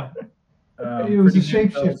 Yeah, I know. It was a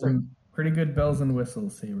shapeshifter. Pretty good bells and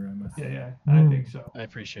whistles, Saber, I must say. Yeah, I think so. I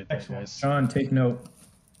appreciate that, guys. Sean, take note.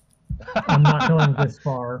 I'm not going this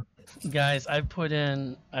far. Guys, I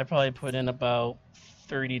probably put in about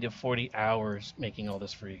 30 to 40 hours making all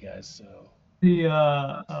this for you guys. So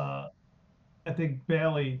I think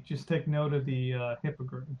Bailey, just take note of the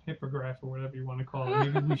hippogriff or whatever you want to call it.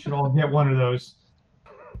 Maybe we should all get one of those.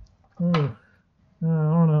 I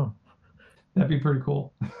don't know. That'd be pretty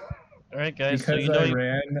cool. All right, guys. Because so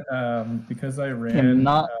I ran. I'm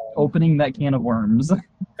not opening that can of worms.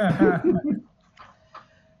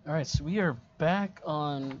 All right, so we are back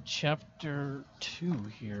on chapter 2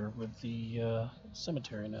 here with the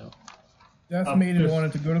cemetery now. Death Maiden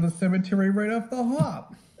wanted to go to the cemetery right off the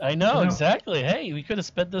hop. I know, exactly. Hey, we could have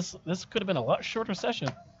spent this. This could have been a lot shorter session.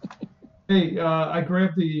 Hey, I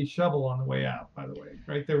grabbed the shovel on the way out, by the way.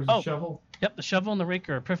 Right there was a shovel. Yep, the shovel and the rake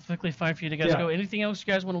are perfectly fine for you to guys Yeah. go. Anything else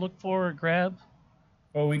you guys want to look for or grab?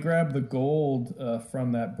 Oh, we grabbed the gold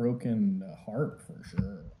from that broken harp for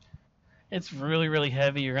sure. It's really, really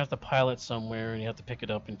heavy. You're going to have to pile it somewhere, and you have to pick it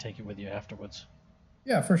up and take it with you afterwards.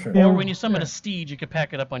 Yeah, for sure. Yeah, Or when you summon yeah. a steed, you could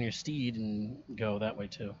pack it up on your steed and go that way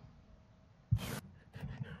too.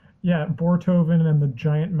 Yeah, Bortoven and the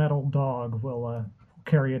giant metal dog will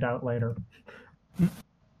carry it out later.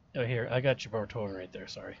 Oh, here, I got your Bartoven right there,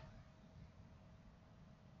 sorry.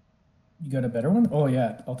 You got a better one? Oh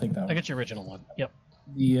yeah, I'll take that I one. got your original one. Yep.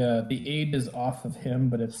 The aid is off of him,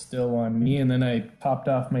 but it's still on me. And then I popped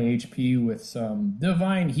off my HP with some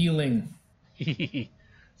divine healing.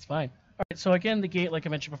 It's fine. All right, so again, the gate, like I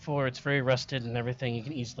mentioned before, it's very rusted and everything. You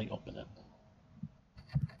can easily open it.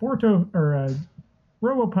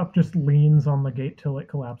 Robopup just leans on the gate till it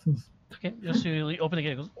collapses. Okay, just you open the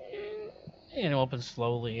gate, it goes, and it opens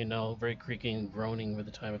slowly, very creaking and groaning with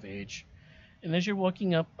the time of age. And as you're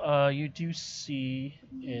walking up, you do see,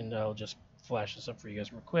 and I'll just flash this up for you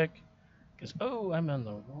guys real quick, because I'm on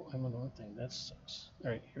the wrong thing. That sucks.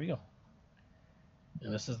 All right, here we go.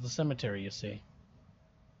 And this is the cemetery, you see.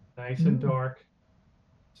 Nice and dark.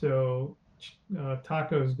 So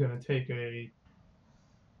Taco's going to take a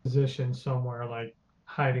position somewhere, like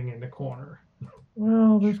hiding in the corner.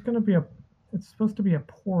 Well, there's going to be it's supposed to be a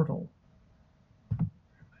portal.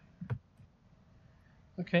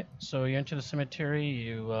 Okay, so you enter the cemetery.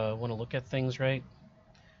 You want to look at things, right?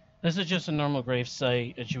 This is just a normal grave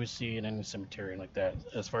site as you would see in any cemetery like that,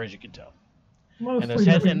 as far as you can tell.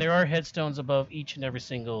 Mostly And there are headstones above each and every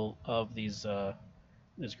single of these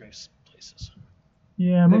grave places.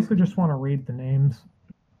 Yeah, I mostly just want to read the names.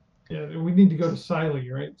 Yeah, we need to go to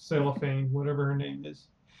Siley, right? Cellophane, whatever her name is.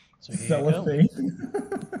 So here you go. Cellophane.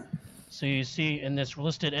 So you see in this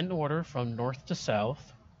listed in order from north to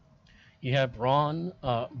south, you have Braun,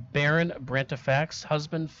 Baron Brantifax,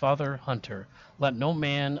 husband, father, hunter. Let no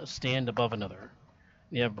man stand above another.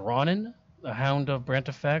 You have Braunin, the hound of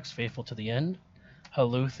Brantifax, faithful to the end.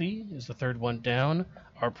 Haluthi is the third one down,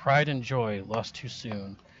 our pride and joy, lost too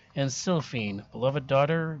soon. And Sylphine, beloved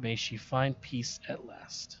daughter, may she find peace at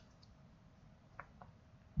last.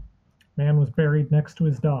 Man was buried next to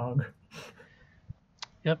his dog.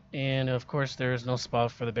 Yep, and of course there is no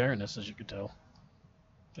spot for the Baroness, as you could tell,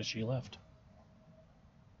 because she left.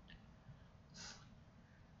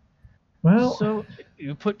 Well, So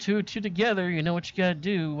you put two and two together, you know what you gotta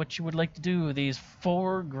do, what you would like to do with these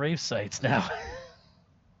 4 grave sites now.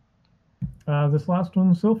 this last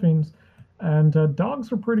one's Sylphine's, and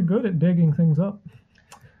dogs are pretty good at digging things up.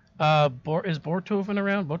 Is Bortoven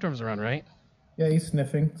around? Bortoven's around, right? Yeah, he's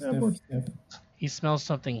sniffing. Yeah, Sniff, but- sniff. He smells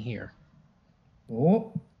something here.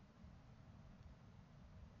 Oh,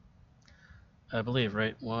 I believe,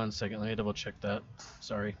 right? 1 second, let me double check that.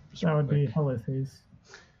 Sorry. just That real would be quick. Halithes.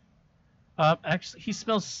 Actually, he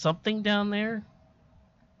smells something down there.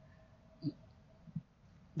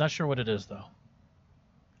 Not sure what it is, though.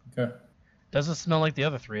 okay. Doesn't smell like the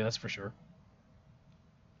other 3, that's for sure.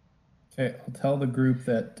 Okay, I'll tell the group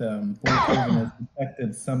that Bortoven has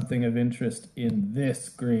detected something of interest in this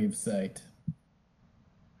grave site.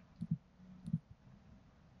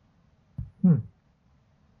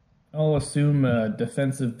 I'll assume a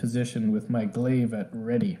defensive position with my glaive at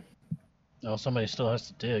ready. Oh, somebody still has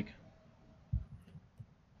to dig.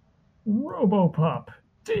 Robopup,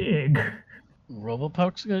 dig!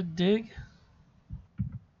 Robopup's gonna dig?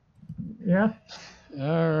 Yeah,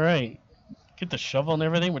 Alright. Get the shovel and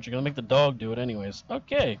everything, but you're gonna make the dog do it anyways.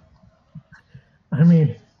 Okay. I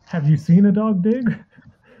mean, have you seen a dog dig?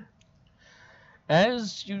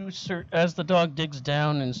 As the dog digs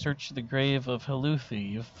down and searches the grave of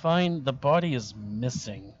Haluthi, you find the body is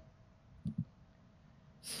missing.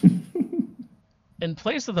 In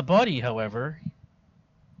place of the body, however,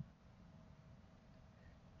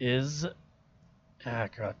 is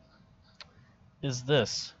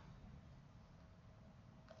this.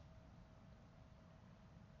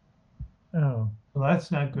 Oh, Well, that's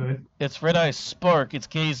not good. It's Red Eye Spark. Its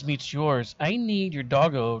gaze meets yours. I need your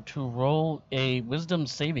doggo to roll a wisdom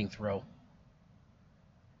saving throw.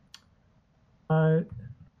 my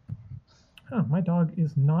dog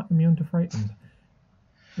is not immune to frightened.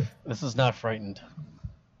 This is not frightened.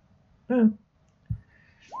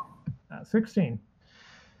 16.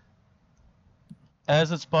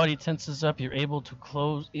 As its body tenses up, it's able to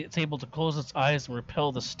close its eyes and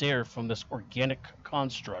repel the stare from this organic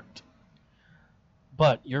construct.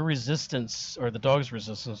 But your resistance, or the dog's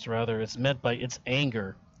resistance rather, is met by its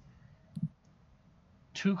anger.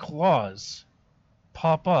 2 claws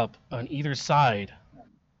pop up on either side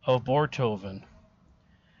of Bortoven.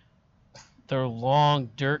 their long,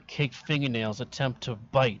 dirt-caked fingernails attempt to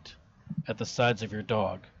bite at the sides of your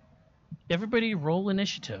dog. Everybody roll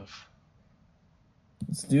initiative.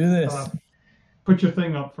 Let's do this. Put your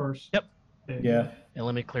thing up first. Yep. Yeah, And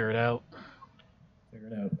let me clear it out. figure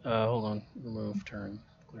it out. Hold on. Remove turn.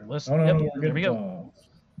 Clear list. Oh no, Yep, we're there good. we go.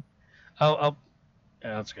 Oh.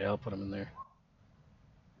 Yeah, that's okay. I'll put them in there.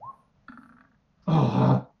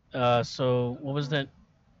 Oh, So what was that?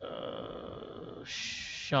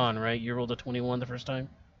 Sean, right? You rolled a 21 the first time?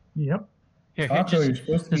 Yep. Here, Taco, you're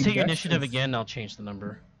supposed to just be take your initiative dexterous. again, and I'll change the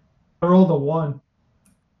number. I rolled a 1.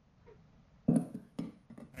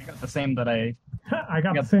 I got the same that I. I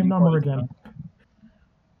got Yep, the same you number rolled again.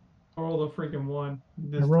 I rolled a freaking 1.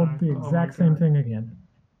 I rolled the exact same thing again.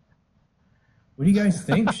 What do you guys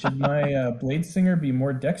think? Should my blade singer be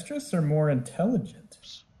more dexterous or more intelligent?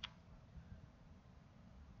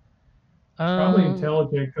 Probably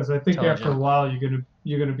intelligent, because I think after a intelligent. while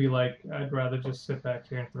you're gonna be like, I'd rather just sit back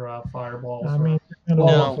here and throw out fireballs. I or mean, wall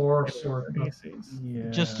No. of force or ACs. Yeah.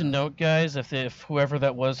 Just a note, guys, if whoever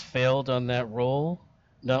that was failed on that roll,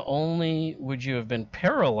 not only would you have been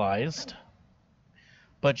paralyzed,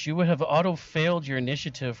 but you would have auto-failed your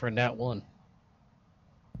initiative for Nat 1.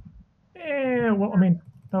 Well, I mean,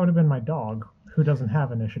 that would have been my dog, who doesn't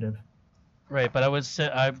have initiative. Right, but I would say,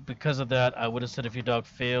 because of that, I would have said if your dog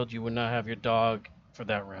failed, you would not have your dog for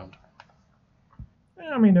that round.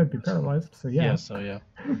 I mean, it'd be paralyzed, so yeah. Yeah.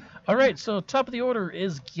 All right, so top of the order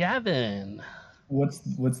is Gavin.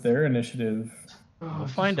 What's their initiative? We'll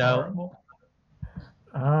find out.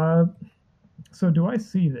 So do I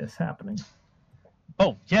see this happening?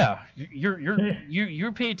 Oh yeah, you're Okay.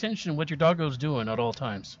 you pay attention to what your doggo's doing at all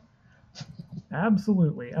times.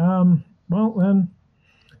 Absolutely. Well, then,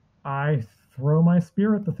 I throw my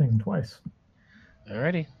spear at the thing twice.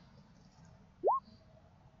 Alrighty.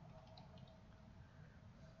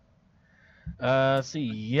 Let's see.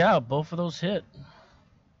 Yeah, both of those hit.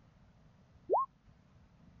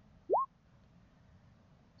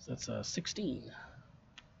 So that's 16.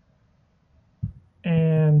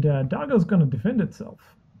 And Doggo's going to defend itself.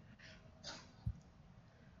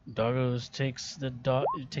 Doggos takes the dodge.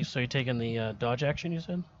 So you're taking the dodge action, you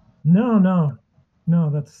said? No,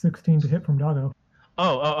 that's 16 to hit from Doggo.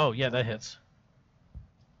 Oh, yeah, that hits.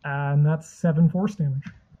 And that's 7 force damage.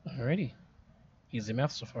 Alrighty. Easy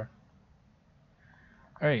math so far.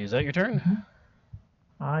 Alright, is that your turn?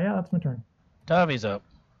 Yeah, that's my turn. Tavi's up.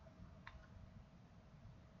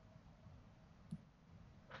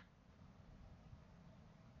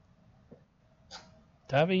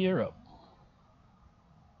 Tavi, you're up.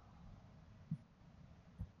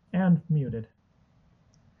 And muted.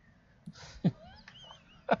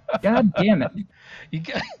 God damn it!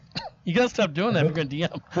 You gotta stop doing that if you're gonna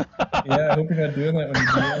DM. Yeah, I hope you're not doing that when you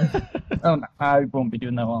DM. Oh, no, I won't be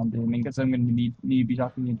doing that while I'm doing because I'm going to need to be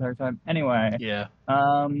talking the entire time. Anyway, Yeah.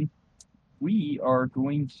 we are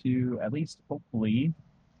going to at least hopefully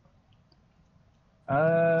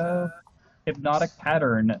hypnotic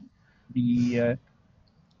pattern the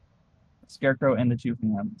scarecrow and the two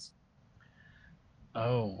hands.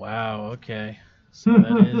 Oh wow. Okay. So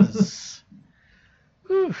that is.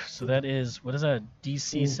 Whew, so that is, what is that?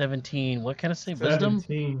 DC 17. What kind of save? Wisdom?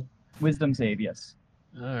 17. Wisdom save, yes.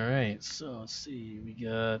 All right. So let's see. We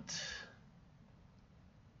got.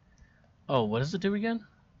 Oh, what does it do again?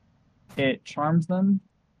 It charms them,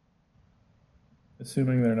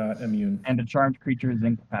 Assuming they're not immune. and a charmed creature is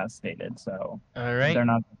incapacitated, so All right. they're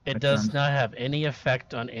not. It does charmed. not have any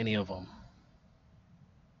effect on any of them.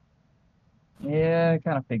 Yeah, I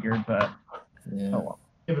kind of figured, but Yeah. oh well.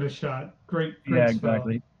 Give it a shot. Great Yeah, spell.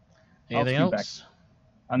 exactly. Anything scoot back. else?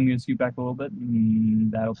 I'm going to scoot back a little bit,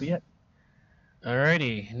 and that'll be it.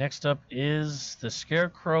 Alrighty. Next up is the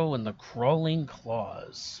Scarecrow and the Crawling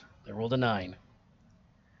Claws. They rolled a 9.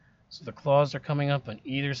 So the claws are coming up on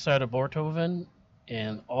either side of Bortoven,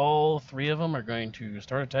 and all three of them are going to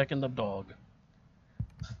start attacking the dog.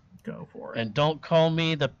 Go for it. And don't call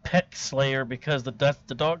me the pet slayer because the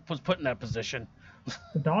dog was put in that position.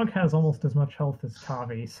 The dog has almost as much health as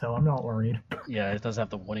Tavi, so I'm not worried. Yeah, it does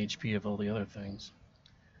have the 1 HP of all the other things.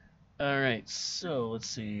 Alright, so let's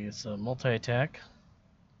see. It's a multi-attack.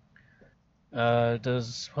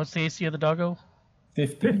 What's the AC of the doggo?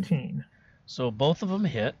 15. So both of them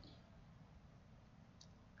hit.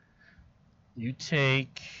 You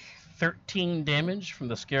take 13 damage from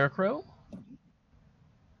the Scarecrow.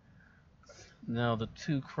 Now the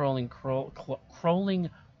two crawling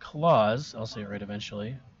claws, I'll say it right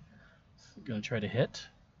eventually. I'm gonna try to hit.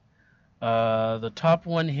 The top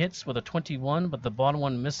one hits with a 21, but the bottom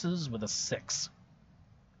one misses with a 6.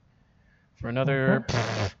 For another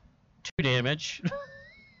 2 damage.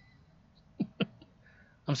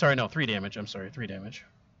 I'm sorry, no, 3 damage. I'm sorry, 3 damage.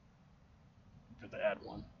 Have to add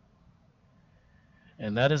 1.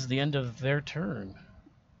 And that is the end of their turn.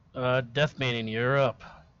 Death Maiden, you're up.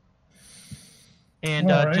 And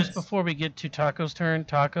All right. just before we get to Taco's turn,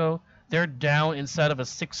 Taco, they're down inside of a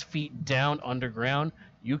 6 feet down underground.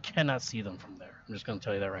 You cannot see them from there. I'm just going to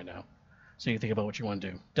tell you that right now. So you think about what you want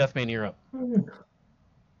to do. Death Maiden, you're up.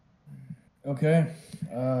 Okay.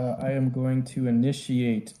 I am going to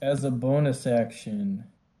initiate as a bonus action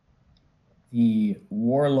the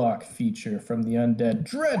Warlock feature from the Undead.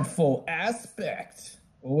 Dreadful Aspect.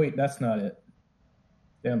 Oh, wait, that's not it.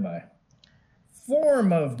 Stand by.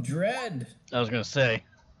 Form of Dread. I was going to say.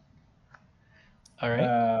 All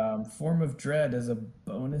right. Form of Dread as a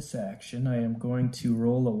bonus action. I am going to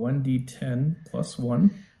roll a 1d10 plus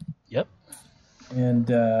 1. Yep.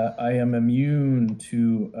 And I am immune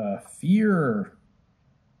to fear.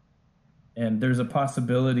 And there's a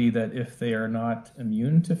possibility that if they are not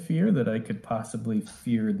immune to fear, that I could possibly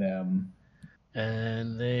fear them.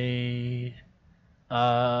 And they...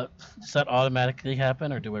 does that automatically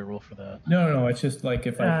happen, or do I roll for that? No, it's just like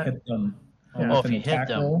if I hit them. Oh, if an you hit attack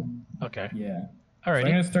them. roll. Okay. Yeah. All So right.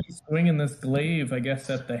 I'm going to start swinging this glaive, I guess,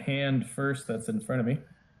 at the hand first that's in front of me.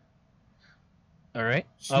 All right.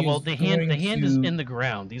 She Well, is the hand going is to- in the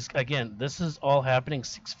ground. This is all happening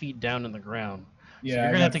 6 feet down in the ground. Yeah, you're I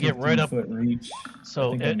gonna got have to get right up- 15-foot reach.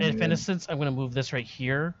 So, I think I'm if in good. a sense, I'm going to move this right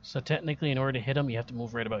here. So technically, in order to hit him, you have to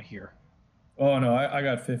move right about here. Oh, no, I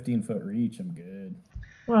got 15-foot reach. I'm good.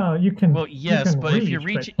 Well, you can. Well, yes, can but if you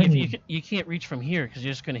reach, but if then you can't reach from here because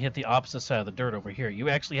you're just going to hit the opposite side of the dirt over here. You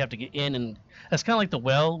actually have to get in, and that's kind of like the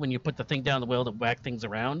well when you put the thing down the well to whack things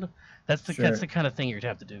around. That's the Sure. kind of thing you'd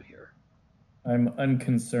have to do here. I'm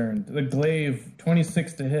unconcerned. The glaive,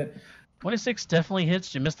 26 to hit. 26 definitely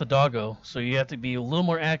hits. You missed the doggo, so you have to be a little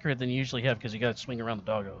more accurate than you usually have because you got to swing around the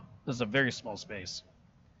doggo. This is a very small space.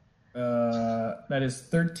 That is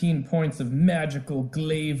 13 points of magical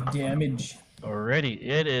glaive damage. Already,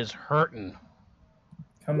 it is hurting.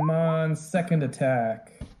 Come on, second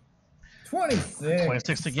attack. 26.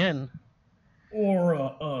 26 again.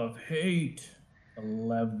 Aura of hate.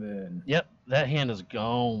 11. Yep, that hand is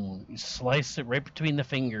gone. You slice it right between the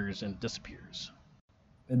fingers and it disappears.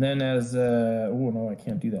 And then as oh no, I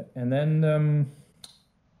can't do that. And then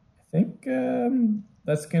I think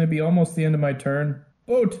that's going to be almost the end of my turn.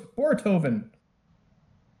 Borthoven.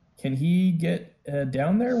 Can he get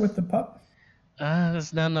down there with the pup?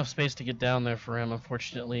 There's not enough space to get down there for him,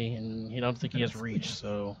 unfortunately, and you don't think he has reach,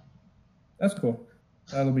 so... That's cool.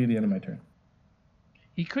 That'll be the end of my turn.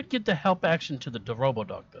 He could get the help action to the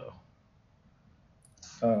Robodog, though.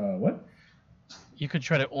 What? You could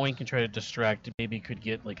try to oink and try to distract. Maybe you could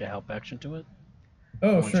get, like, a help action to it.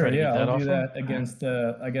 Oh, Wanna try sure, to get yeah, that I'll off do him? that against,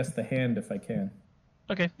 I guess, the hand if I can.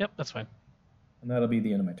 Okay, yep, that's fine. And that'll be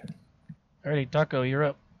the end of my turn. Alrighty, Taco, you're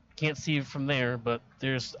up. Can't see you from there, but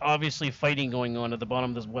there's obviously fighting going on at the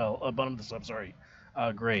bottom of this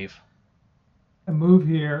grave. I move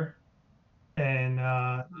here, and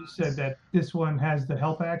you said that this one has the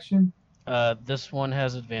help action. This one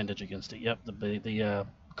has advantage against it. Yep, the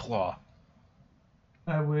claw.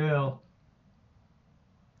 I will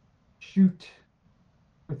shoot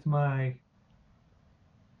with my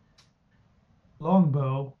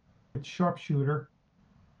longbow with sharpshooter.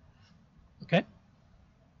 Okay.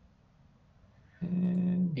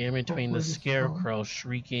 And In between the hopefully this scarecrow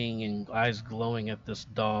shrieking and eyes glowing at this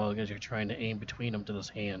dog as you're trying to aim between them to this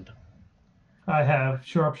hand. I have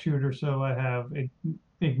sharpshooter, so I have it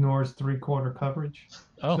ignores 3/4 coverage.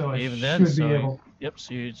 Oh, So I even then, should be able- yep.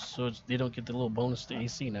 They don't get the little bonus to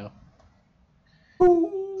AC now.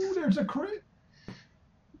 Ooh, there's a crit.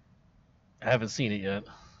 I haven't seen it yet.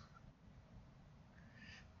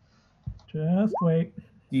 just wait.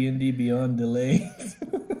 D&D Beyond delay.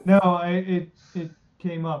 No, it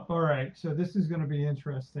came up. All right, so this is going to be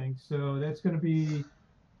interesting. So that's going to be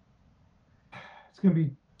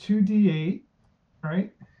 2d8,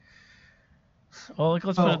 right? Well, let's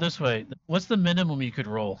put Oh. it this way: what's the minimum you could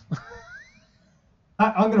roll?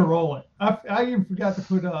 I'm going to roll it. I even forgot to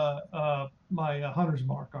put my hunter's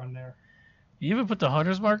mark on there. You even put the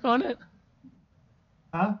hunter's mark on it?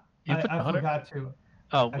 Huh? You put the I hunter? forgot to.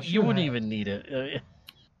 Oh, I you should wouldn't have. even need it.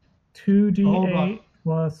 2d8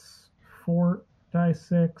 plus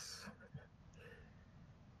 4d6.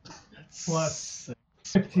 Plus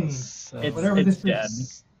 15. Plus, Whatever it's this dead.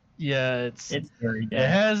 is. yeah, it's It's very it dead.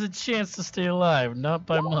 has a chance to stay alive, not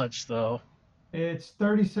by much though. It's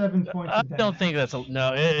 37 points I of damage. don't think that's a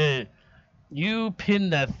no. You pin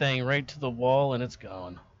that thing right to the wall and it's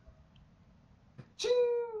gone. Ching!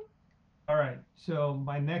 All right, so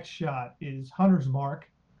my next shot is hunter's mark.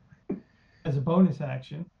 as a bonus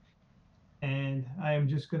action, and I am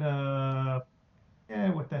just gonna.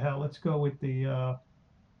 What the hell? Let's go with the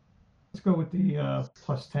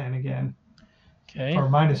plus 10 again, Okay. or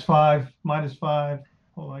 -5. -5.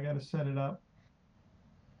 Hold on, I gotta set it up.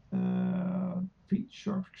 Feat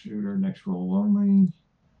sharpshooter, next roll only.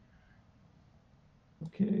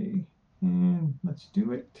 Okay, and let's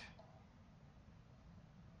do it.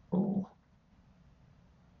 Roll.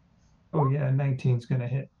 Oh yeah, 19's gonna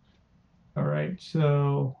hit. All right,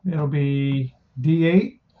 so it'll be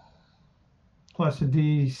D8 plus a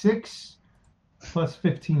D6 plus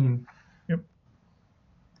 15.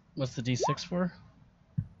 What's the D6 for?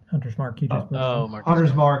 Hunter's Mark. You just put Oh, in. Mark.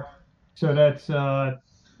 Hunter's Mark. So that's 8.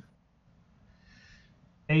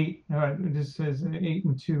 All right, it just says 8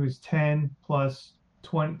 and 2 is 10 plus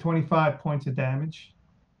 20, 25 points of damage.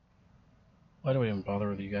 Why do we even bother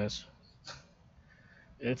with you guys?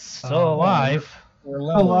 It's still alive. We're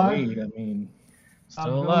level Alive. 8. I mean, Still I'm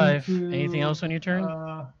going alive. to, Anything else on your turn?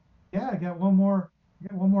 Yeah, I got one more.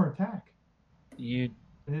 Attack. You,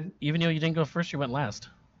 It even though you didn't go first, you went last.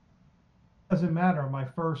 doesn't matter.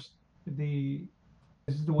 This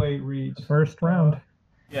is the way it reads. First round.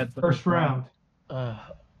 Yeah, it's the First round.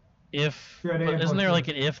 If Dread but isn't there ambush. like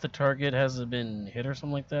an if the target hasn't been hit or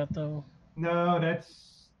something like that though? No,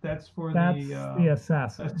 that's for That's the the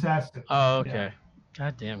assassin. assassin. Oh, okay.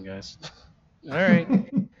 God damn, guys. All right,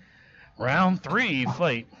 round 3,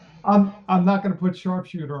 fight. I'm not gonna put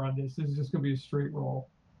sharpshooter on this. This is just gonna be a straight roll.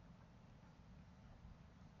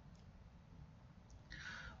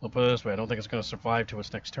 We'll put it this way: I don't think it's going to survive to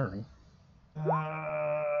its next turn.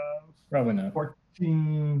 probably not.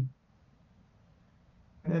 14.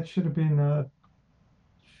 That should have been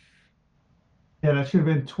that should have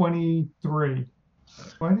been 23.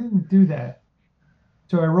 Why didn't it do that?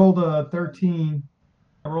 So I rolled a 13.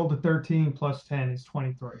 I rolled a 13 plus 10 is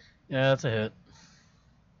 23. Yeah, that's a hit.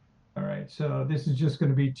 All right, so this is just going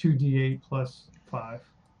to be 2d8 plus 5.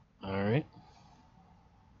 All right.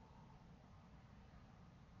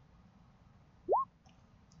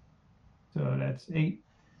 So that's 8.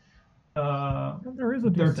 There is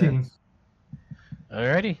a 13. D6.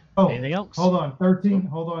 Alrighty. Oh, Anything else? hold on. 13.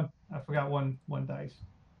 Hold on. I forgot one dice.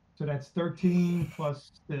 So that's 13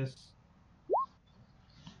 plus this.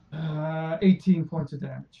 18 points of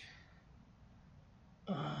damage.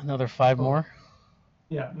 Another 5 more.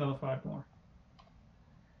 Yeah, another 5 more.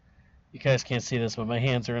 You guys can't see this, but my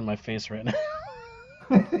hands are in my face right now.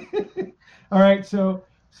 All right, so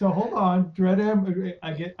hold on. Dread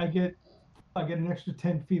I get an extra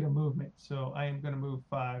 10 feet of movement, so I am going to move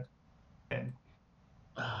 5, 10,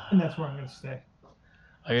 and that's where I'm going to stay.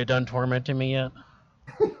 Are you done tormenting me yet?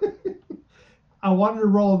 I wanted to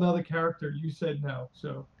roll another character. You said no,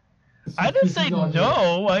 so. I didn't this say is on you.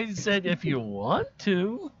 no. I said if you want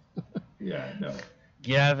to. Yeah, no.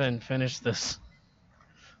 Gavin, finish this.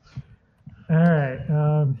 All right.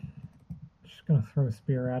 Just gonna throw a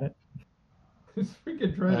spear at it. This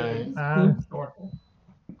freaking Dread is historical.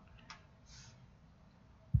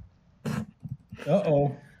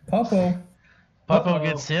 Uh-oh. Popo. Puppo Uh-oh.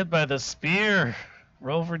 gets hit by the spear.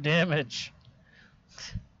 Roll for damage.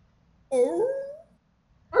 Oh.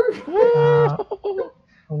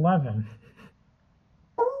 11.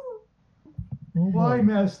 Why,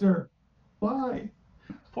 Master? Why?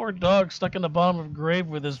 Poor dog stuck in the bottom of a grave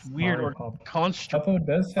with this weird Sorry, or Pop. construct Popo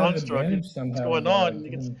does have construct. advantage What's somehow. going on? He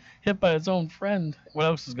gets hit by his own friend. What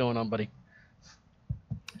else is going on, buddy?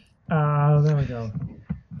 There we go.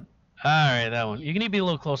 All right, that one. You can be a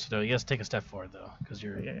little closer though. You guys take a step forward though, because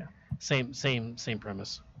you're Yeah. same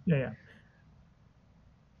premise. Yeah.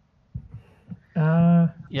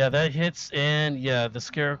 Yeah, that hits, and yeah, the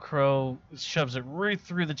scarecrow shoves it right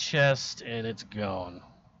through the chest, and it's gone.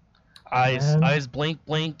 Eyes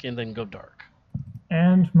blink, and then go dark.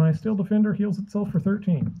 And my Steel Defender heals itself for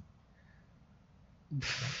 13.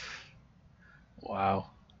 Wow.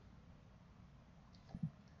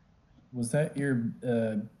 Was that your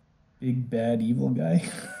big bad evil guy?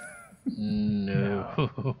 No.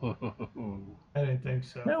 I didn't think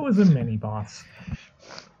so. That was a mini boss.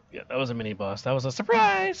 Yeah, that was a mini boss. That was a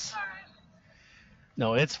surprise.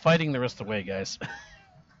 No, it's fighting the rest of the way, guys.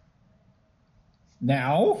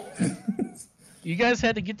 Now? You guys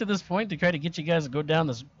had to get to this point to try to get you guys to go down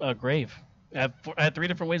this grave. I had 3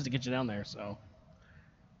 different ways to get you down there, so.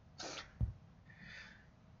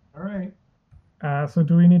 All right. So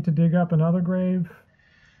do we need to dig up another grave?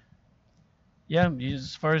 Yeah,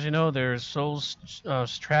 as far as you know, there's souls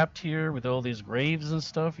trapped here with all these graves and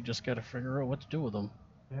stuff. You just got to figure out what to do with them.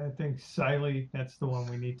 Yeah, I think Siley, that's the one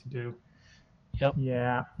we need to do. Yep.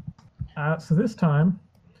 Yeah. So this time,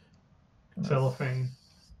 Cellophane.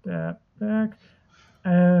 step back.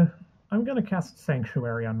 I'm gonna cast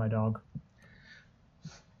Sanctuary on my dog.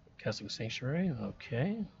 Casting Sanctuary,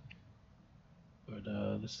 okay. Put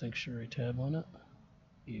the Sanctuary tab on it.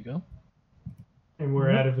 Here you go. And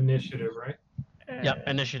we're out of initiative, right? Yep,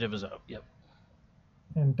 initiative is up. Yep.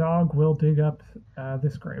 And dog will dig up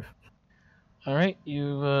this grave. All right,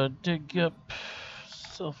 you dig up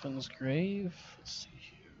Sylphan's grave. Let's see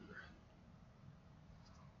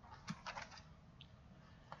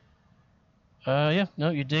here. Yeah,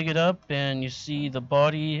 no, you dig it up and you see the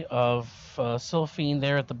body of Sylphine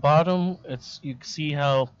there at the bottom. You can see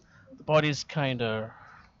how the body's kind of.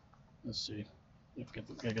 Let's see.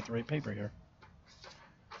 Gotta get the right paper here.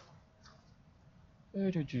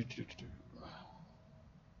 You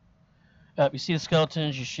see the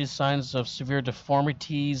skeletons, you see signs of severe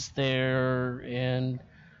deformities there, and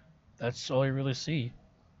that's all you really see.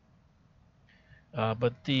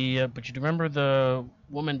 But you remember the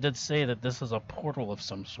woman did say that this is a portal of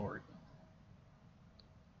some sort.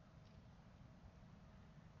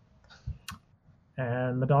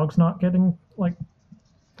 And the dog's not getting, like,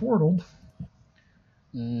 portaled.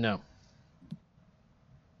 No.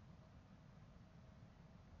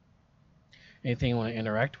 Anything you want to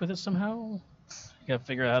interact with it somehow? You gotta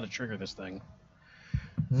figure out how to trigger this thing.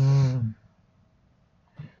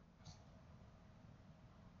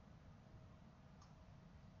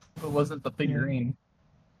 It wasn't the figurine.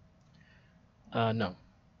 No.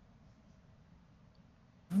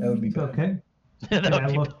 That would be bad. Okay. That Can would I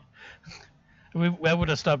be look? I would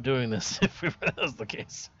have stopped doing this if that was the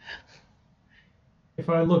case. If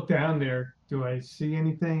I look down there, do I see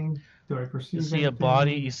anything? Do I perceive You see anything? a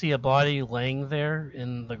body. You see a body laying there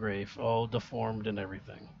in the grave, all deformed and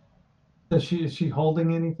everything. Is she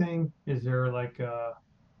holding anything? Is there like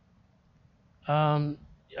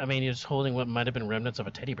I mean, he's holding what might have been remnants of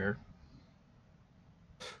a teddy bear.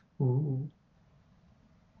 Ooh.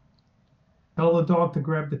 Tell the dog to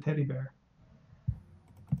grab the teddy bear.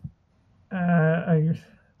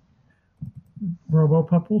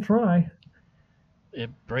 Robopup will try. It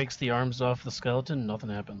breaks the arms off the skeleton. Nothing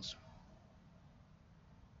happens.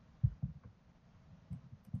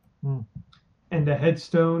 And the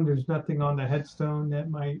headstone, there's nothing on the headstone that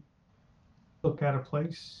might look out of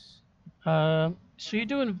place. So you're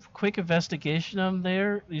doing a quick investigation on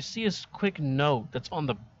there. You see a quick note that's on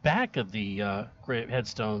the back of the grave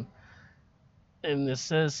headstone, and it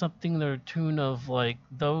says something to the tune of like,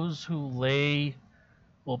 "Those who lay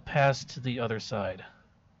will pass to the other side."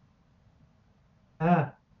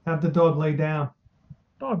 Have the dog lay down.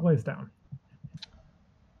 Dog lays down.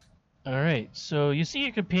 All right, so you see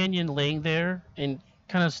your companion laying there and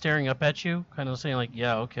kind of staring up at you, kind of saying like,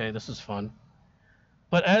 "Yeah, okay, this is fun."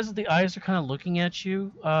 But as the eyes are kind of looking at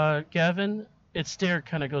you, Gavin, its stare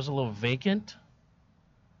kind of goes a little vacant.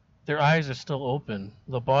 Their eyes are still open.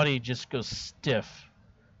 The body just goes stiff.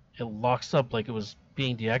 It locks up like it was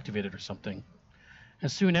being deactivated or something.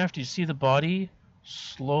 And soon after, you see the body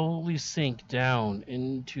slowly sink down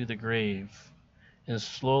into the grave and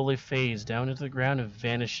slowly fades down into the ground and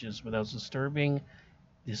vanishes without disturbing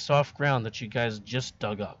the soft ground that you guys just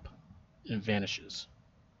dug up. And vanishes.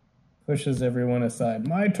 Pushes everyone aside.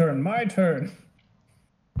 My turn, my turn.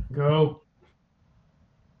 Go.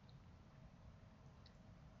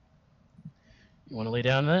 You want to lay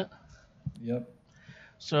down that? Yep.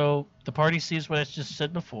 So the party sees what I just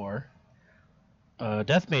said before.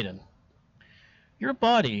 Death Maiden. Your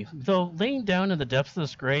body, though laying down in the depths of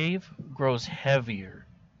this grave, grows heavier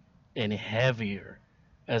and heavier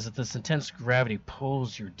as if this intense gravity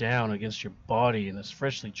pulls you down against your body in this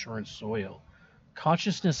freshly churned soil.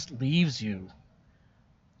 Consciousness leaves you.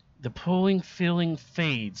 The pulling feeling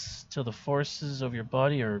fades till the forces of your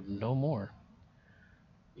body are no more.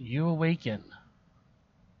 You awaken.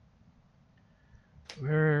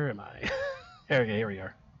 Where am I? Okay, here we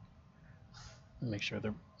are. Make sure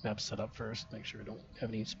the map's set up first. Make sure I don't have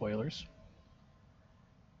any spoilers.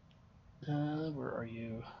 Where are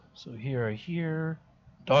you? So here.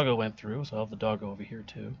 Doggo went through, so I'll have the doggo over here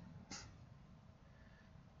too.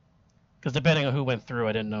 Because depending on who went through,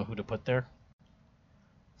 I didn't know who to put there.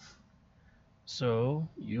 So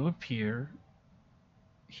you appear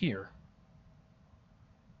here.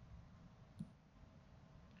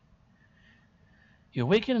 You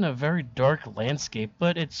awaken in a very dark landscape,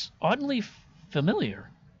 but it's oddly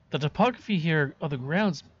familiar. The topography here of the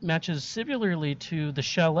grounds matches similarly to the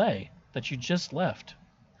chalet that you just left.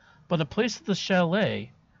 But in place of the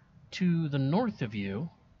chalet, to the north of you,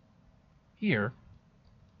 here,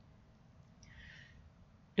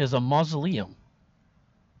 is a mausoleum.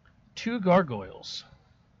 2 gargoyles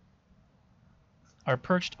are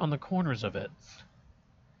perched on the corners of it.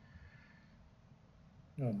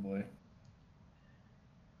 Oh boy.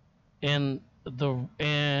 And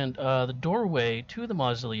the doorway to the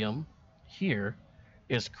mausoleum here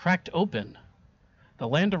is cracked open. The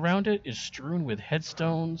land around it is strewn with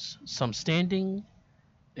headstones, some standing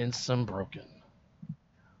and some broken.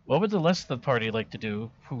 What would the rest of the party like to do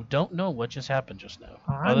who don't know what just happened just now?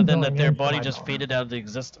 Other than that their body just faded out of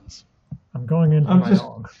existence. I'm going in for my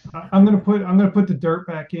dog. I'm gonna put the dirt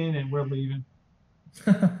back in, and we're leaving.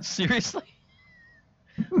 Seriously?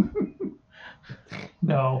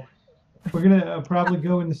 No, we're gonna probably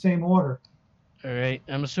go in the same order. All right.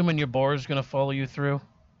 I'm assuming your boar is going to follow you through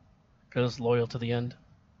because loyal to the end.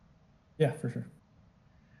 Yeah, for sure.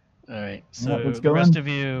 All right. So let's the go rest in. of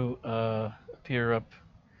you appear up.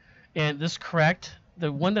 And this cracked,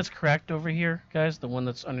 the one that's cracked over here, guys, the one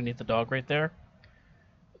that's underneath the dog right there,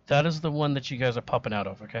 that is the one that you guys are popping out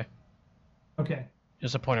of, okay? Okay.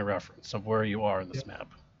 Just a point of reference of where you are in this map.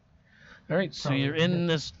 All right, so Probably, you're in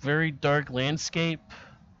this very dark landscape.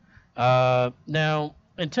 Now,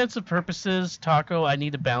 intensive purposes, Taco, I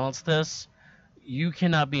need to balance this. You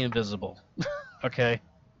cannot be invisible, okay?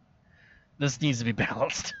 This needs to be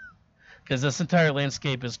balanced because this entire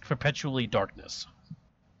landscape is perpetually darkness.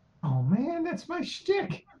 Oh man, that's my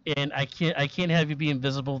shtick. And I can't have you be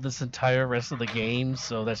invisible this entire rest of the game,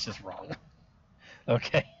 so that's just wrong.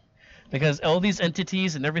 Okay? Because all these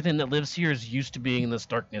entities and everything that lives here is used to being in this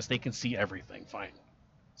darkness. They can see everything fine.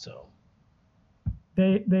 So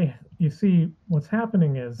You see what's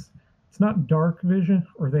happening is it's not dark vision,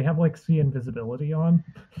 or they have like see invisibility on.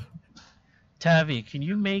 Tavi, can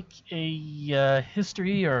you make a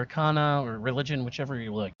history or arcana or religion, whichever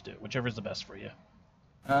you like to do, whichever is the best for you?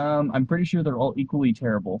 I'm pretty sure they're all equally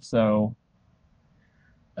terrible. So.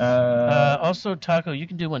 Also, Taco, you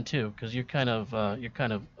can do one too, because you're kind of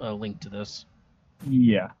linked to this.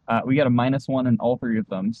 Yeah, we got a -1 in all three of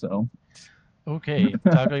them. So. Okay,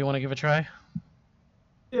 Taco, you want to give it a try?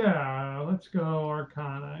 Yeah, let's go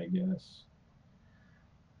Arcana, I guess.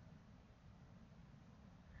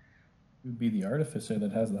 It would be the artificer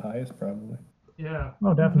that has the highest, probably. Yeah.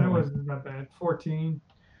 Oh, definitely. That wasn't that bad. 14.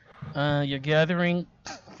 You're gathering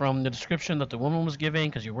from the description that the woman was giving,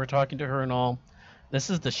 because you were talking to her and all. This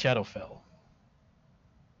is the Shadowfell.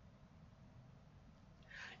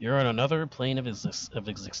 You're on another plane of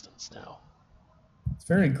existence now. It's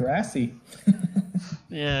very grassy.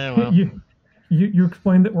 Yeah, well. You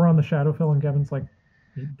explained that we're on the Shadowfell, and Kevin's like,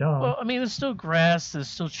 duh. Well, I mean, there's still grass, there's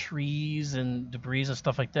still trees and debris and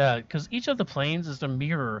stuff like that, because each of the planes is a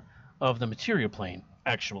mirror of the material plane,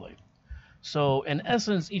 actually. So, in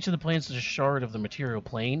essence, each of the planes is a shard of the material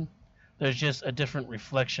plane. There's just a different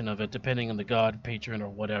reflection of it, depending on the god, patron, or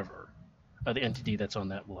whatever, the entity that's on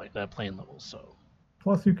that plane level. So,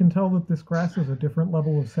 Plus, you can tell that this grass is a different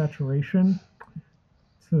level of saturation.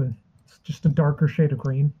 It's just a darker shade of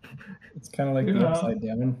green. It's kind of like the Upside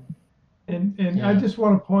Down. And Yeah. I just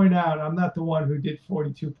want to point out, I'm not the one who did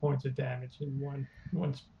 42 points of damage in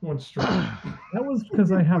one strike. That was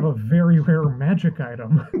because I have a very rare magic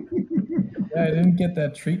item. Yeah, I didn't get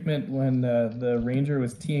that treatment when the ranger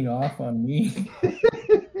was teeing off on me.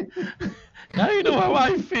 now you know how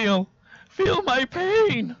I feel. Feel my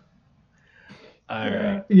pain. All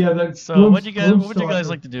right. Yeah. So, what would you guys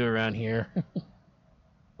like to do around here?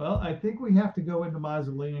 Well, I think we have to go into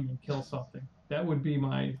Mausoleum and kill something. That would be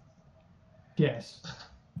my guess.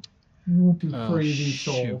 To free these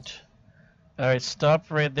souls. Shoot. All right, stop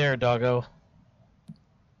right there, doggo.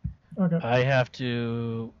 Okay. I have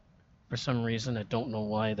to, for some reason, I don't know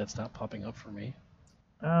why that's not popping up for me.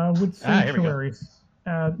 With here we go. sanctuaries,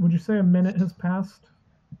 would you say a minute has passed?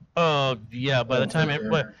 Oh yeah, by the time for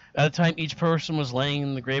sure. by the time each person was laying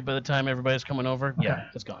in the grave, by the time everybody's coming over, yeah, Okay.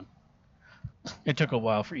 it's gone. It took a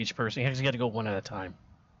while for each person. You actually got to go one at a time.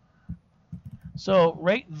 So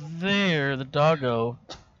right there, the doggo,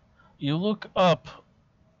 you look up,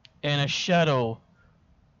 and a shadow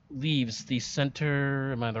leaves the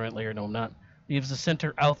center. Am I on the right layer? No, I'm not. Leaves the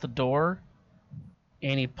center out the door,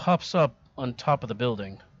 and he pops up on top of the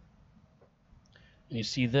building. And you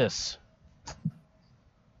see this.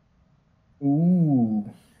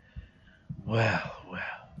 Ooh. Well.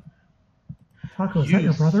 Taco, is that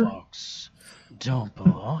your brother? Folks don't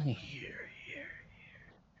belong here.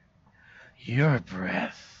 Your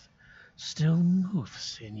breath still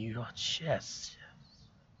moves in your chest.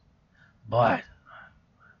 But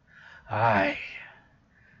I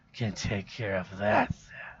can take care of that.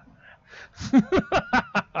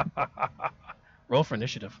 Roll for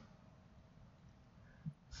initiative.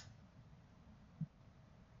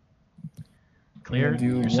 Clear. I'm gonna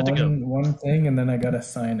You're do set to go. one thing, and then I gotta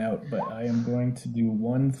sign out. But I am going to do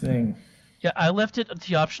one thing. Yeah, I left it at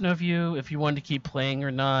the option of you if you wanted to keep playing or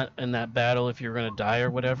not in that battle, if you're going to die or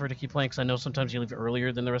whatever, to keep playing, because I know sometimes you leave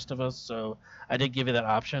earlier than the rest of us, so I did give you that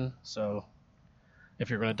option. So if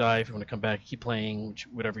you're going to die, if you want to come back, keep playing,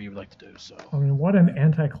 whatever you would like to do. So I mean, what an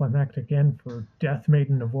anticlimactic end for Death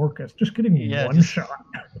Maiden of Orcus. Just getting Yeah, one just- shot.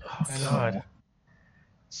 Oh, God.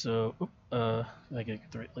 So, I gotta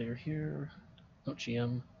get the right layer here. Oh,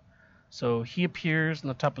 GM. So he appears on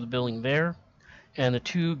the top of the building there, and the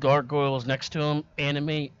two gargoyles next to him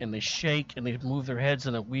animate and they shake and they move their heads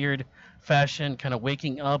in a weird fashion, kind of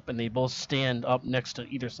waking up, and they both stand up next to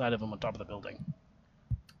either side of him on top of the building.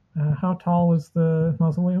 How tall is the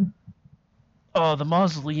mausoleum? Oh, the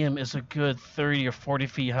mausoleum is a good 30 or 40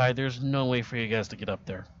 feet high. There's no way for you guys to get up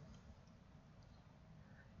there.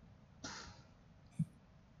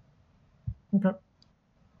 Okay.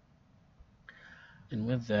 And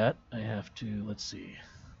with that, I have to, let's see.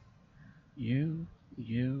 You,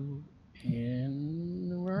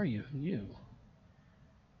 and where are you? You.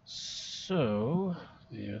 So,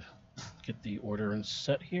 yeah, get the order and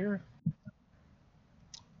set here.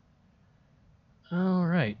 All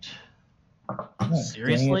right. dang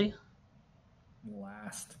Seriously?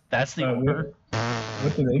 Last. That's the Uh, order?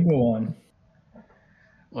 What do they go on?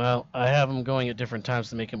 Well, I have them going at different times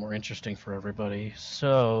to make it more interesting for everybody.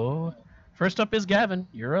 So, first up is Gavin.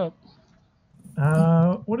 You're up.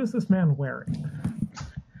 What is this man wearing?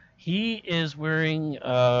 He is wearing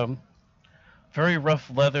very rough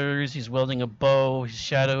leathers. He's wielding a bow. He's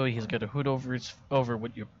shadowy. He's got a hood over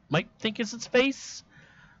what you might think is his face.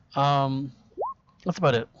 That's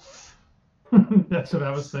about it. That's what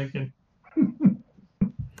I was thinking.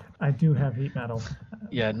 I do have heat metal.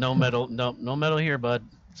 Yeah, no metal. No metal here, bud.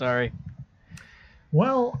 Sorry.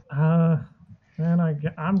 Well, then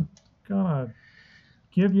I'm gonna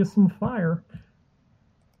give you some fire.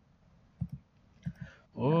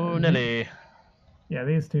 Oh, Nelly. Yeah,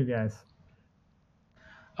 these two guys.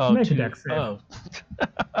 Oh, Make a two. dex save. Oh.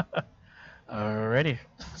 Alrighty.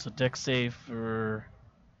 So dex save for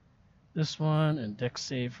this one and dex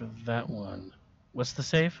save for that one. What's the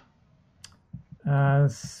save?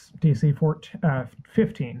 DC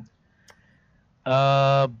 15.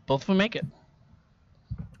 Both of them make it.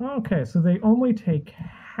 Okay, so they only take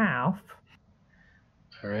half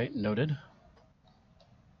All right, noted.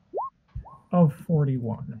 of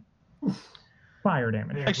 41 fire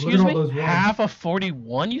damage. Yeah. Excuse at all me? those ones. Half of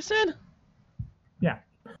 41, you said? Yeah.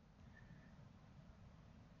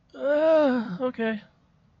 Okay.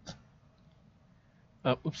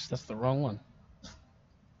 Oh, oops, that's the wrong one.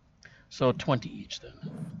 So 20 each then.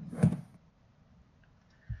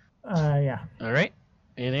 Yeah. All right.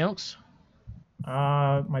 Anything else?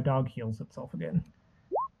 My dog heals itself again.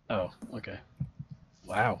 Oh, okay.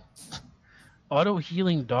 Wow. Auto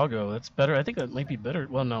healing doggo. That's better. I think that might be better.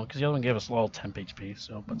 Well, no, because the other one gave us all temp HP.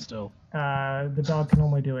 So, but still. The dog can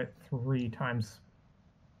only do it 3 times,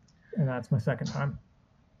 and that's my second time.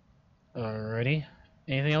 Alrighty.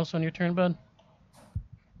 Anything else on your turn, bud?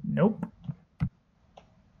 Nope.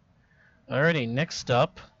 Alrighty. Next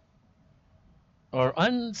up,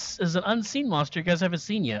 is an unseen monster you guys haven't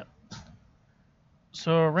seen yet.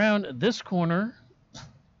 So around this corner,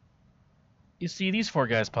 you see these 4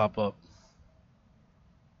 guys pop up.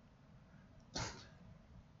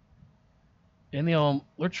 And they'll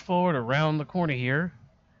lurch forward around the corner here,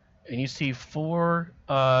 and you see 4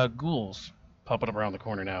 ghouls popping up around the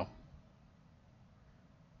corner now.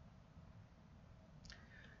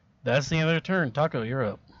 That's the end of their turn. Taco, you're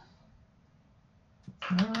up.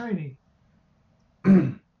 Alrighty.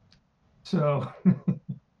 So,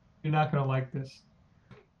 you're not gonna like this,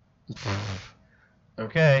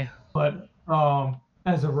 Okay. but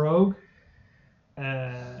as a rogue,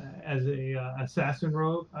 as a assassin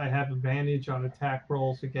rogue, I have advantage on attack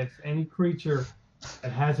rolls against any creature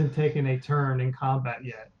that hasn't taken a turn in combat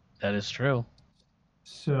yet. That is true.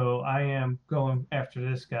 So I am going after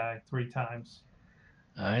this guy 3 times.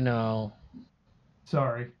 I know.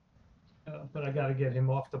 Sorry, but I got to get him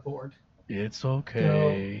off the board. It's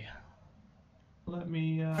okay. Let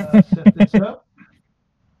me set this up.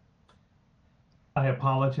 I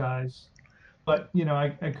apologize, but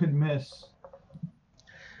I could miss.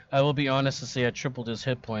 I will be honest and say I tripled his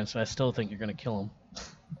hit points, and I still think you're going to kill him.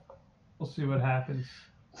 We'll see what happens.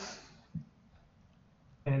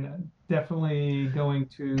 And definitely going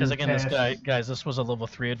to. Because again, cast... this was a level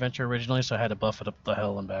 3 adventure originally, so I had to buff it up the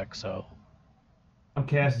hell and back. So I'm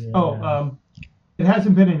casting. Yeah. Oh, it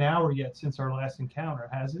hasn't been an hour yet since our last encounter,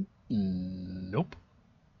 has it? nope.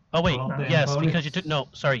 Oh wait, Well, then yes, bonus. because you took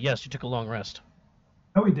you took a long rest.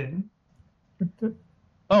 No, we didn't.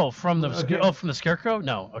 Oh, from the Okay. from the scarecrow?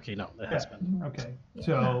 No. Okay, no, it has Yeah. been. Okay.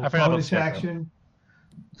 So I forgot about bonus Scarecrow. action,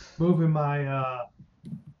 moving my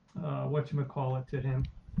whatchamacallit to him.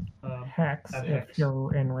 Hex, That if hex.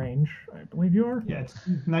 you're in range. I believe you are. Yeah, it's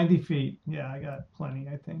 90 feet. Yeah, I got plenty,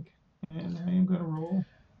 I think. And I am gonna roll.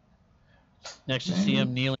 Next, you see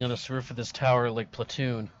him kneeling on the roof of this tower like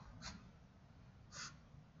Platoon.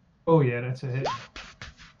 Oh yeah, that's a hit.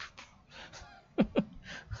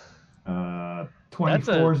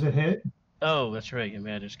 24 is a hit. Oh, that's right, you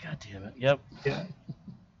managed. God damn it. Yep. Yeah.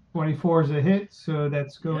 24 is a hit, so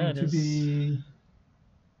that's Yeah, going it to is. be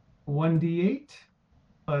 1d8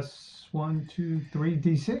 plus 1, 2, 3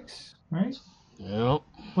 d6, right? Yep.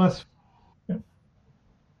 Plus, Yeah.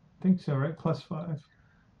 I think so, right? Plus 5.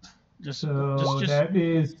 Just So that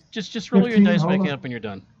is, just roll your 15, dice hold back on. up and you're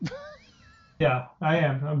done. yeah, I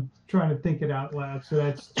am. I'm trying to think it out loud. So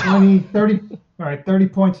that's 20, 30. All right, 30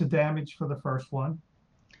 points of damage for the first one.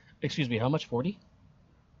 Excuse me, how much? 40?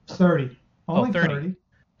 30. Only 30. 30.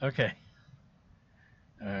 Okay.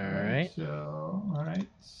 All right. So, all right.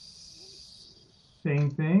 Same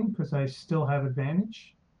thing, because I still have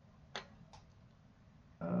advantage.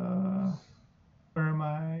 Where am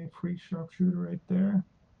I? Free sharpshooter right there.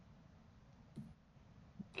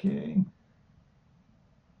 Okay.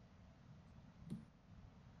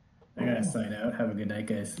 I gotta sign out. Have a good night,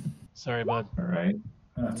 guys. Sorry, bud. All right.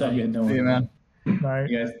 It's all good. Don't See worry. you, man. Right.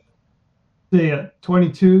 You guys. See ya.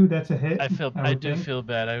 22, that's a hit. I would do think. feel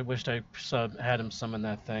bad. I wished I had him summon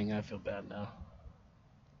that thing. I feel bad now.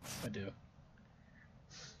 I do.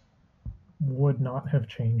 Would not have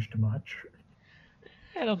changed much.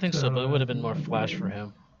 I don't think so, but it would have been more flash for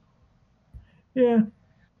him. Yeah.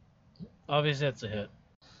 Obviously, that's a hit.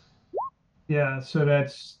 Yeah, so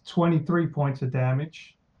that's 23 points of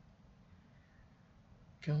damage.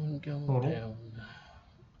 Going Total. down.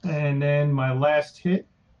 And then my last hit,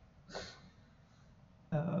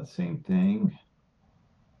 same thing.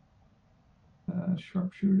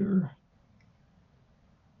 Sharpshooter.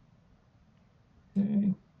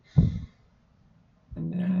 Okay.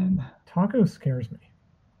 And then Taco scares me.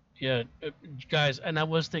 Yeah, guys, and I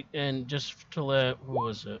was and just to let, who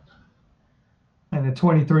was it? and the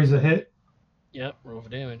 23 is a hit. Yep, roll for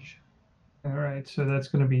damage. All right, so that's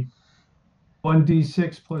going to be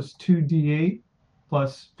 1d6 plus 2d8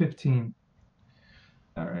 plus 15.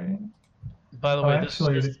 All right. By the way, this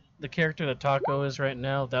actually, is the character that Taco is right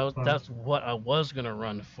now. That's what I was gonna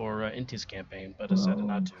run for Inti's campaign, but I decided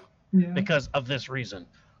not to Yeah. because of this reason.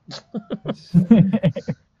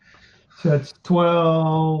 So that's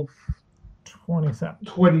 12,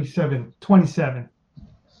 27. 27.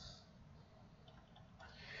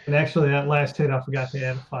 And actually, that last hit, I forgot to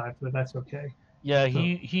add a 5, but that's okay. Yeah,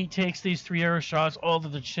 he takes these 3 arrow shots all to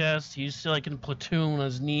the chest. He's still like in platoon on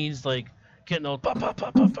his knees, like getting all pop, pop,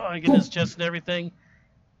 pop, pop, pop, getting his chest and everything.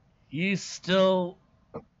 He's still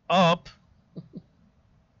up.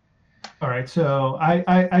 All right, so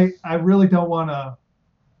I really don't want to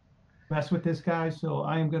mess with this guy, so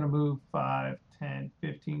I am going to move 5, 10,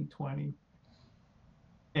 15, 20,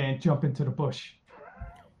 and jump into the bush.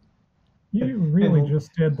 You really And-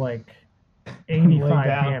 just did like Lay 85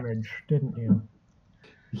 down. damage, didn't you?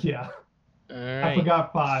 Yeah, All I right.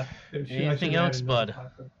 forgot 5. I Anything should add else, another bud?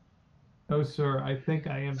 5. No, sir, I think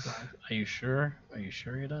I am done. Are you sure? Are you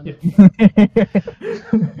sure you're done? Yeah.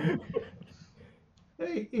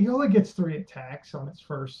 Hey, he only gets 3 attacks on his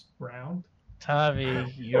first round.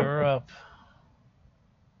 Tavi, you're up.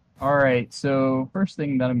 All right, so first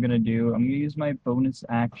thing that I'm going to do, I'm going to use my bonus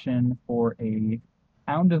action for a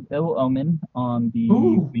Hound of Ill Omen on the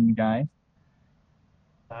Ooh. wing guy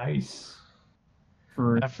Nice.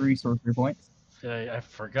 for I've- 3 sorcery points. I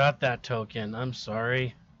forgot that token. I'm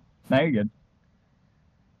sorry. Now you're good.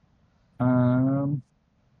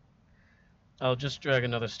 I'll just drag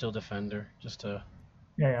another Steel Defender. Just to.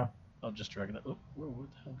 Yeah. I'll just drag it. Oh, where the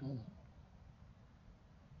hell going?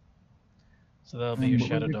 So that'll be your What was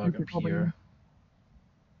Shadow your Dog character up called here. again?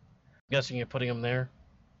 I'm guessing you're putting him there.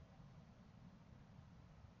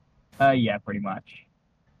 Yeah, pretty much.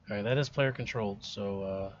 Alright, that is player controlled,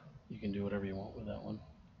 so you can do whatever you want with that one.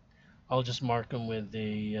 I'll just mark him with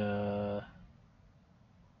the.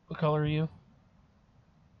 What color are you?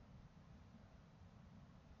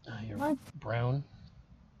 You're What?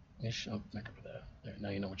 brown-ish. I'll make up for that. There, now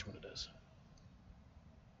you know which one it is.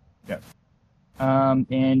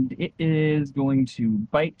 And it is going to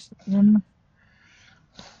bite him.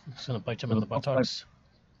 I'm just gonna bite him in the buttocks.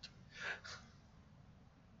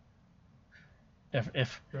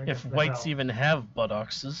 If the whites hell. even have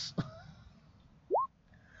buttocks. Does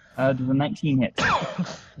a 19 hit?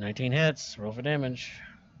 19 hits. Roll for damage.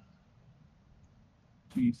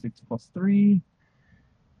 2d6 plus 3.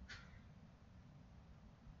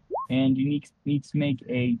 And you need to make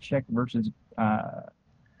a check versus.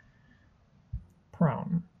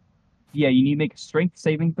 Prone. Yeah, you need to make a strength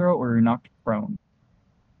saving throw or you're knocked prone.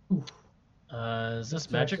 Oof. Is this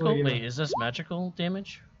It's magical? actually, Wait, is this magical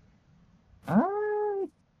damage?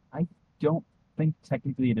 I don't think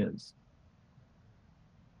technically it is.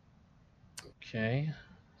 Okay.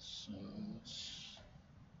 So let's...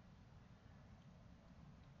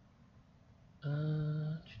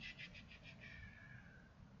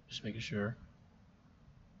 just making sure.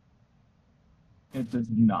 It does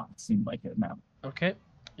not seem like it now. Okay.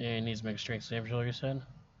 And he needs to make a strength saving throw, you said?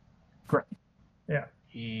 Correct. Yeah.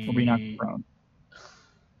 Will be knocked prone.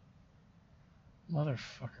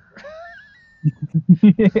 Motherfucker.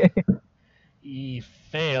 He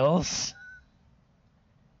fails.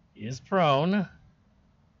 He is prone.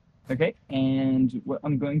 Okay, and what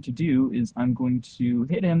I'm going to do is I'm going to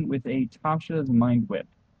hit him with a Tasha's Mind Whip.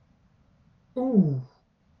 Ooh.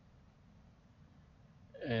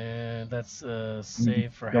 And that's a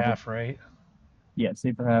save for Double. half, right? Yeah,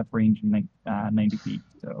 save for half, range 90 feet,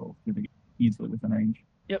 so you'll be easily within range.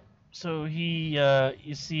 Yep. So he,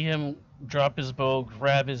 you see him drop his bow,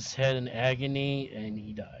 grab his head in agony, and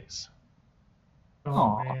he dies. Oh,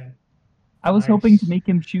 Aw. man. I was Nice. hoping to make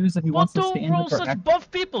him choose if he Well, wants to don't stand roll up or such act. buff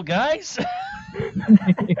people, guys!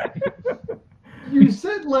 You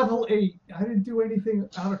said level 8. I didn't do anything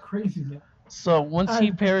out of craziness. So once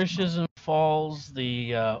he perishes and falls,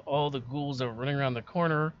 all the ghouls that were running around the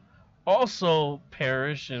corner also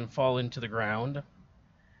perish and fall into the ground.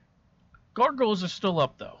 Gargoyles are still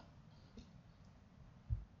up, though.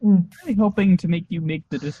 I'm really hoping to make you make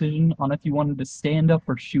the decision on if you wanted to stand up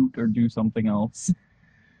or shoot or do something else.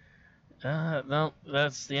 No,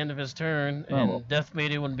 that's the end of his turn, Oh, and well. Death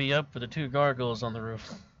Maiden would be up with the two gargoyles on the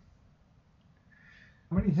roof.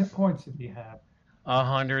 How many hit points did he have?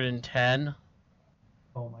 110,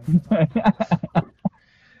 Oh, my God.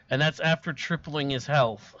 and that's after tripling his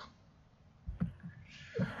health.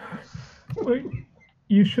 Wait,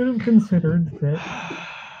 you should have considered that.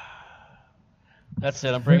 That's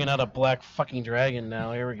it. I'm bringing out a black fucking dragon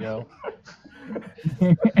now. Here we go.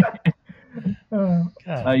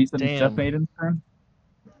 God You said it's damn. Death Maiden's turn?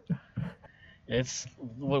 It's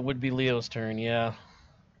what would be Leo's turn, yeah.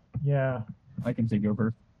 Yeah. I can take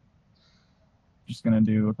over. Just gonna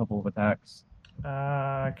do a couple of attacks.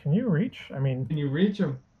 Can you reach? I mean, Can you reach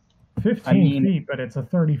him? 15 feet, but it's a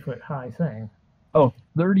 30-foot high thing. Oh,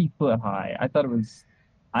 30 foot high. I thought it was.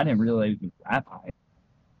 I didn't realize it was that high.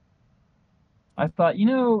 I thought,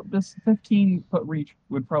 this 15-foot reach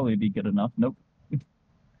would probably be good enough. Nope.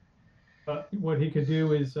 What he could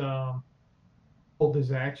do is hold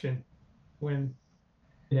his action when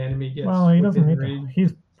an enemy gets Well, he doesn't within need to. range.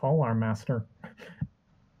 He's Polar Master.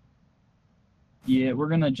 Yeah, we're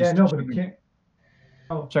gonna just Yeah, no, but he can't.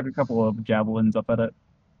 Oh, chuck a couple of javelins up at it.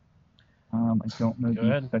 I don't know Go the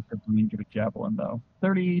ahead. effective range of a javelin though.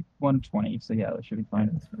 30, 120. So yeah, that should be fine.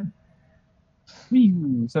 That's fine.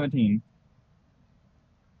 Whew, 17.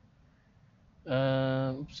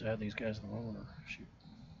 Oops, I had these guys in the wrong order. Shoot.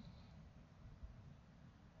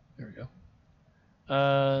 There we go.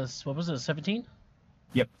 So what was it, 17?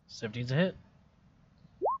 Yep. 17's a hit.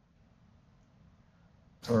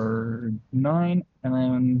 For 9, and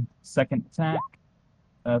then second attack.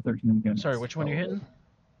 13 is gonna Sorry, miss. which one are you hitting?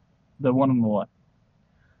 The one on the left.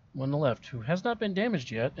 One on the left, who has not been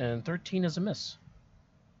damaged yet, and 13 is a miss.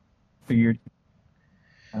 Figured.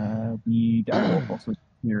 The die also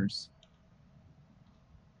appears.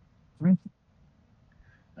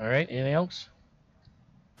 Alright, anything else?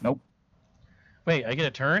 Nope. Wait, I get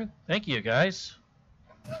a turn? Thank you, guys.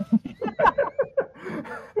 I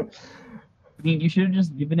mean, you should have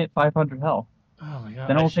just given it 500 health. Oh my god,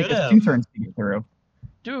 Then I it'll take us should've. 2 turns to get through.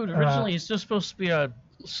 Dude, originally he's just supposed to be a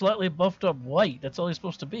slightly buffed up white. That's all he's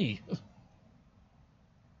supposed to be.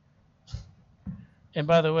 And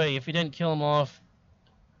by the way, if you didn't kill him off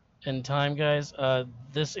in time, guys,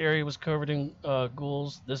 this area was covered in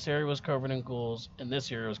ghouls, this area was covered in ghouls, and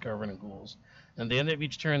this area was covered in ghouls. And at the end of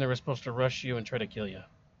each turn, they were supposed to rush you and try to kill you.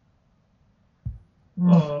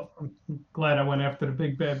 I'm glad I went after the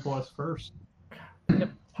big bad boss first.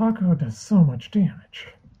 Taco does so much damage.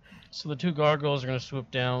 So the two gargoyles are going to swoop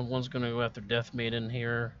down. One's going to go after Death Maiden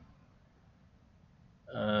here.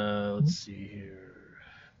 Let's see here.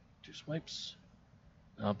 2 swipes.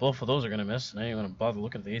 Both of those are going to miss, and I ain't going to bother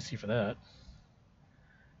looking at the AC for that.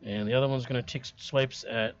 And the other one's going to take swipes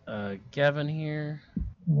at Gavin here.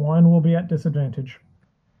 One will be at disadvantage.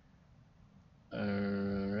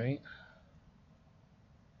 Alright.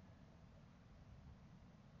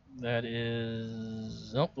 That is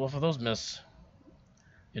Nope, both of those miss.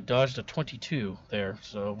 You dodged a 22 there,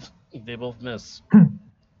 so they both miss.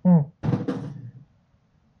 Hmm.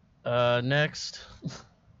 Next,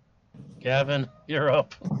 Gavin, you're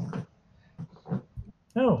up.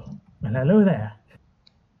 Oh, well, hello there.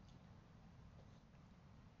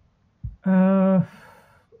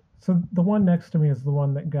 So the one next to me is the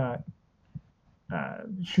one that got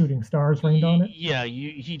shooting stars rained on it. Yeah,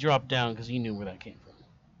 he dropped down because he knew where that came from.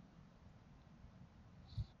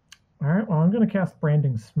 All right, well, I'm going to cast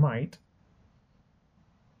Branding Smite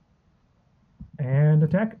and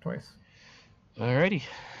attack it twice. Alrighty.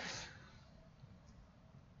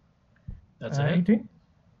 That's a hit. 18.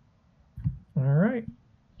 All right.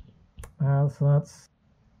 So that's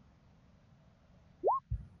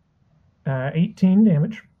 18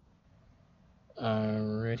 damage.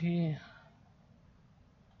 Alrighty.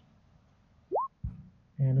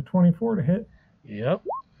 And a 24 to hit Yep.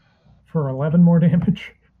 for 11 more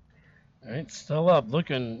damage. Alright, still up.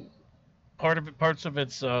 Looking, parts of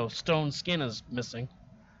its stone skin is missing.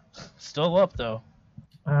 Still up though.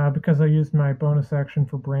 Because I used my bonus action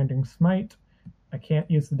for Branding Smite, I can't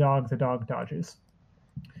use the dog. The dog dodges.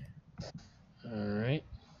 Alright.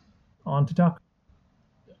 On to Taco.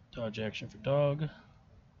 Dodge action for dog.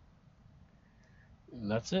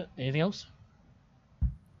 And that's it. Anything else?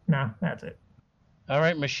 Nah, that's it.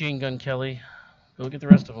 Alright, Machine Gun Kelly. Go get the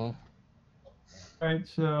rest of them. All right,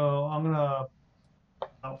 so I'm gonna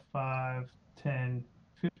about 5, 10,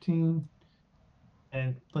 15,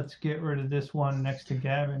 and let's get rid of this one next to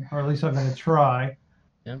Gavin, or at least I'm gonna try.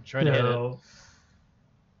 Yep, try to hit it. So,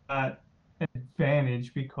 an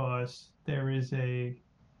advantage because there is a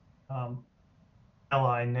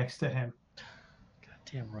ally next to him.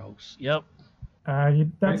 Goddamn rogues. Yep.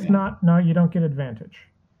 That's not. No, you don't get advantage.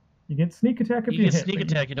 You get sneak attack if You you get hit. sneak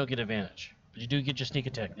but attack, you don't get advantage. But you do get your sneak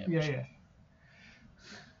attack damage. Yeah.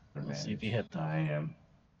 Let's see if you hit them.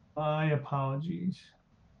 My apologies.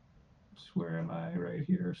 Where am I? Right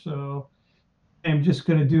here. So I'm just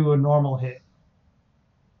gonna do a normal hit.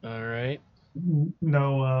 Alright.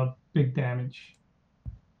 No big damage.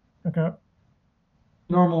 Okay.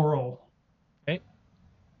 Normal roll. Okay.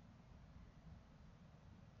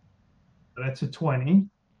 That's a 20.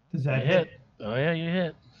 Does that You hit. Oh yeah, you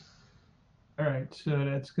hit. All right, so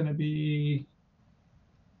that's going to be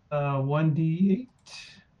 1d8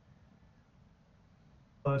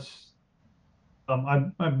 plus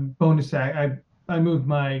I'm bonus I moved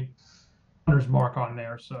my hunter's mark on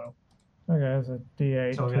there, so Okay, that's a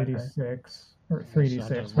D8, So, yeah, 2d6, or 3d6.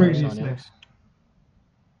 So just right? Nice on you. 3d6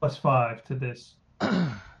 plus 5 to this.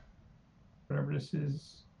 Whatever this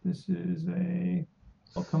is. This is a.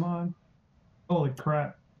 Oh, come on! Holy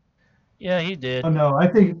crap! Yeah, he did. Oh no, I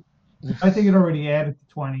think it already added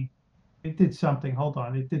to 20. It did something. Hold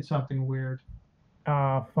on, it did something weird.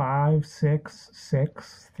 5, 6,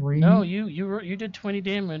 6, 3. No, you did 20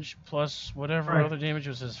 damage plus whatever Right. other damage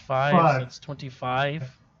was his 5. Five. So that's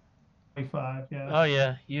 25. 25, yeah. Oh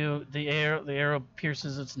yeah, the arrow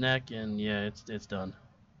pierces its neck and yeah, it's done.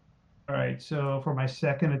 All right, so for my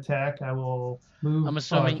second attack, I will move. I'm Oh, I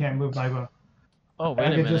assuming- can't move my bone. Oh I wait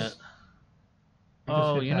a could minute. just- I just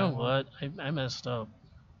Oh, hit you know that one. what? I messed up.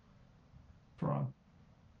 Wrong.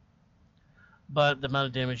 But the amount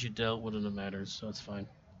of damage you dealt wouldn't have mattered, so it's fine.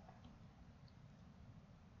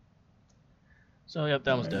 So yep,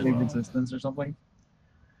 that one's dead. Big resistance or something.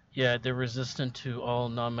 Yeah, they're resistant to all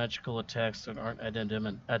non-magical attacks that aren't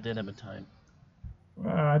adamantine.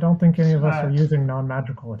 I don't think any of us Uh, are using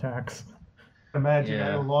non-magical attacks. Imagine I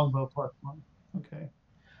Yeah. have a longbow plus 1. Okay. All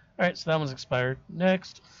right, so that one's expired.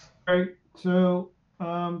 Next. All right, so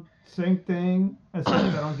same thing. As long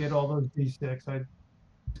as I don't get all those d6, I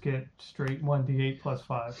just get straight 1d8 plus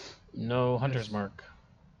 5. No hunter's mark.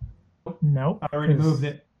 Nope. I already 'cause moved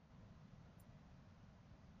it.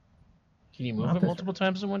 Can you move Not it this multiple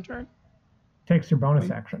times in one turn? Takes your bonus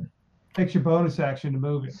Wait. action. Takes your bonus action to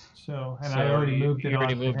move it. So, and I already moved it. You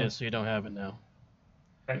already onto moved him. it, so you don't have it now.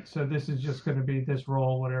 Right, so this is just going to be this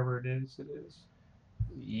roll, whatever it is.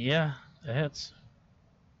 Yeah, that hits.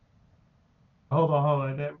 Hold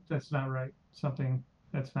on. That's not right.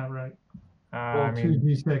 That's not right. Roll I mean,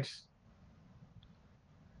 2d6.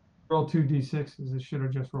 Roll 2d6s. It should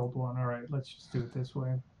have just rolled 1. All right, let's just do it this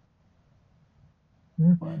way.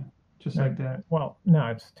 Hmm. 1, just like that. well, no,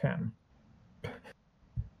 it's 10.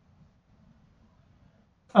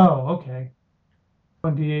 Oh, okay.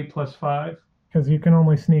 1d8 plus 5. Because you can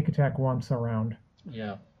only sneak attack once a round.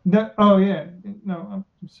 Yeah. No, oh yeah. No, I'm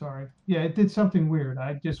sorry. Yeah, it did something weird.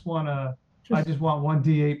 I just want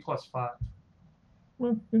 1d8 plus 5.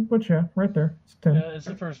 Well, but yeah, right there. It's 10. It's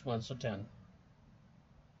the first one, so 10.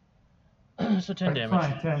 So 10 Right, damage.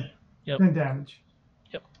 Fine, 10. Yep. 10 damage.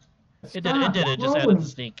 Yep. Stop It did. It just added the rolling.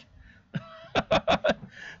 sneak.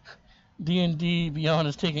 D&D Beyond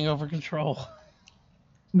is taking over control.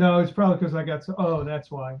 No, it's probably because I got. Oh, that's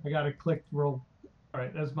why. I got to click roll. All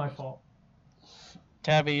right, that's my fault.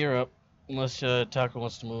 Tabby, you're up. Unless Taco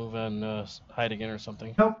wants to move and hide again or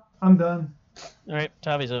something. Nope, I'm done. All right,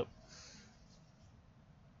 Tabby's up.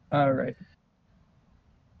 All right.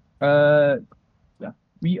 Yeah.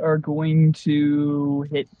 We are going to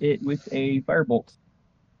hit it with a firebolt.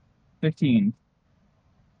 15.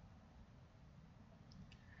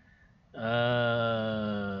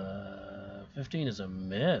 15 is a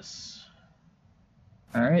miss.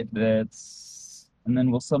 All right, and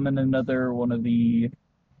then we'll summon another one of the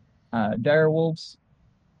dire wolves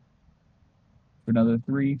for another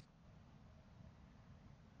 3.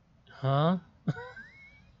 Huh?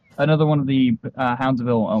 Another one of the Hounds of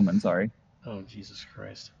Ill Omen, sorry, Oh, Jesus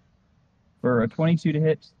Christ. for a 22 to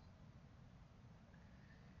hit.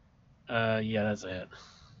 Yeah, that's a hit.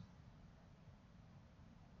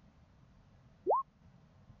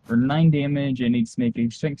 For 9 damage, it needs to make a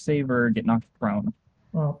strength save or get knocked prone.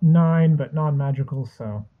 Well, 9, but non-magical,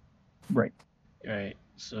 so. Right. All right,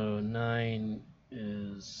 so 9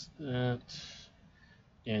 is that.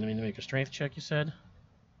 And I mean to make a strength check, you said?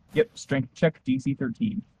 Yep, strength check, DC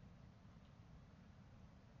 13.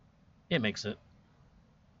 It makes it.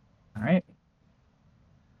 All right.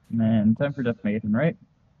 And then time for Death Maiden, right?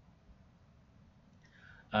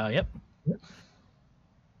 Yep.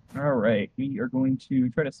 All right, we are going to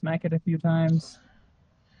try to smack it a few times.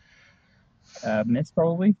 Miss,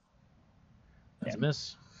 probably. That's a Yeah.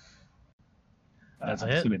 miss. That's a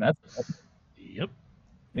I'm hit. assuming that's. Yep.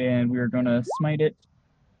 And we are going to smite it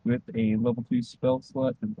with a level 2 spell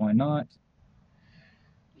slot, and why not?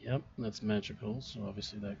 Yep, that's magical, so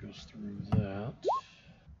obviously that goes through that.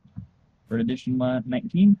 For an additional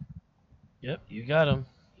 19. Yep, you got him.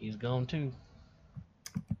 He's gone too.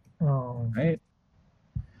 Oh, Right?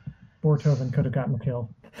 Bortoven could have gotten the kill.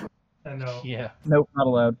 I know. Yeah. Nope, not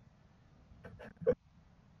allowed.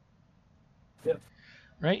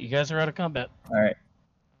 Right, you guys are out of combat. All right.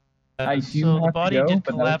 I do so have the to body go, did but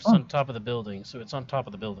that was collapse fun. on top of the building, so it's on top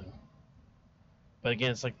of the building. But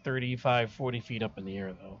again, it's like 35, 40 feet up in the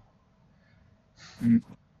air, though.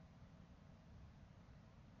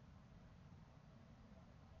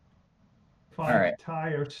 If I All right. tie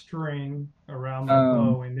a string around my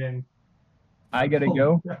bow and then. I gotta Oh,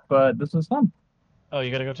 go, yeah. but this was fun. Oh,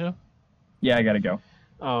 you gotta go too? Yeah, I gotta go.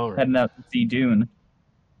 Oh, right. Heading out to see Dune.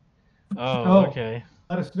 Oh, okay.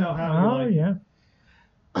 Let us know how Oh, you like.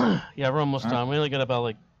 yeah. Yeah, we're almost All right. done. We only got about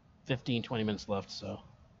like 15, 20 minutes left, so.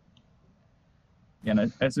 Yeah,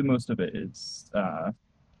 and I assume most of it is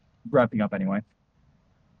wrapping up anyway.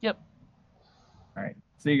 Yep. All right.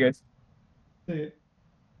 See you guys. it.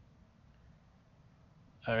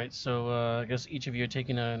 All right, so I guess each of you are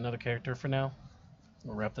taking another character for now.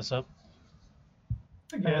 We'll wrap this up.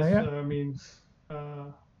 I guess. yeah. I mean,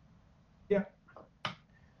 yeah.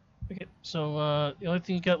 Okay, so the only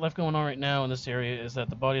thing you got left going on right now in this area is that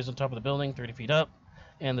the body is on top of the building, 30 feet up,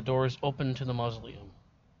 and the door is open to the mausoleum.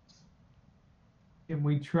 Can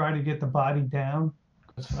we try to get the body down?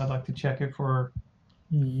 Because I'd like to check it for.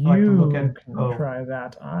 You like to look at- can oh. try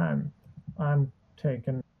that. I'm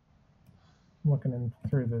looking in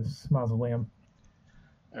through this mausoleum.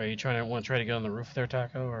 Are you want to try to get on the roof there,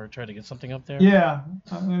 Taco, or try to get something up there? Yeah,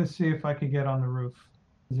 I'm gonna see if I could get on the roof.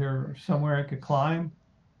 Is there somewhere I could climb?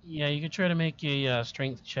 Yeah, you could try to make a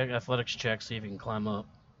strength check, athletics check, see if you can climb up.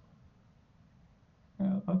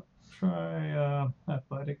 I'll try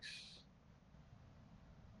athletics.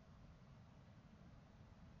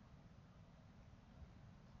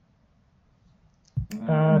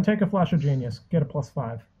 Take a flash of genius. Get a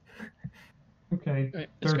 +5. Okay, Right,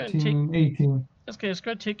 it's gonna 13, 18. Okay, it's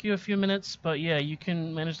going to take you a few minutes, but yeah, you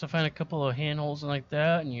can manage to find a couple of handholds and like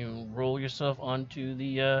that, and you roll yourself onto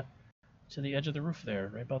the to the edge of the roof there,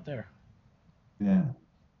 right about there. Yeah.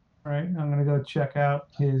 All right, I'm gonna go check out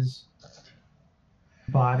his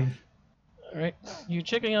body. All right, you're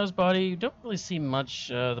checking out his body. You don't really see much.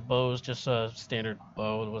 The bow is just a standard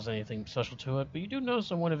bow. There wasn't anything special to it, but you do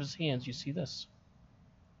notice on one of his hands, you see this.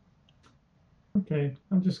 Okay,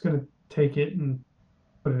 I'm just gonna take it and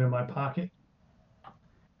put it in my pocket.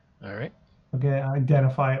 All right, Okay,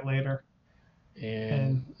 identify it later.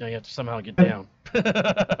 and now you have to somehow get And-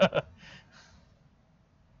 down.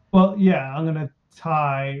 Well, yeah, I'm gonna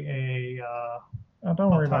tie a. Oh,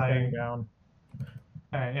 don't worry about tie- getting down.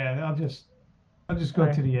 All right, yeah, I'll just go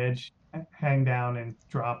Alright. to the edge, hang down, and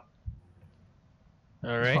drop.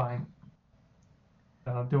 All It's right.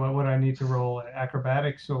 fine. Do what I need to roll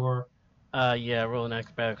acrobatics or Yeah, roll an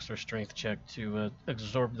acrobatics or strength check to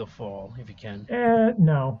absorb the fall if you can.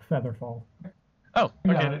 No, Featherfall. Oh,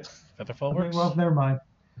 I got okay. it. Featherfall Okay, works. well, never mind.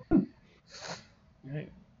 Alright. You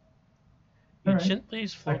All right. gently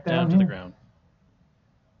float Back down down to the here. ground.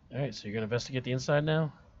 Alright, so you're gonna investigate the inside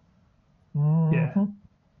now? Yeah. Mhm.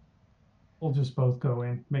 We'll just both go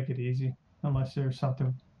in, make it easy, unless there's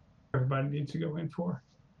something everybody needs to go in for.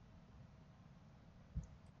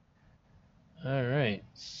 Alright,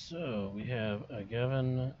 so we have a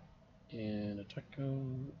Gavin and a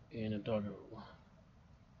Taco and a Doggo.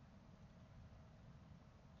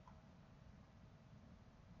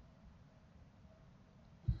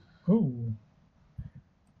 Ooh.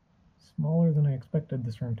 Smaller than I expected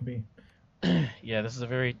this room to be. Yeah, this is a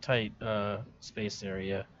very tight space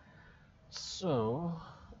area. So,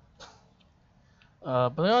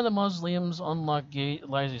 beyond the mausoleum's unlocked gate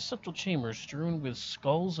lies a central chamber strewn with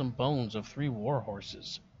skulls and bones of 3 war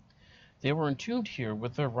horses. They were entombed here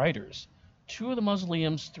with their riders. 2 of the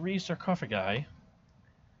mausoleum's 3 sarcophagi,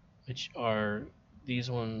 which are these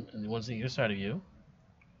one and the ones on either side of you,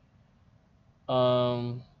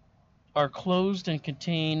 are closed and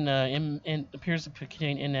contain appears to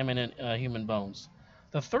contain inanimate human bones.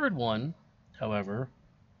 The third one, however,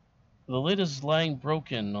 the lid is lying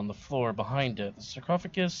broken on the floor behind it. The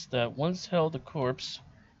sarcophagus that once held the corpse,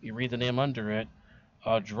 you read the name under it,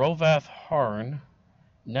 Drovath Harn,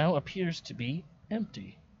 now appears to be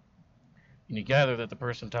empty. And you gather that the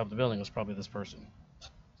person on top of the building was probably this person.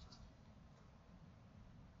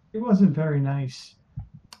 It wasn't very nice.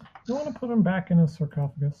 You want to put him back in his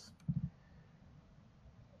sarcophagus?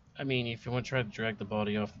 I mean, if you want to try to drag the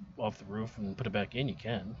body off the roof and put it back in, you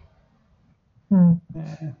can. Hmm.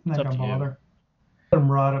 Not up gonna to you. bother. Let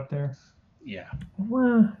him rot up there. Yeah.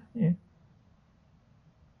 Well, yeah.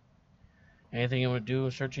 Anything you want to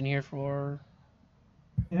do searching here for?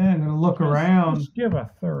 Yeah, I'm gonna look around. Just give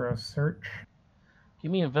a thorough search.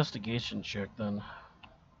 Give me an investigation check then.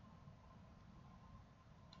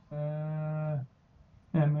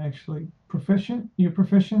 I'm actually proficient. You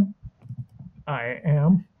proficient? I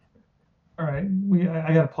am. All right.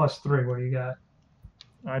 I got a +3. What do you got?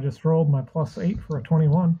 I just rolled my +8 for a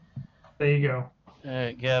 21. There you go.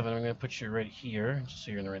 Alright, Gavin, I'm going to put you right here, just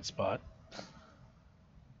so you're in the right spot.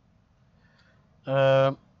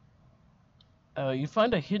 You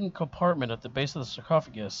find a hidden compartment at the base of the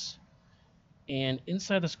sarcophagus, and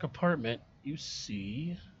inside this compartment, you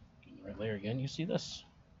see, get in the right layer again, you see this.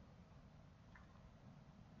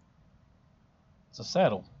 It's a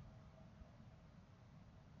saddle.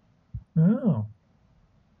 Oh.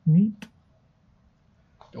 Neat.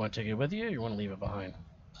 You want to take it with you, or you want to leave it behind?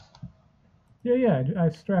 Yeah, I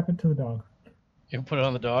strap it to the dog. You put it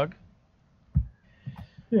on the dog?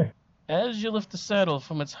 Yeah. As you lift the saddle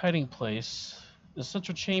from its hiding place, the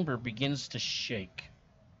central chamber begins to shake.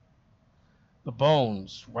 The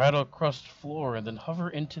bones rattle across the floor and then hover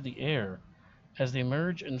into the air as they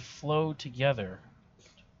merge and flow together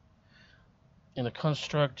in a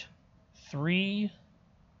construct 3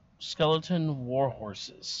 skeleton war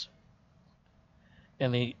horses.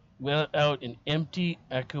 And they let out an empty,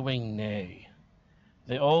 echoing neigh.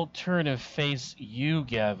 They all turn and face you,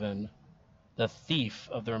 Gavin, the thief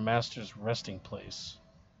of their master's resting place.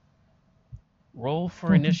 Roll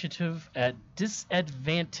for initiative at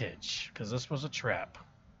disadvantage, because this was a trap.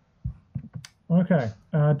 Okay.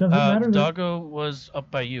 Does it matter? Doggo was up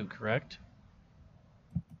by you, correct?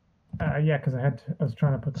 Yeah, because I was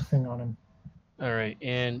trying to put the thing on him. All right,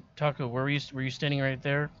 and Taco, were you standing right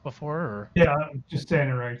there before, or? Yeah, I'm just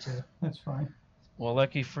standing right there. That's fine. Well,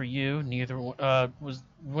 lucky for you, neither was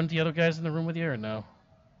one of the other guys in the room with you, or no?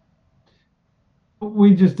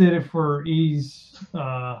 We just did it for ease,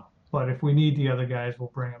 but if we need the other guys, we'll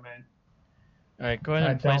bring them in. All right, go ahead and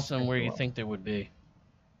I don't place them think where we you will. think they would be.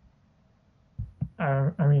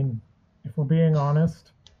 I mean, if we're being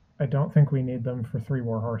honest, I don't think we need them for 3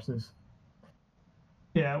 war horses.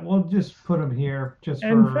 Yeah, we'll just put them here just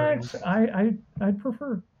In for. fact, I'd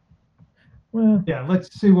prefer. Well, Yeah,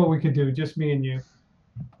 let's see what we could do. Just me and you.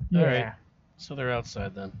 yeah. All right. So they're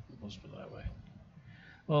outside then. We'll just put it that way.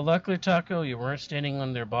 Well, luckily, Taco, you weren't standing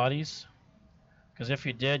on their bodies, because if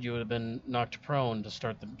you did, you would have been knocked prone to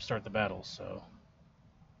start the battle. So.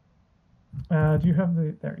 Do you have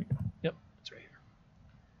the? There you go. Yep, it's right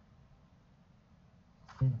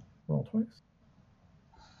here. Roll twice.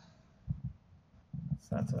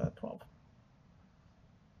 So that's a 12.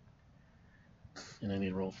 And I need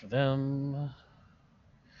to roll for them.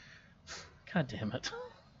 God damn it.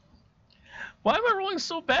 Why am I rolling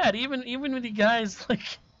so bad? Even with you guys,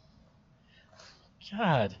 like...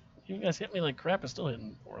 God. You guys hit me like crap and still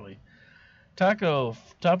hitting poorly. Taco,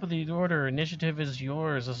 top of the order. Initiative is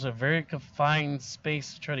yours. This is a very confined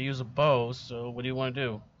space to try to use a bow. So, what do you want to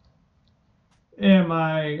do? Am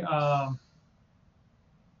I?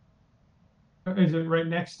 Is it right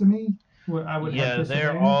next to me? I would have Yeah,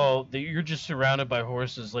 they're disadvantage. all. You're just surrounded by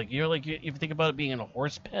horses. Like if you think about it being in a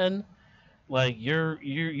horse pen, like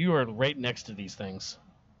you are right next to these things.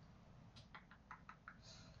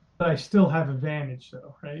 But I still have advantage,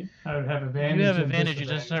 though, right? I would have advantage. You have and advantage. You're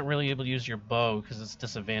disadvantage. just not really able to use your bow because it's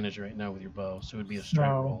disadvantage right now with your bow. So it would be a straight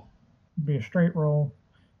So- roll. Be a straight roll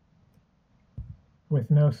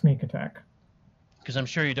with no sneak attack. Because I'm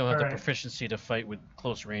sure you don't have the Alright. proficiency to fight with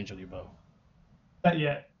close range with your bow. Not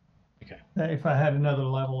yet. Okay. If I had another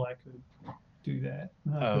level, I could do that.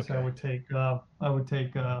 Because okay. I would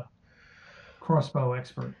take crossbow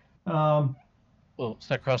expert. Well,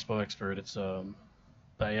 it's not crossbow expert. It's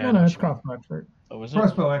But yeah, I know No, what it's you mean. crossbow expert. Oh, is it?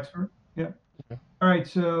 Crossbow expert. Yep. Okay. All right,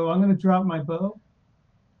 so I'm going to drop my bow,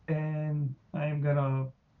 and I am going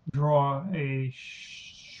to draw a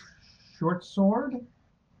short sword,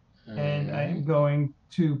 and I am going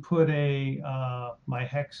to put my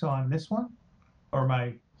hex on this one, or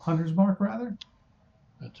my hunter's mark rather.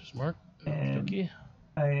 Hunter's mark. And Okay.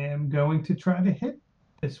 I am going to try to hit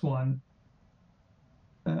this one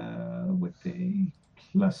with a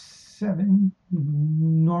 +7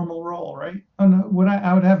 normal roll, right? Oh no,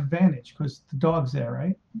 I would have advantage because the dog's there,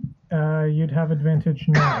 right? You'd have advantage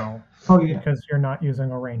now Oh yeah. because you're not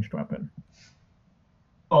using a ranged weapon.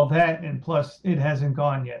 Well, that and plus it hasn't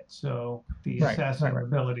gone yet, so the Right, assassin right.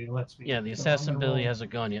 ability lets me. Yeah, the so assassin I'm gonna ability roll.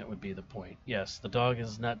 hasn't gone yet would be the point. Yes, the dog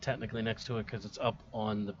is not technically next to it because it's up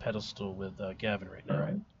on the pedestal with Gavin right now. All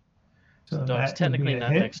right. So the that dog's would technically be a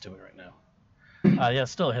not hit. next to it right now. Yeah,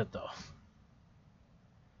 still a hit though.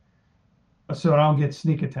 So I don't get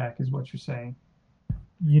sneak attack, is what you're saying.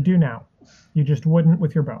 You do now. You just wouldn't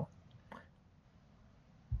with your bow.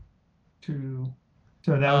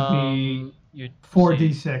 So that would be you'd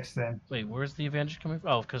 4d6 then. Wait, where's the advantage coming from?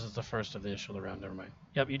 Oh, because it's the first of the initial round. Never mind.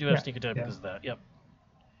 Yep, you do have Yeah, sneak attack yeah. because of that. Yep.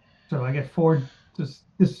 So I get 4. This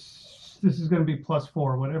is going to be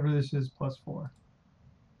 +4. Whatever this is, +4.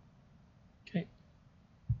 Okay.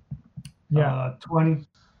 Yeah. 20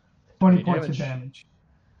 20 points of damage. damage.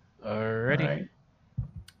 Alrighty. All right.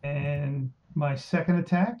 And my second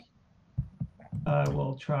attack, I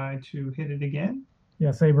will try to hit it again.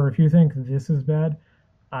 Yeah, Saber, if you think this is bad,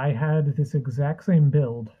 I had this exact same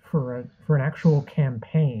build for an actual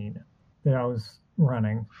campaign that I was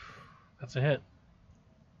running, That's a hit.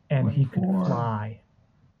 and he could 24. fly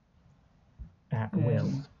at will.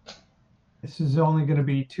 And this is only going to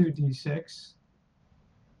be 2d6.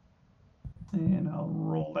 And I'll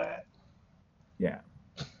roll that. Yeah.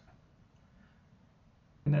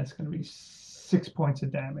 And that's going to be 6 points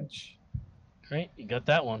of damage. Great, you got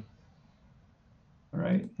that one. All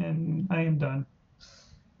right. And I am done.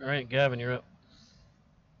 All right, Gavin, you're up.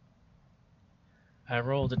 I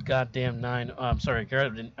rolled a goddamn 9. I'm sorry,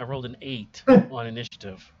 Gavin. I rolled an 8 on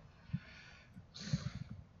initiative.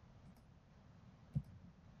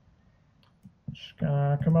 Just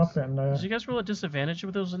gonna come up and Did you guys roll a disadvantage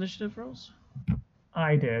with those initiative rolls?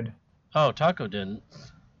 I did. Oh, Taco didn't.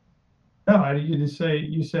 No, you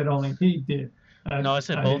said only he did. No, I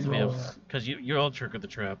said both of didn't you roll that. because you're all triggered the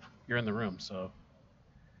trap. You're in the room, so.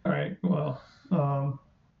 All right. Well,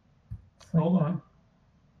 It's like, hold on.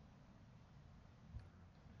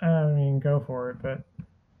 I mean, go for it, but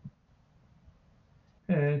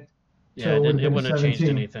Yeah, So it would've it been wouldn't have changed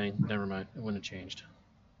 17. anything. Never mind. It wouldn't have changed.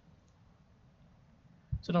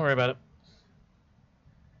 So don't worry about it.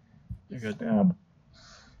 You're good. stab.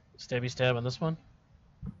 Stabby stab on this one.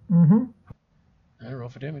 Mm-hmm. All right, roll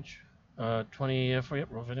for damage. 20 for yep.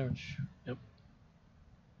 Roll for damage. Yep.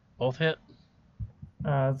 Both hit.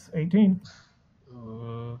 It's 18.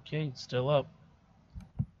 Okay, still up.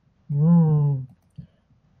 Mm.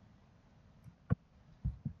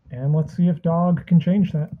 And let's see if dog can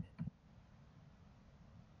change that.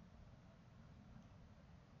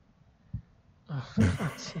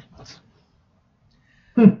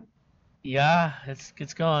 Yeah,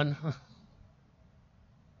 it's gone.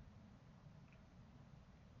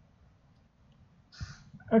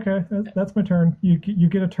 Okay, that's my turn. You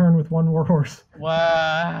get a turn with one war horse.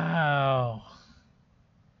 Wow.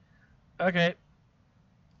 Okay.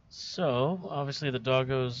 So obviously the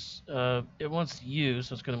doggo's it wants you,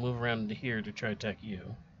 so it's going to move around into here to try to attack you.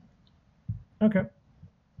 Okay.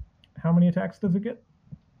 How many attacks does it get?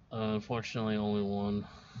 Unfortunately, only one.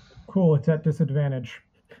 Cool, it's at disadvantage.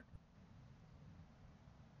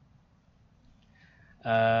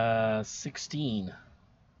 16.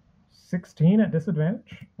 16 at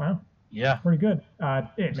disadvantage? Wow. Yeah. Pretty good.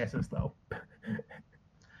 It misses, though.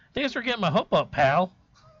 Thanks for getting my hope up, pal.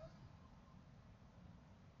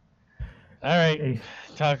 All right, Hey,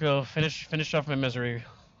 Taco, finish off my misery.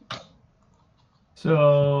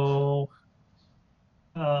 So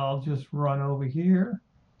I'll just run over here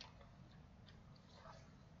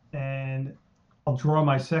and I'll draw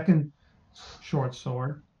my second short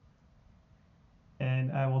sword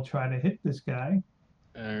and I will try to hit this guy.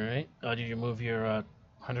 All right. Did you move your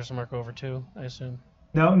hunter's mark over too? I assume.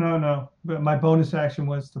 No. But my bonus action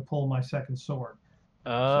was to pull my second sword.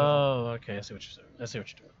 Oh, okay. I see what you're doing.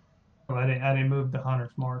 So I didn't move the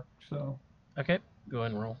hunter's mark. So Okay, go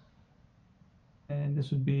ahead and roll. and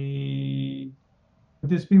this would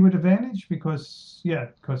this be with advantage? Because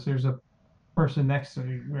there's a person next to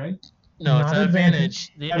me, right? No, it's Not an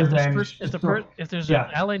advantage. advantage. Advantage. If there's Yeah.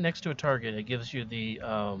 an ally next to a target, it gives you the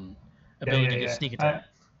ability to get sneak attack.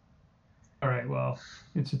 All right, well,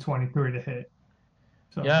 it's a 23 to hit.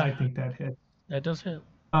 So Yeah. I think that hit. That does hit.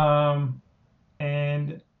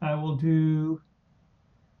 And I will do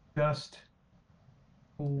just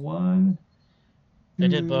one. They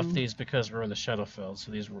did buff two- these because we're in the Shadowfell,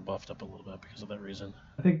 so these were buffed up a little bit because of that reason.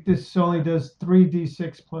 I think this only does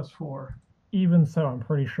 3d6 plus 4. even so, I'm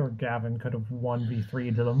pretty sure Gavin could have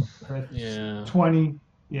 1v3'd them. That's Yeah. 20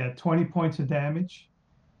 points of damage.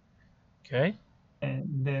 Okay. And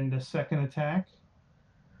then the second attack.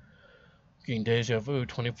 Getting deja vu,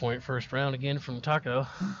 20-point first round again from Taco.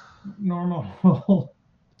 Normal.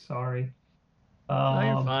 Sorry. No,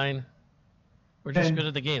 you're fine. We're just 10. good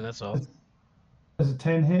at the game, that's all. Does a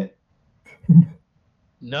 10 hit?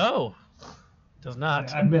 No, does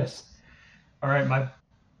not. I missed. All right,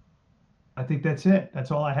 I think that's it. That's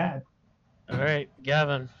all I had. All right,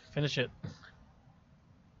 Gavin, finish it.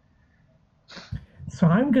 So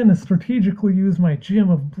I'm going to strategically use my Gem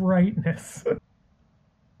of Brightness.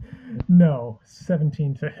 No,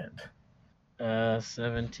 17 to hit.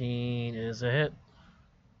 17 is a hit.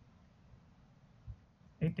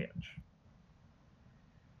 8 damage.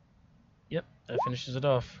 Yep, that finishes it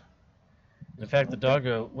off. In fact, the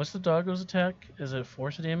doggo. What's the doggo's attack? Is it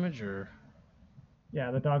force damage or?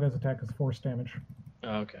 Yeah, the doggo's attack is force damage.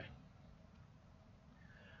 Oh, okay.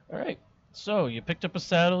 All right. So you picked up a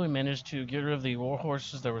saddle. You managed to get rid of the war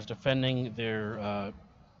horses that was defending their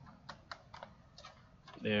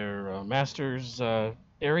master's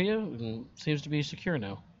area, and seems to be secure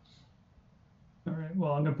now. All right.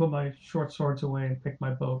 Well, I'm gonna put my short swords away and pick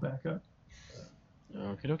my bow back up.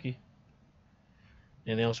 Okie dokie.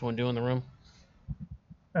 Anything else you want to do in the room?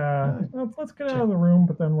 Let's get out of the room,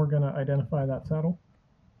 but then we're going to identify that saddle.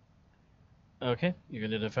 Okay, you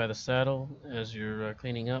can identify the saddle as you're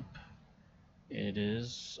cleaning up. It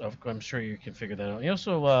is. I'm sure you can figure that out. You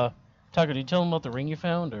also, Taco, did you tell them about the ring you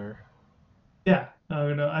found, or? Yeah.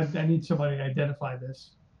 I need somebody to identify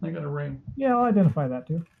this. I got a ring. Yeah, I'll identify that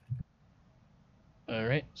too. All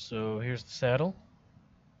right. So here's the saddle.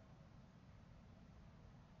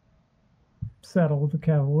 Saddle of the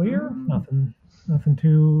Cavalier. Nothing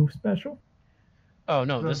too special. Oh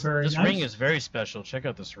no, That's this very ring nice. is very special. Check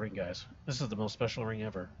out this ring, guys. This is the most special ring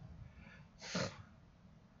ever.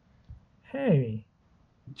 Hey,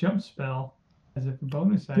 Jump spell as if a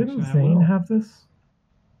bonus action. didn't I Zane will. have this?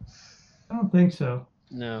 I don't think so.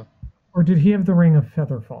 No, Or did he have the Ring of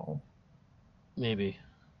Featherfall? maybe.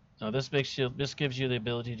 No, this gives you the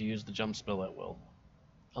ability to use the jump spell at will,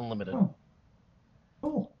 unlimited. Oh.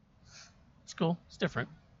 Cool. It's cool. It's different.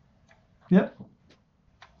 Yep.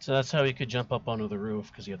 So that's how he could jump up onto the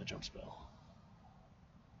roof because he had the jump spell.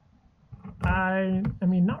 I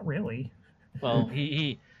mean, not really. Well,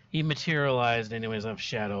 he materialized anyways of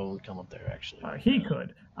shadow and come up there actually. He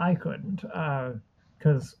could. I couldn't.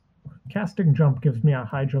 Because casting jump gives me a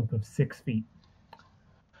high jump of 6 feet.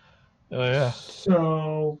 Oh yeah.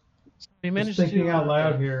 So, He just managed thinking to out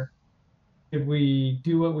loud here, did we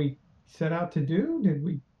do what we set out to do? Did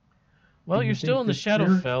we? Well, Do you you're still think in the this year-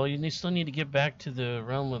 Shadowfell. You still need to get back to the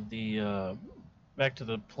realm of the back to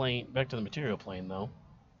the material plane though.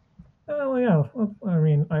 Oh, yeah. Well, I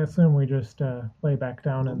mean, I assume we just lay back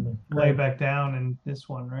down in the Lay grave. back down in this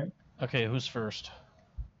one, right? Okay, who's first?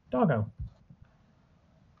 Doggo.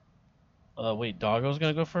 Wait, Doggo's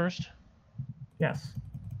gonna go first? Yes.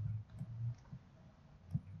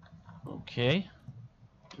 Okay.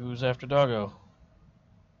 Who's after Doggo?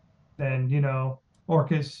 Then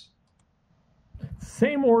Orcus.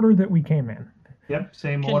 Same order that we came in. Yep,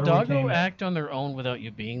 same Can order. we Doggo came in. act on their own without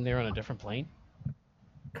you being there on a different plane?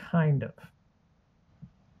 Kind of.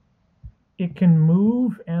 It can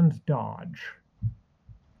move and dodge.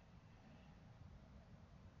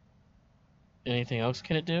 Anything else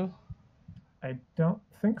can it do? I don't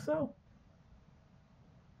think so.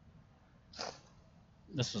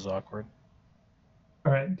 This is awkward.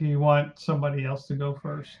 All right. Do you want somebody else to go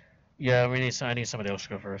first? Yeah, I need somebody else to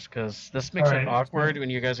go first, because this makes it Alright, awkward so- when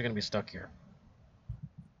you guys are going to be stuck here.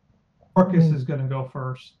 Orcus is going to go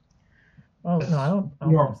first. Oh no, I don't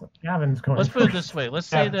Norm. think so. Gavin's going. Let's put it first. this way. Let's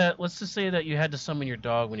just say that you had to summon your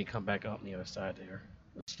dog when you come back out on the other side here.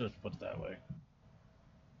 Let's just put it that way.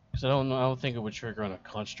 Because I don't think it would trigger on a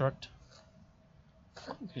construct.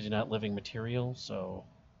 Because you're not living material, so...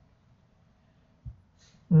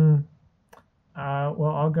 Well,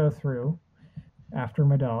 I'll go through after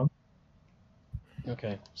my dog.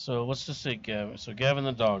 Okay, so let's just say Gavin. So Gavin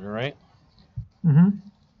the dog, alright? Mm-hmm.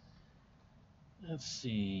 Let's see.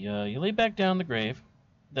 You lay back down the grave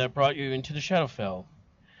that brought you into the Shadowfell.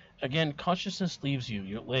 Again, consciousness leaves you.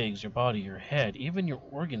 Your legs, your body, your head, even your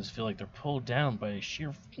organs feel like they're pulled down by a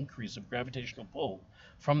sheer increase of gravitational pull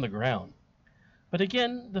from the ground. But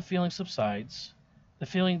again, the feeling subsides. The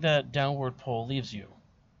feeling that downward pull leaves you.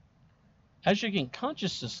 As you gain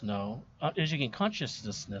consciousness, oh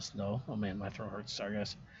man, my throat hurts. Sorry,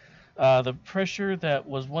 guys. The pressure that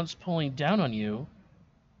was once pulling down on you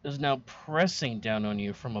is now pressing down on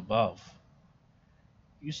you from above.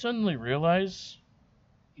 You suddenly realize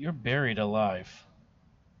you're buried alive.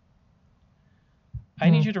 I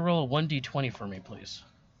need you to roll a 1d20 for me, please.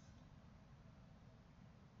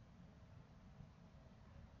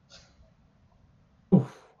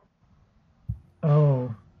 Oof.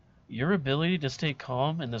 Oh. Your ability to stay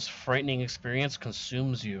calm in this frightening experience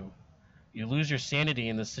consumes you. You lose your sanity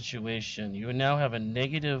in this situation. You now have a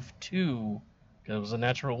 -2, because it was a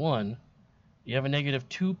natural 1. You have a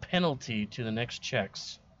 -2 penalty to the next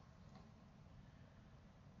checks.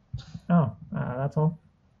 Oh, that's all.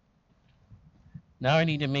 Now I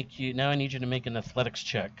need you to make an athletics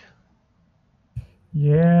check.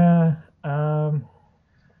 Yeah. I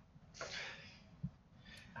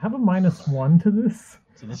have a -1 to this,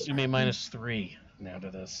 So this is gonna be a -3 now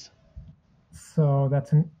to this. so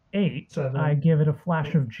that's an 8. Seven. I give it a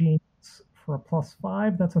flash of genius for a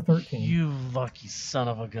 +5. That's a 13. You lucky son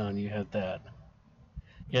of a gun! You had that.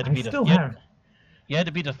 You had to I beat still you had- have. You had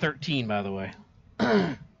to beat a 13, by the way.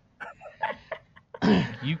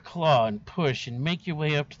 You claw and push and make your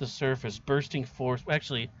way up to the surface, bursting forth.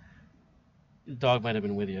 Actually, the dog might have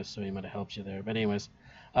been with you, so he might have helped you there. But anyways,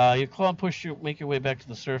 you claw and push, make your way back to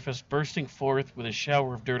the surface, bursting forth with a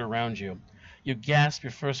shower of dirt around you. You gasp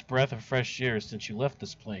your first breath of fresh air since you left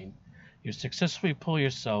this plane. You successfully pull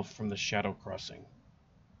yourself from the shadow crossing.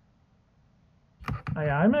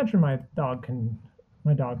 I imagine my dog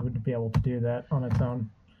would be able to do that on its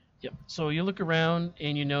own. Yep. So you look around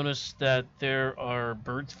and you notice that there are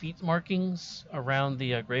bird feet markings around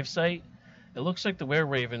the gravesite. It looks like the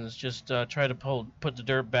were-ravens just tried to put the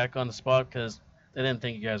dirt back on the spot because they didn't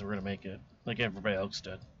think you guys were going to make it, like everybody else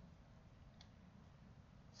did.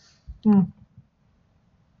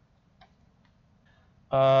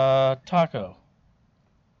 Taco.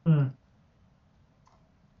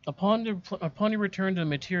 Upon your return to the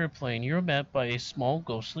material plane, you're met by a small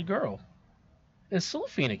ghostly girl. It's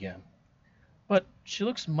Cellophane again, but she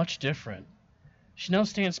looks much different. She now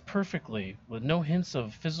stands perfectly, with no hints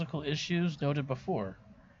of physical issues noted before.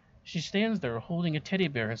 She stands there holding a teddy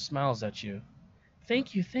bear and smiles at you.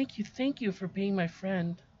 Thank you for being my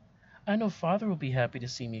friend. I know Father will be happy to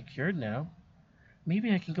see me cured now.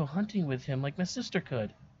 Maybe I can go hunting with him like my sister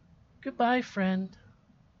could. Goodbye, friend.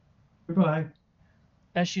 Goodbye.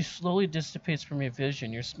 As she slowly dissipates from your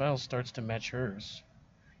vision, your smile starts to match hers.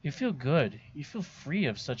 You feel good. You feel free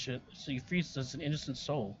of such an innocent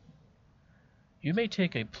soul. You may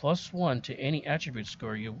take a +1 to any attribute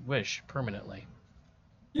score you wish permanently.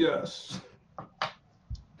 Yes.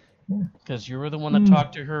 Because you were the one that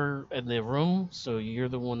talked to her in the room, so you're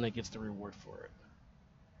the one that gets the reward for it.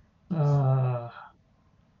 Well,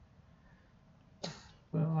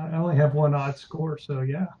 I only have one odd score, so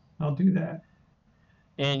yeah, I'll do that.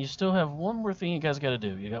 And you still have one more thing you guys got to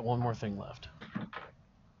do. You got one more thing left.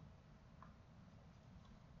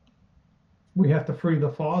 We have to free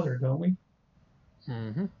the father, don't we?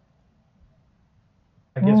 Mm-hmm.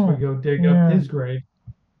 I guess we go dig up his grave.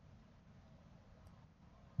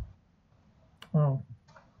 Oh.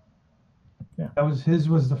 That was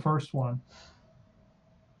the first one.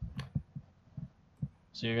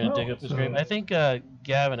 So you're gonna dig up his grave. I think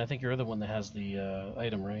Gavin, I think you're the one that has the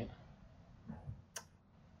item, right?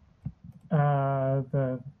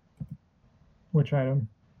 Which item?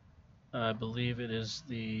 I believe it is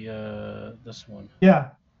the this one.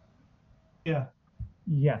 Yeah.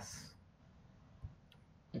 Yes.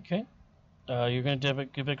 Okay. You're gonna dig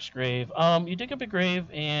up his grave. You dig up a grave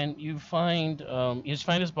and you find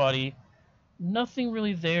his body Nothing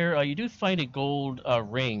really there. You do find a gold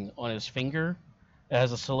ring on his finger. It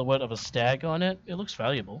has a silhouette of a stag on it. It looks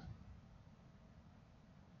valuable.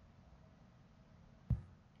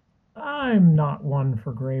 I'm not one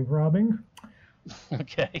for grave robbing.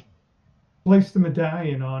 Okay. Place the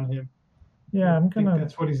medallion on him. Yeah, I'm I think gonna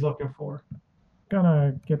that's what he's looking for.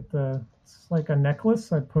 get it's like a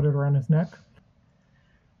necklace. I put it around his neck.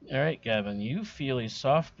 All right, Gavin. You feel a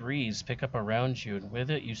soft breeze pick up around you, and with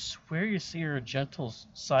it, you swear you see a gentle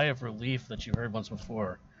sigh of relief that you heard once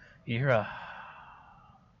before. You hear a.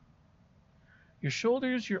 Your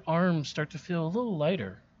shoulders, your arms start to feel a little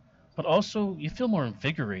lighter, but also you feel more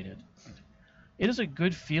invigorated. It is a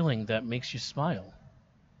good feeling that makes you smile.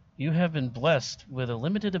 You have been blessed with a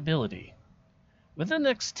limited ability. Within the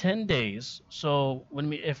next 10 days, so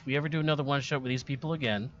if we ever do another one-shot with these people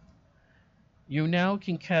again, you now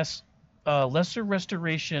can cast Lesser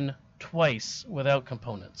Restoration twice without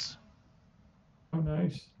components. Oh,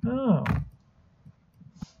 nice. Oh,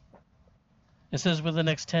 It says within the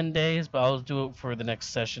next 10 days, but I'll do it for the next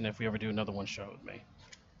session if we ever do another one-shot with me.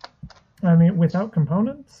 I mean, without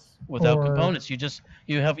components. Without Or- components, you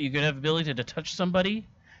can have ability to touch somebody,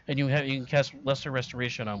 and you can cast Lesser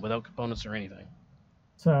Restoration on without components or anything.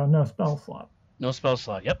 So no spell slot. No spell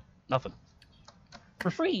slot. Yep, nothing.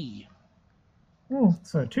 For free.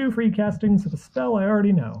 So 2 free castings of a spell I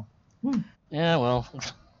already know. Yeah, well,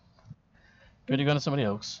 good to go to somebody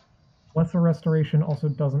else. Lesser Restoration also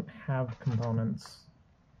doesn't have components.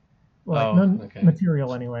 Like, Oh, none okay.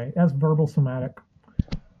 material anyway. As verbal somatic.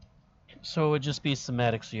 So it would just be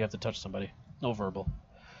somatic, so you have to touch somebody. No verbal.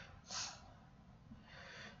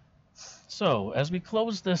 So, as we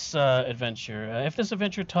close this adventure, if this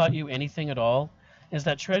adventure taught you anything at all, is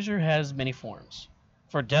that treasure has many forms.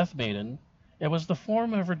 For Death Maiden, it was the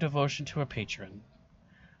form of her devotion to her patron.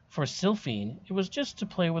 For Sylphine, it was just to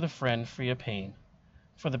play with a friend free of pain.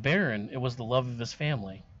 For the Baron, it was the love of his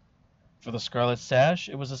family. For the Scarlet Sash,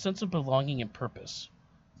 it was a sense of belonging and purpose.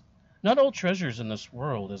 Not all treasures in this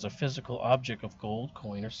world is a physical object of gold,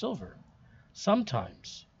 coin, or silver.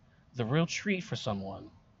 Sometimes, the real treat for someone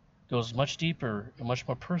goes much deeper and much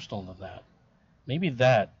more personal than that. Maybe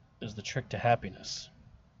that is the trick to happiness.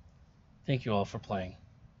 Thank you all for playing.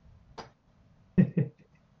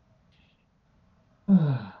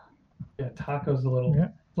 Yeah, Taco's a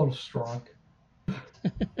little strong.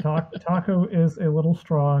 Taco is a little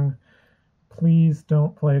strong. Please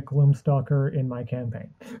don't play Gloomstalker in my campaign.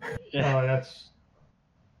 Oh,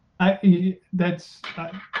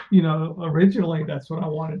 originally that's what I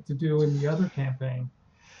wanted to do in the other campaign,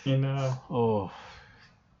 in Oh,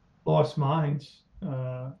 Lost Minds.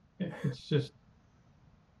 It's just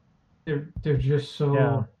they're just so.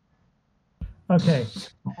 Yeah. Okay,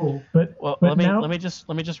 so- but let me now, let me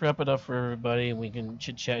just wrap it up for everybody, and we can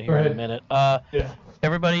chit chat Go here in a ahead. minute. Yeah.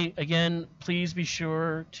 Everybody, again, please be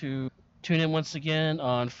sure to tune in once again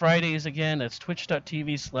on Fridays. Again, that's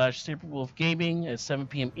twitch.tv/SaberWolfGaming at 7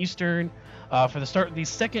 p.m. Eastern for the start of the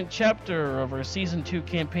second chapter of our Season 2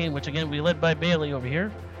 campaign, which again, we led by Bailey over here.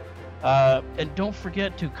 And don't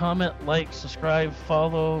forget to comment, like, subscribe,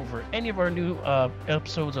 follow for any of our new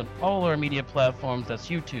episodes on all our media platforms. That's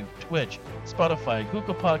YouTube, Twitch, Spotify,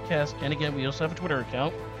 Google Podcasts, and again, we also have a Twitter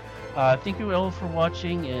account. Thank you all for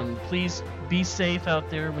watching, and please be safe out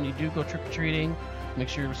there when you do go trick-or-treating. Make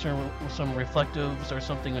sure you reserve some reflectives or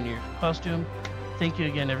something on your costume. Thank you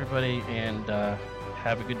again, everybody, and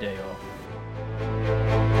have a good day, all.